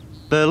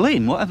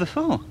 Berlin? Whatever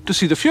for? To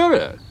see the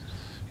Führer.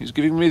 He's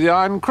giving me the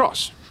Iron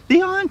Cross.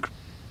 The Iron Cross?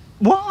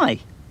 Why?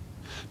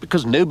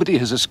 Because nobody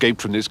has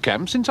escaped from this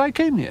camp since I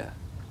came here.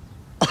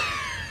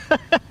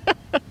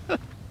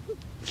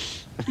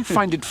 You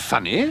find it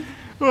funny?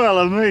 Well,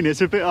 I mean,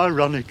 it's a bit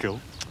ironical.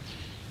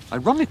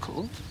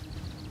 Ironical?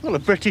 Well, a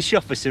British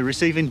officer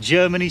receiving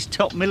Germany's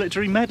top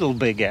military medal,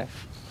 Big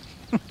F.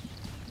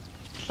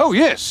 Oh,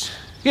 yes.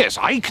 Yes,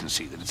 I can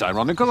see that it's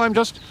ironical. I'm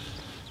just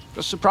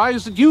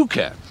surprised that you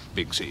can,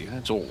 Big C,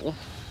 that's all.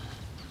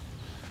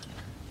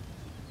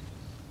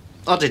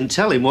 I didn't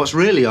tell him what's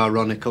really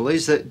ironical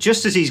is that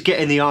just as he's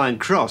getting the Iron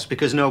Cross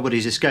because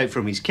nobody's escaped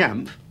from his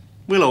camp,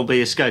 we'll all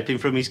be escaping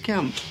from his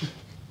camp.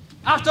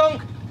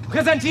 Achtung!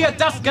 Präsentiert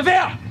das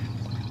Gewehr!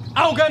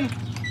 Augen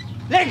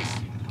links!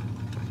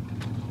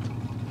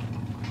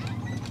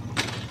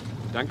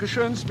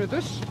 Dankeschön,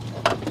 Smithers.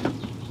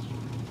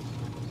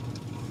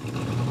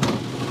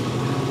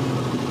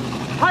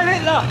 Heil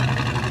Hitler!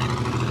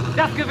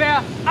 Das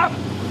Gewehr ab!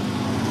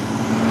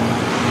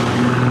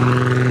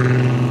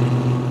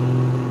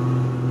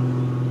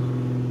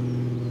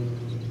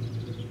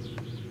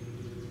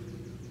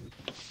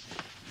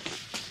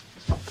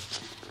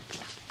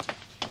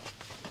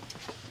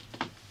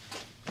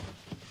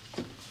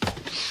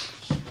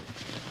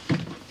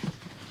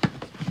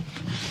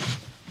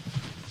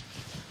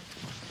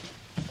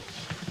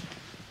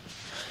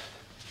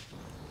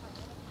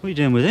 What are you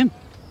doing with him?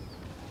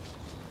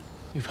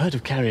 You've heard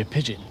of carrier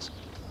pigeons.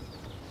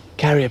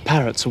 Carrier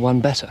parrots are one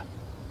better.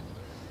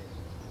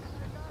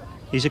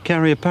 He's a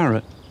carrier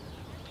parrot.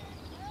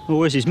 Well,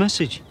 where's his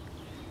message?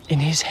 In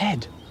his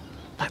head.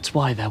 That's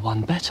why they're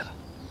one better.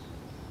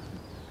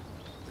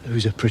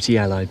 Who's a pretty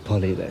allied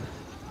Polly, then?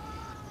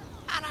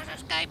 Anna's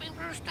escaping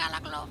through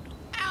Stalag, Luft.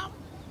 Help!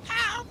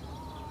 Help!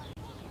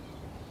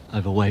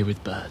 I've a way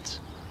with birds.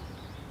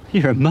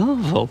 You're a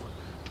marvel.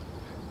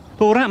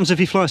 But what happens if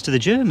he flies to the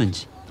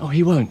Germans? Oh,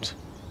 he won't.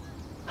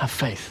 Have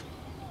faith.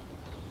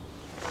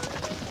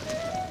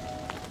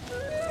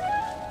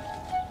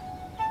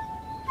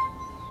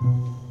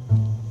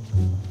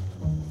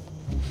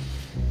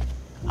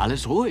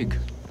 Alles ruhig.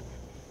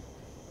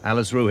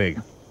 Alles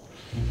ruhig.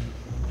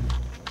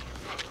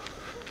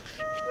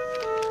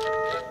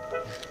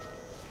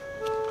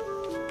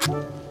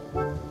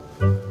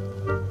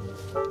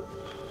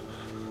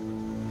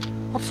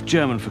 What's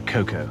German for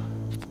cocoa?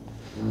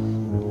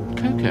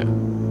 Cocoa?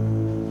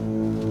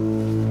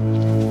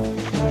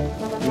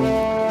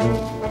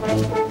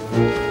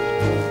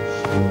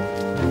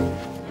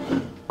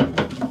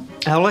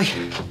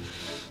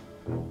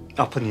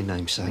 Up on your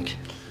namesake.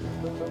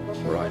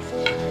 Right.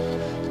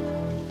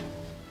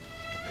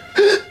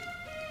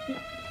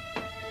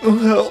 Oh,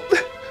 help.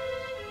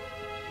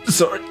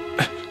 Sorry.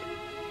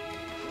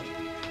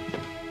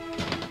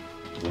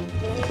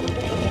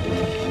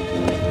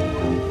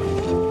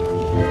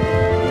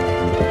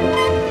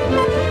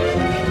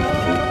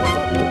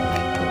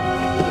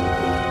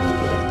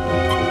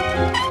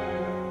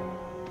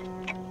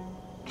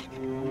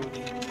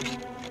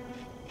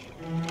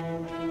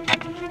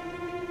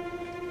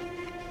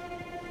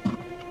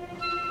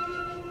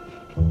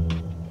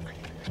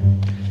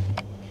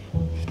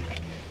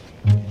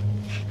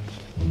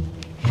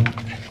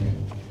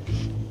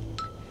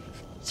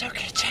 It's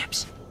okay,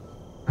 chaps.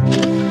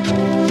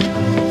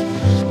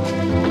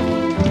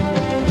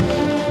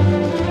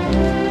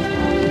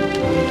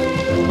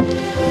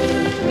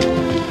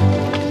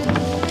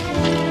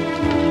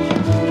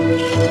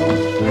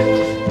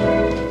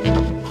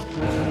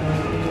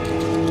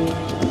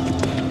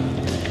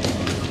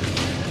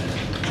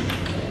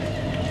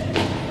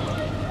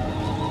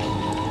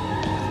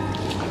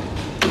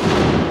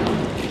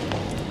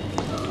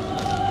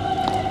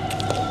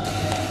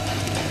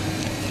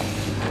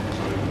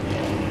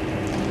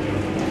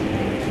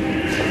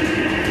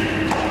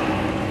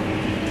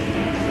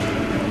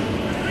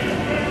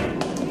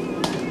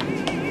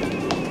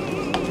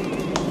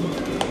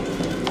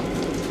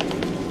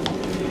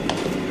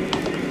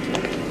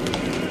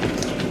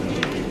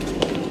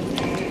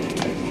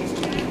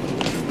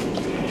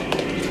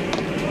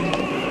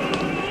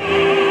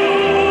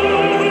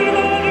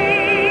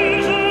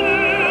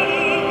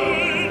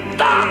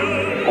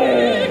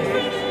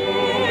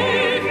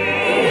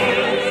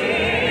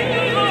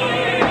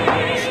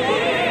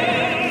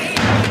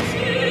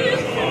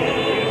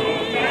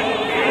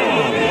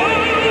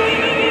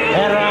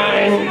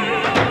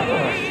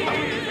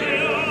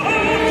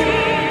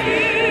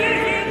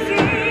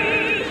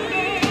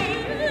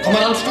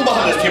 Kommandant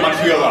Stubacher ist jemand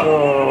Führer.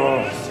 Oh,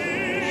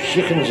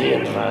 schicken Sie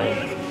ihn rein.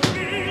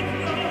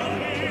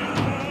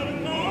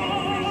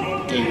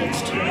 Geh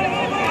jetzt.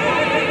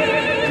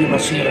 Wir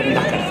massieren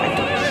nachher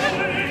weiter.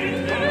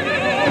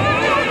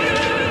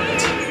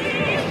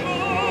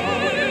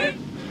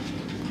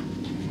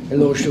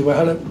 Hallo,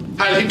 Stubacher.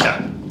 Heil Hitler.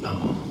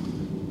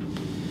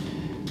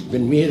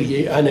 Wenn mir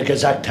je einer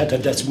gesagt hätte,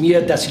 dass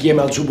mir das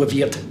jemals so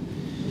wird,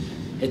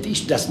 hätte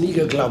ich das nie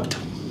geglaubt.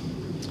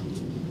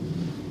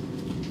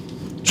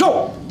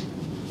 So!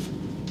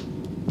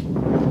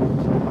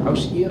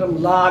 Aus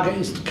Ihrem Lager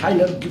ist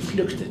keiner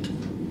geflüchtet.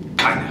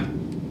 Keiner.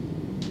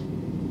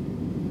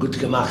 Gut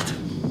gemacht.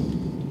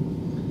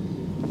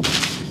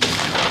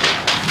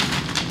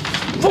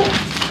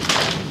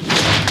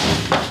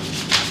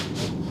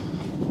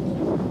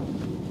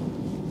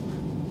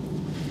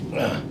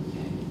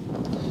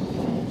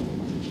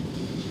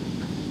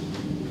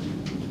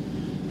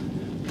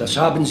 Das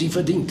haben Sie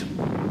verdient.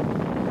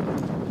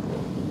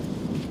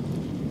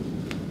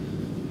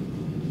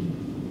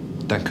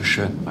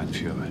 Dankeschön, mein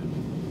Führer.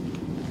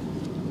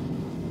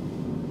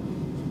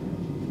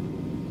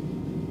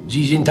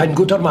 Sie sind ein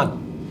guter Mann.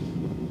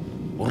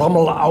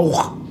 Rommel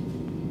auch.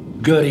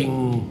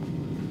 Göring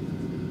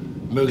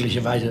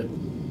möglicherweise.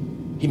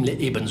 Himmler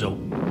ebenso.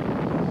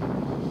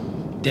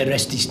 Der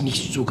Rest ist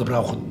nicht zu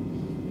gebrauchen.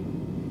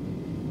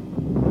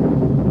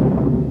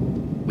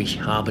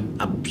 Mich haben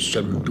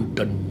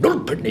absolute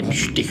Nulpen im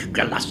Stich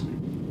gelassen.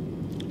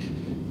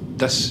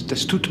 Das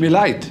tut mir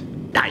leid.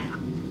 Nein.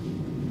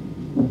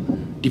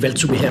 Die Welt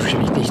zu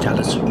beherrschen ist nicht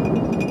alles.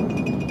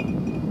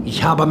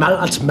 Ich habe mal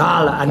als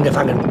Maler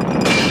angefangen.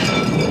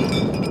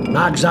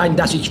 Mag sein,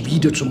 dass ich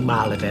wieder zum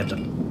Maler werde.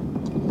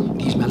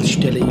 Diesmal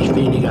stelle ich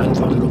weniger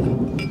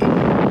Anforderungen.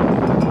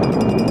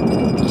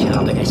 Ich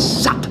habe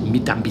es satt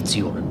mit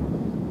Ambitionen.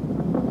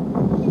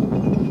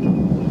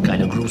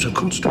 Keine große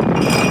Kunst.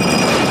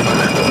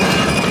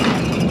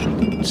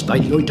 2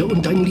 Leute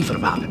und ein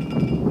Lieferwagen.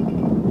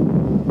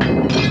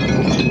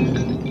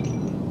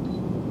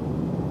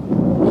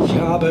 Ich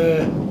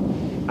habe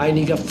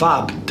einige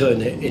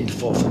Farbtöne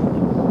entworfen.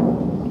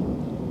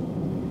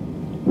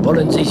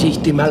 Wollen Sie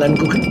sich die mal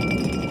angucken?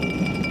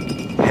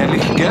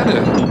 Herrlich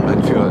gerne,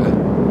 mein Führer.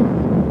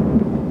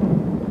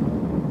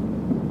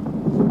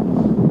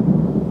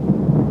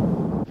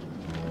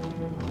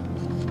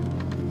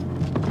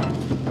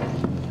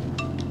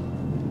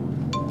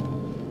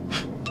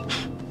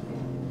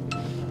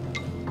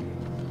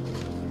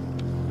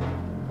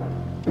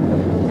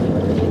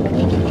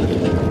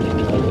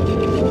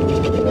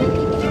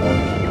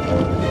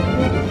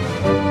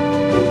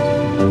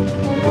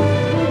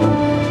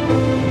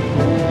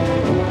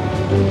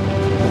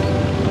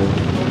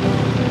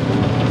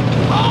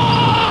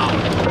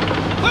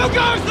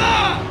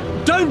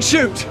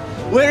 Shoot!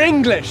 We're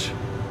English!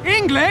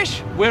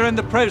 English? We're in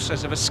the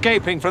process of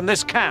escaping from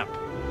this camp.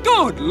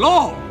 Good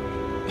Lord!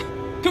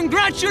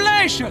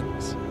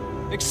 Congratulations!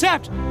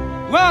 Except,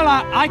 well,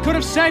 I could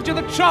have saved you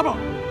the trouble.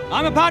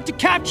 I'm about to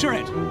capture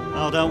it.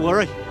 Oh, don't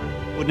worry.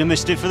 Wouldn't have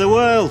missed it for the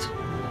world.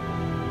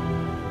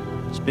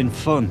 It's been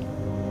fun.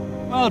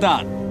 Well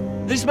done.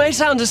 This may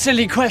sound a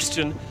silly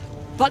question,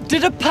 But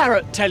did a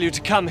parrot tell you to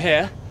come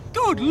here?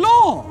 Good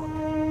Lord!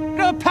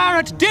 A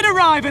parrot did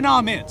arrive in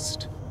our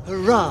midst.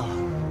 Hurrah!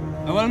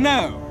 Oh, well,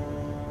 no.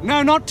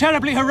 No, not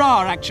terribly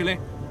hurrah, actually.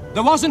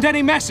 There wasn't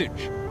any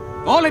message.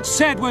 All it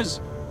said was,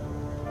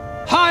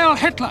 Heil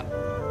Hitler!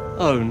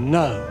 Oh,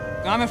 no.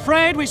 I'm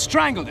afraid we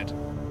strangled it.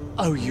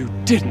 Oh, you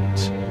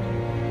didn't?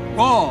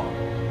 War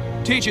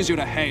teaches you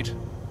to hate.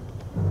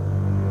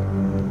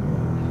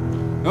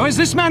 Oh, is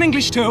this man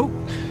English too?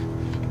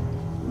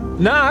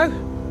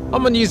 No,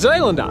 I'm a New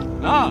Zealander.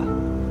 Ah,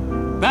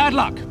 bad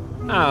luck.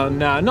 Oh,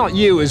 no, not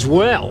you as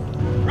well.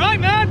 Right,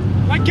 man,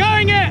 we're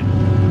going in.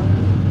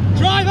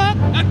 Driver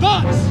and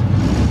box.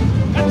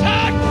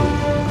 Attack!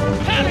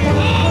 Tally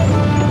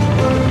ho!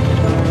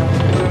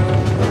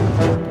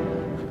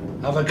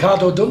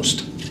 Avocado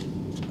Dunst.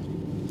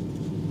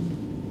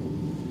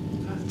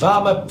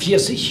 Warmer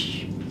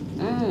Pfirsich.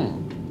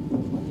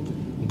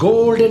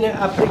 Goldene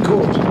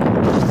Aprikot.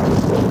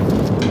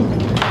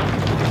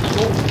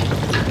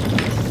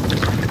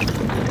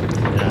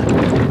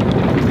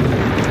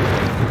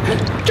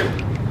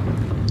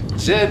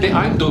 Sehr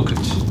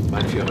beeindruckend,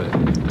 mein Führer.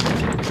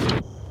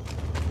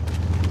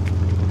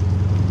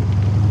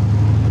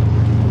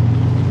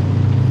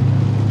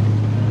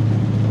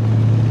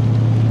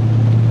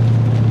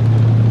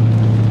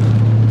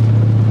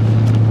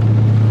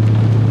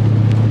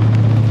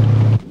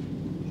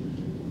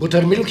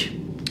 Buttermilk.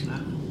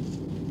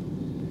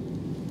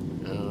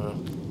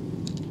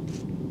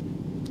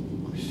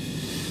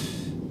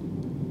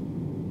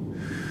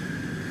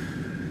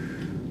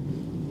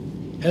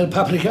 Hell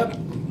Paprika.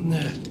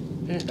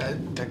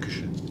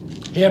 Dankeschön.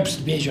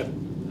 Herbstbecher.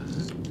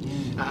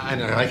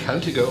 Eine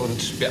reichhaltige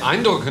und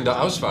beeindruckende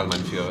Auswahl,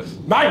 mein Führer.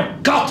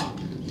 Mein Gott!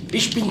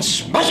 Ich bin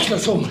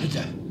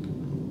Schmeichelsummhüter.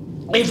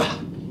 Eva,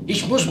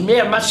 ich muss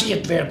mehr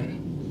massiert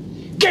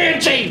werden.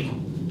 Gehen Sie!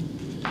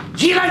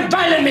 Sie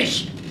langweilen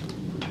mich!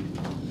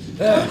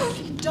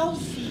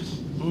 Dolphy.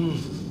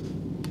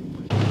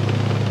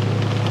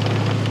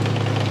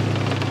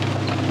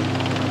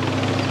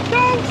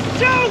 Don't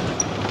shoot!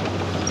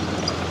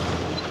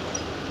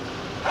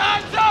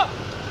 Hands up!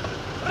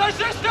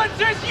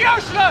 Resistance is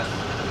useless!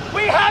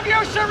 We have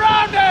you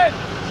surrounded!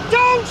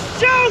 Don't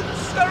shoot!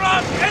 There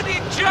aren't any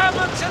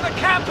Germans in the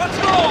camp at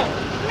all!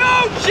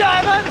 No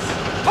Germans!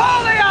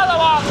 Pull the other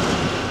one!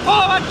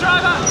 Forward,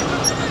 driver!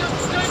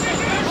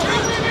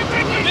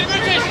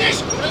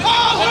 Oh,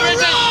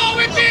 hurrah!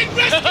 We're being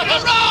rescued!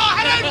 Hurrah!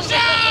 Hello,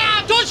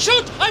 Jam! Don't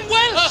shoot! I'm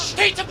Welsh!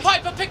 Peter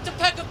Piper picked a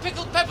peck of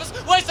pickled peppers.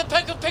 Where's the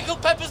peck of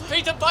pickled peppers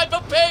Peter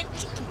Piper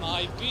picked?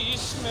 My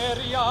beast,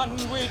 Marianne,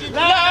 we did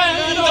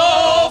Land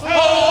of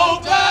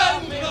hope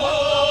and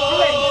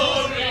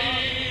glory.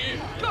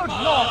 Good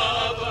Lord!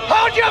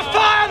 Hold your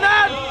fire,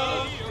 man!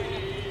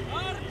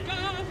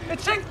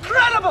 It's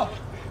incredible!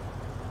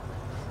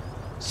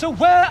 So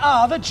where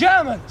are the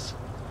Germans?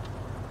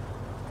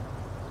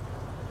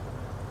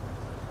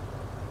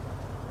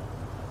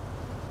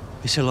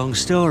 It's a long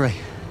story.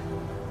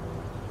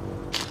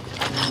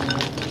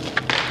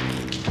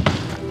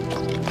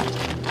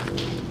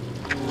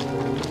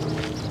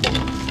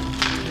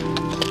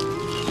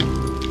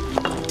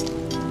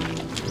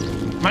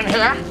 Mein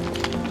Herr,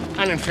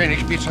 einen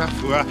Pfennig bitte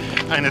für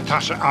eine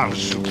Tasse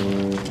Aalsuppe.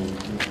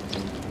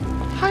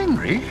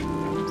 Heinrich?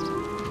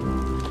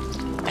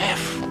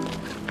 F.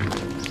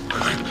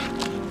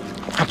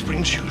 What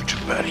brings you to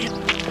Berlin?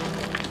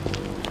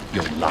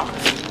 Your love.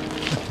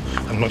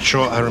 I'm not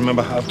sure I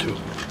remember how to.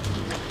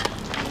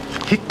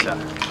 Hitler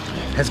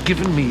has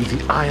given me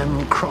the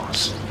Iron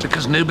Cross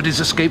because nobody's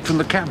escaped from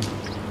the camp.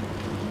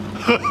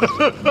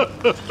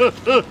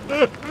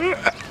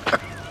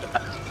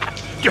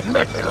 You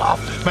make me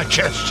laugh. My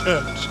chest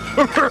hurts.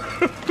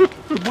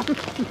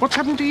 What's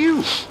happened to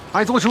you?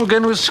 I thought you were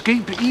going to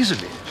escape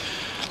easily.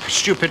 A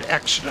stupid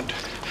accident.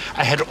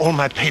 I had all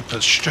my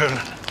papers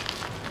stolen.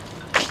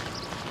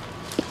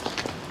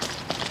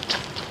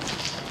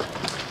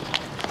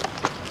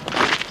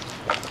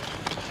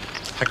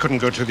 I couldn't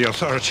go to the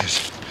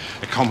authorities.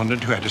 A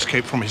commandant who had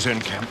escaped from his own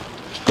camp.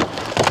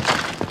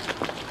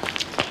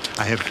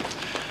 I have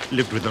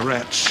lived with the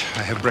rats.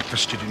 I have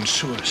breakfasted in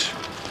sewers.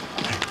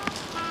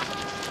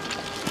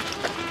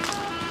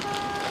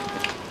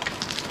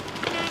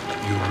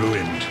 You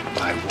ruined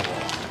my war.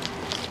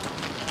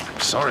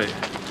 Sorry.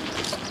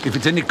 If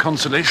it's any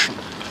consolation,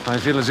 I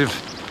feel as if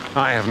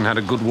I haven't had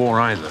a good war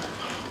either.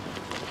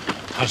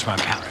 How's my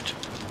parrot?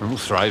 Oh,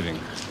 thriving.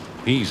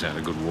 He's had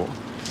a good war.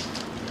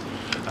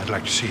 I'd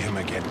like to see him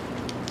again.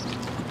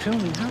 Tell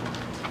me,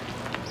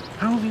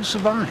 how have you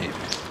survived?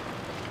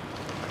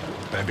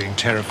 By being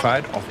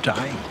terrified of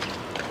dying.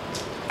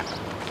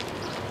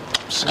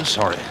 I'm so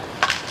sorry.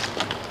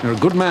 You're a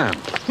good man.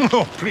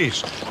 Oh,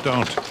 please,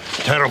 don't.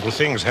 Terrible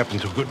things happen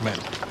to good men.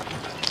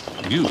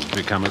 You've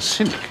become a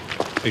cynic.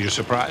 Are you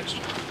surprised?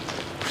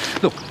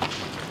 Look,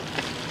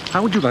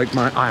 how would you like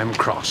my Iron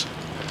Cross?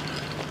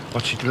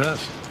 What's it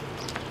worth?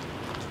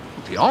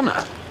 The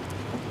honor.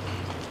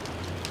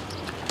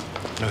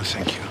 No,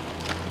 thank you.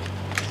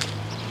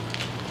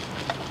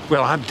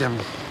 Well, I'd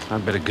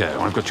better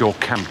go. I've got your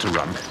camp to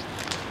run.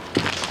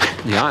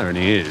 The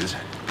irony is,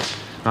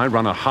 I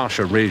run a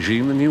harsher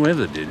regime than you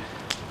ever did.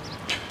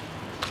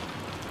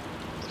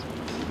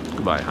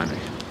 Goodbye, Heinrich.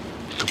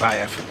 Goodbye,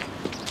 F.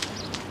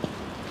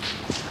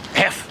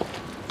 F.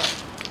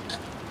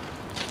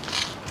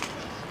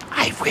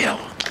 I will.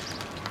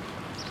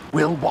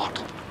 Will what?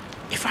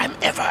 If I'm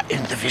ever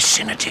in the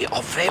vicinity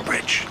of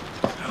Weybridge.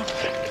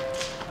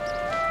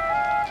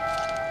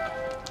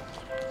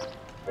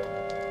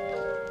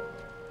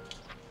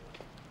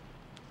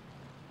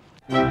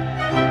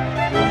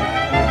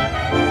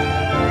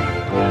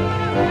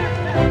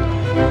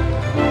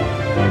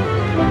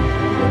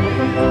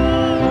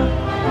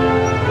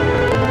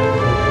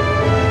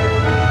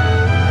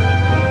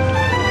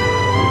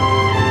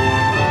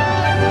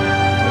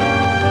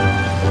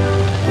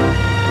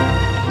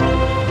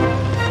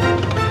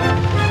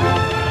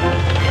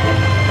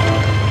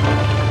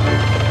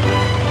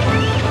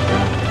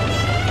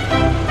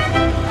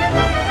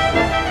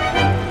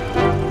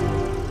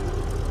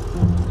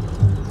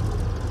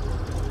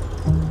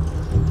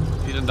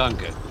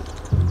 Danke.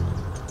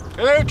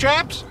 Hello,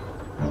 chaps.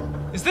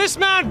 Is this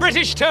man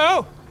British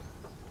too?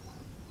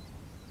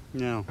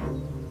 No.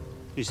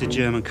 He's the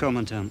German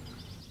commandant.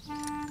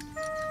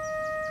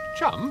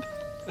 Chump?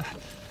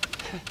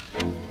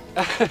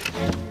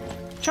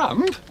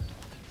 Chump?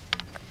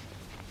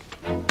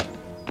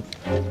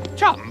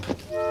 Chump?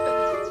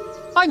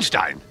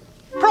 Einstein?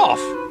 Prof?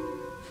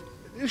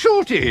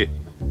 Shorty?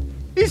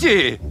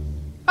 Izzy?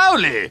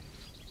 Howley?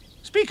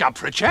 Speak up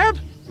for a chap.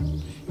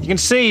 You can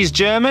see he's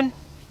German.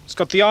 He's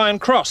got the Iron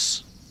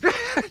Cross.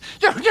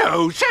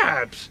 No,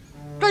 chaps.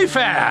 Play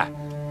fair.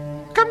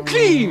 Come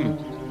clean.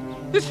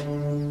 This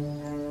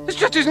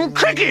just isn't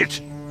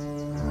cricket.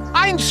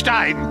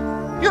 Einstein,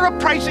 you're a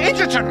Price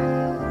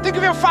Egerton. Think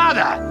of your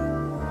father.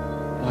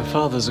 My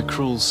father's a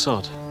cruel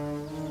sod.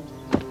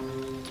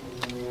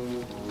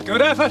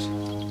 Good effort,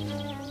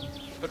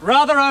 but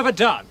rather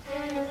overdone.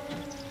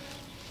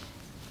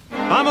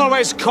 I'm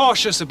always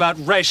cautious about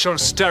racial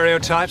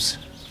stereotypes.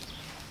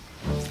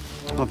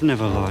 I've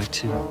never liked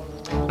him.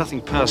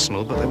 Nothing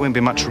personal, but there won't be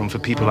much room for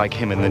people like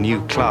him in the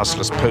new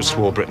classless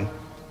post-war Britain.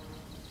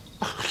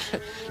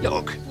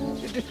 Look,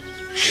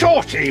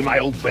 Shorty, my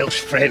old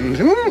Welsh friend.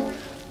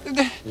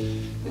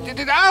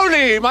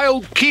 Howley, my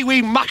old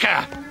Kiwi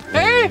mucker.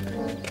 Eh?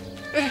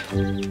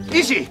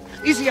 Izzy,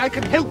 I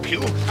can help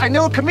you. I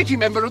know a committee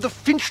member of the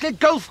Finchley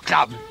Golf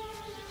Club.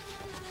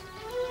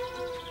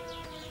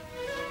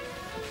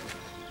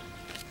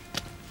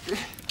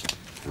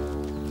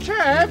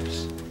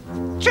 Chaps!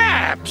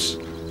 Chaps!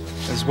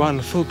 There's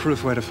one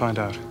foolproof way to find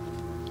out.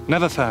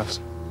 Never fails.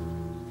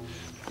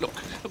 Look,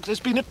 there's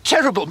been a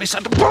terrible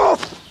misunderstanding.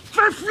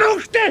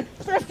 Verfluchte!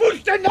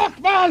 Verfluchte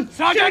nochmal!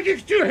 Sag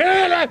nichts, du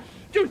Höhle!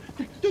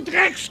 Du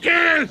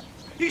Dreckskerl!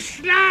 Ich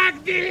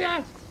schlag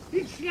dir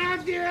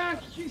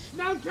die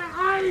Schnauze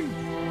ein!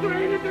 Du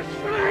ellendes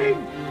Schwein!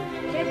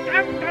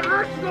 Verdammter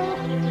Arschloch!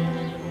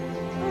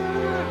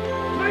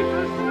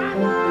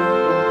 Teufelsmann!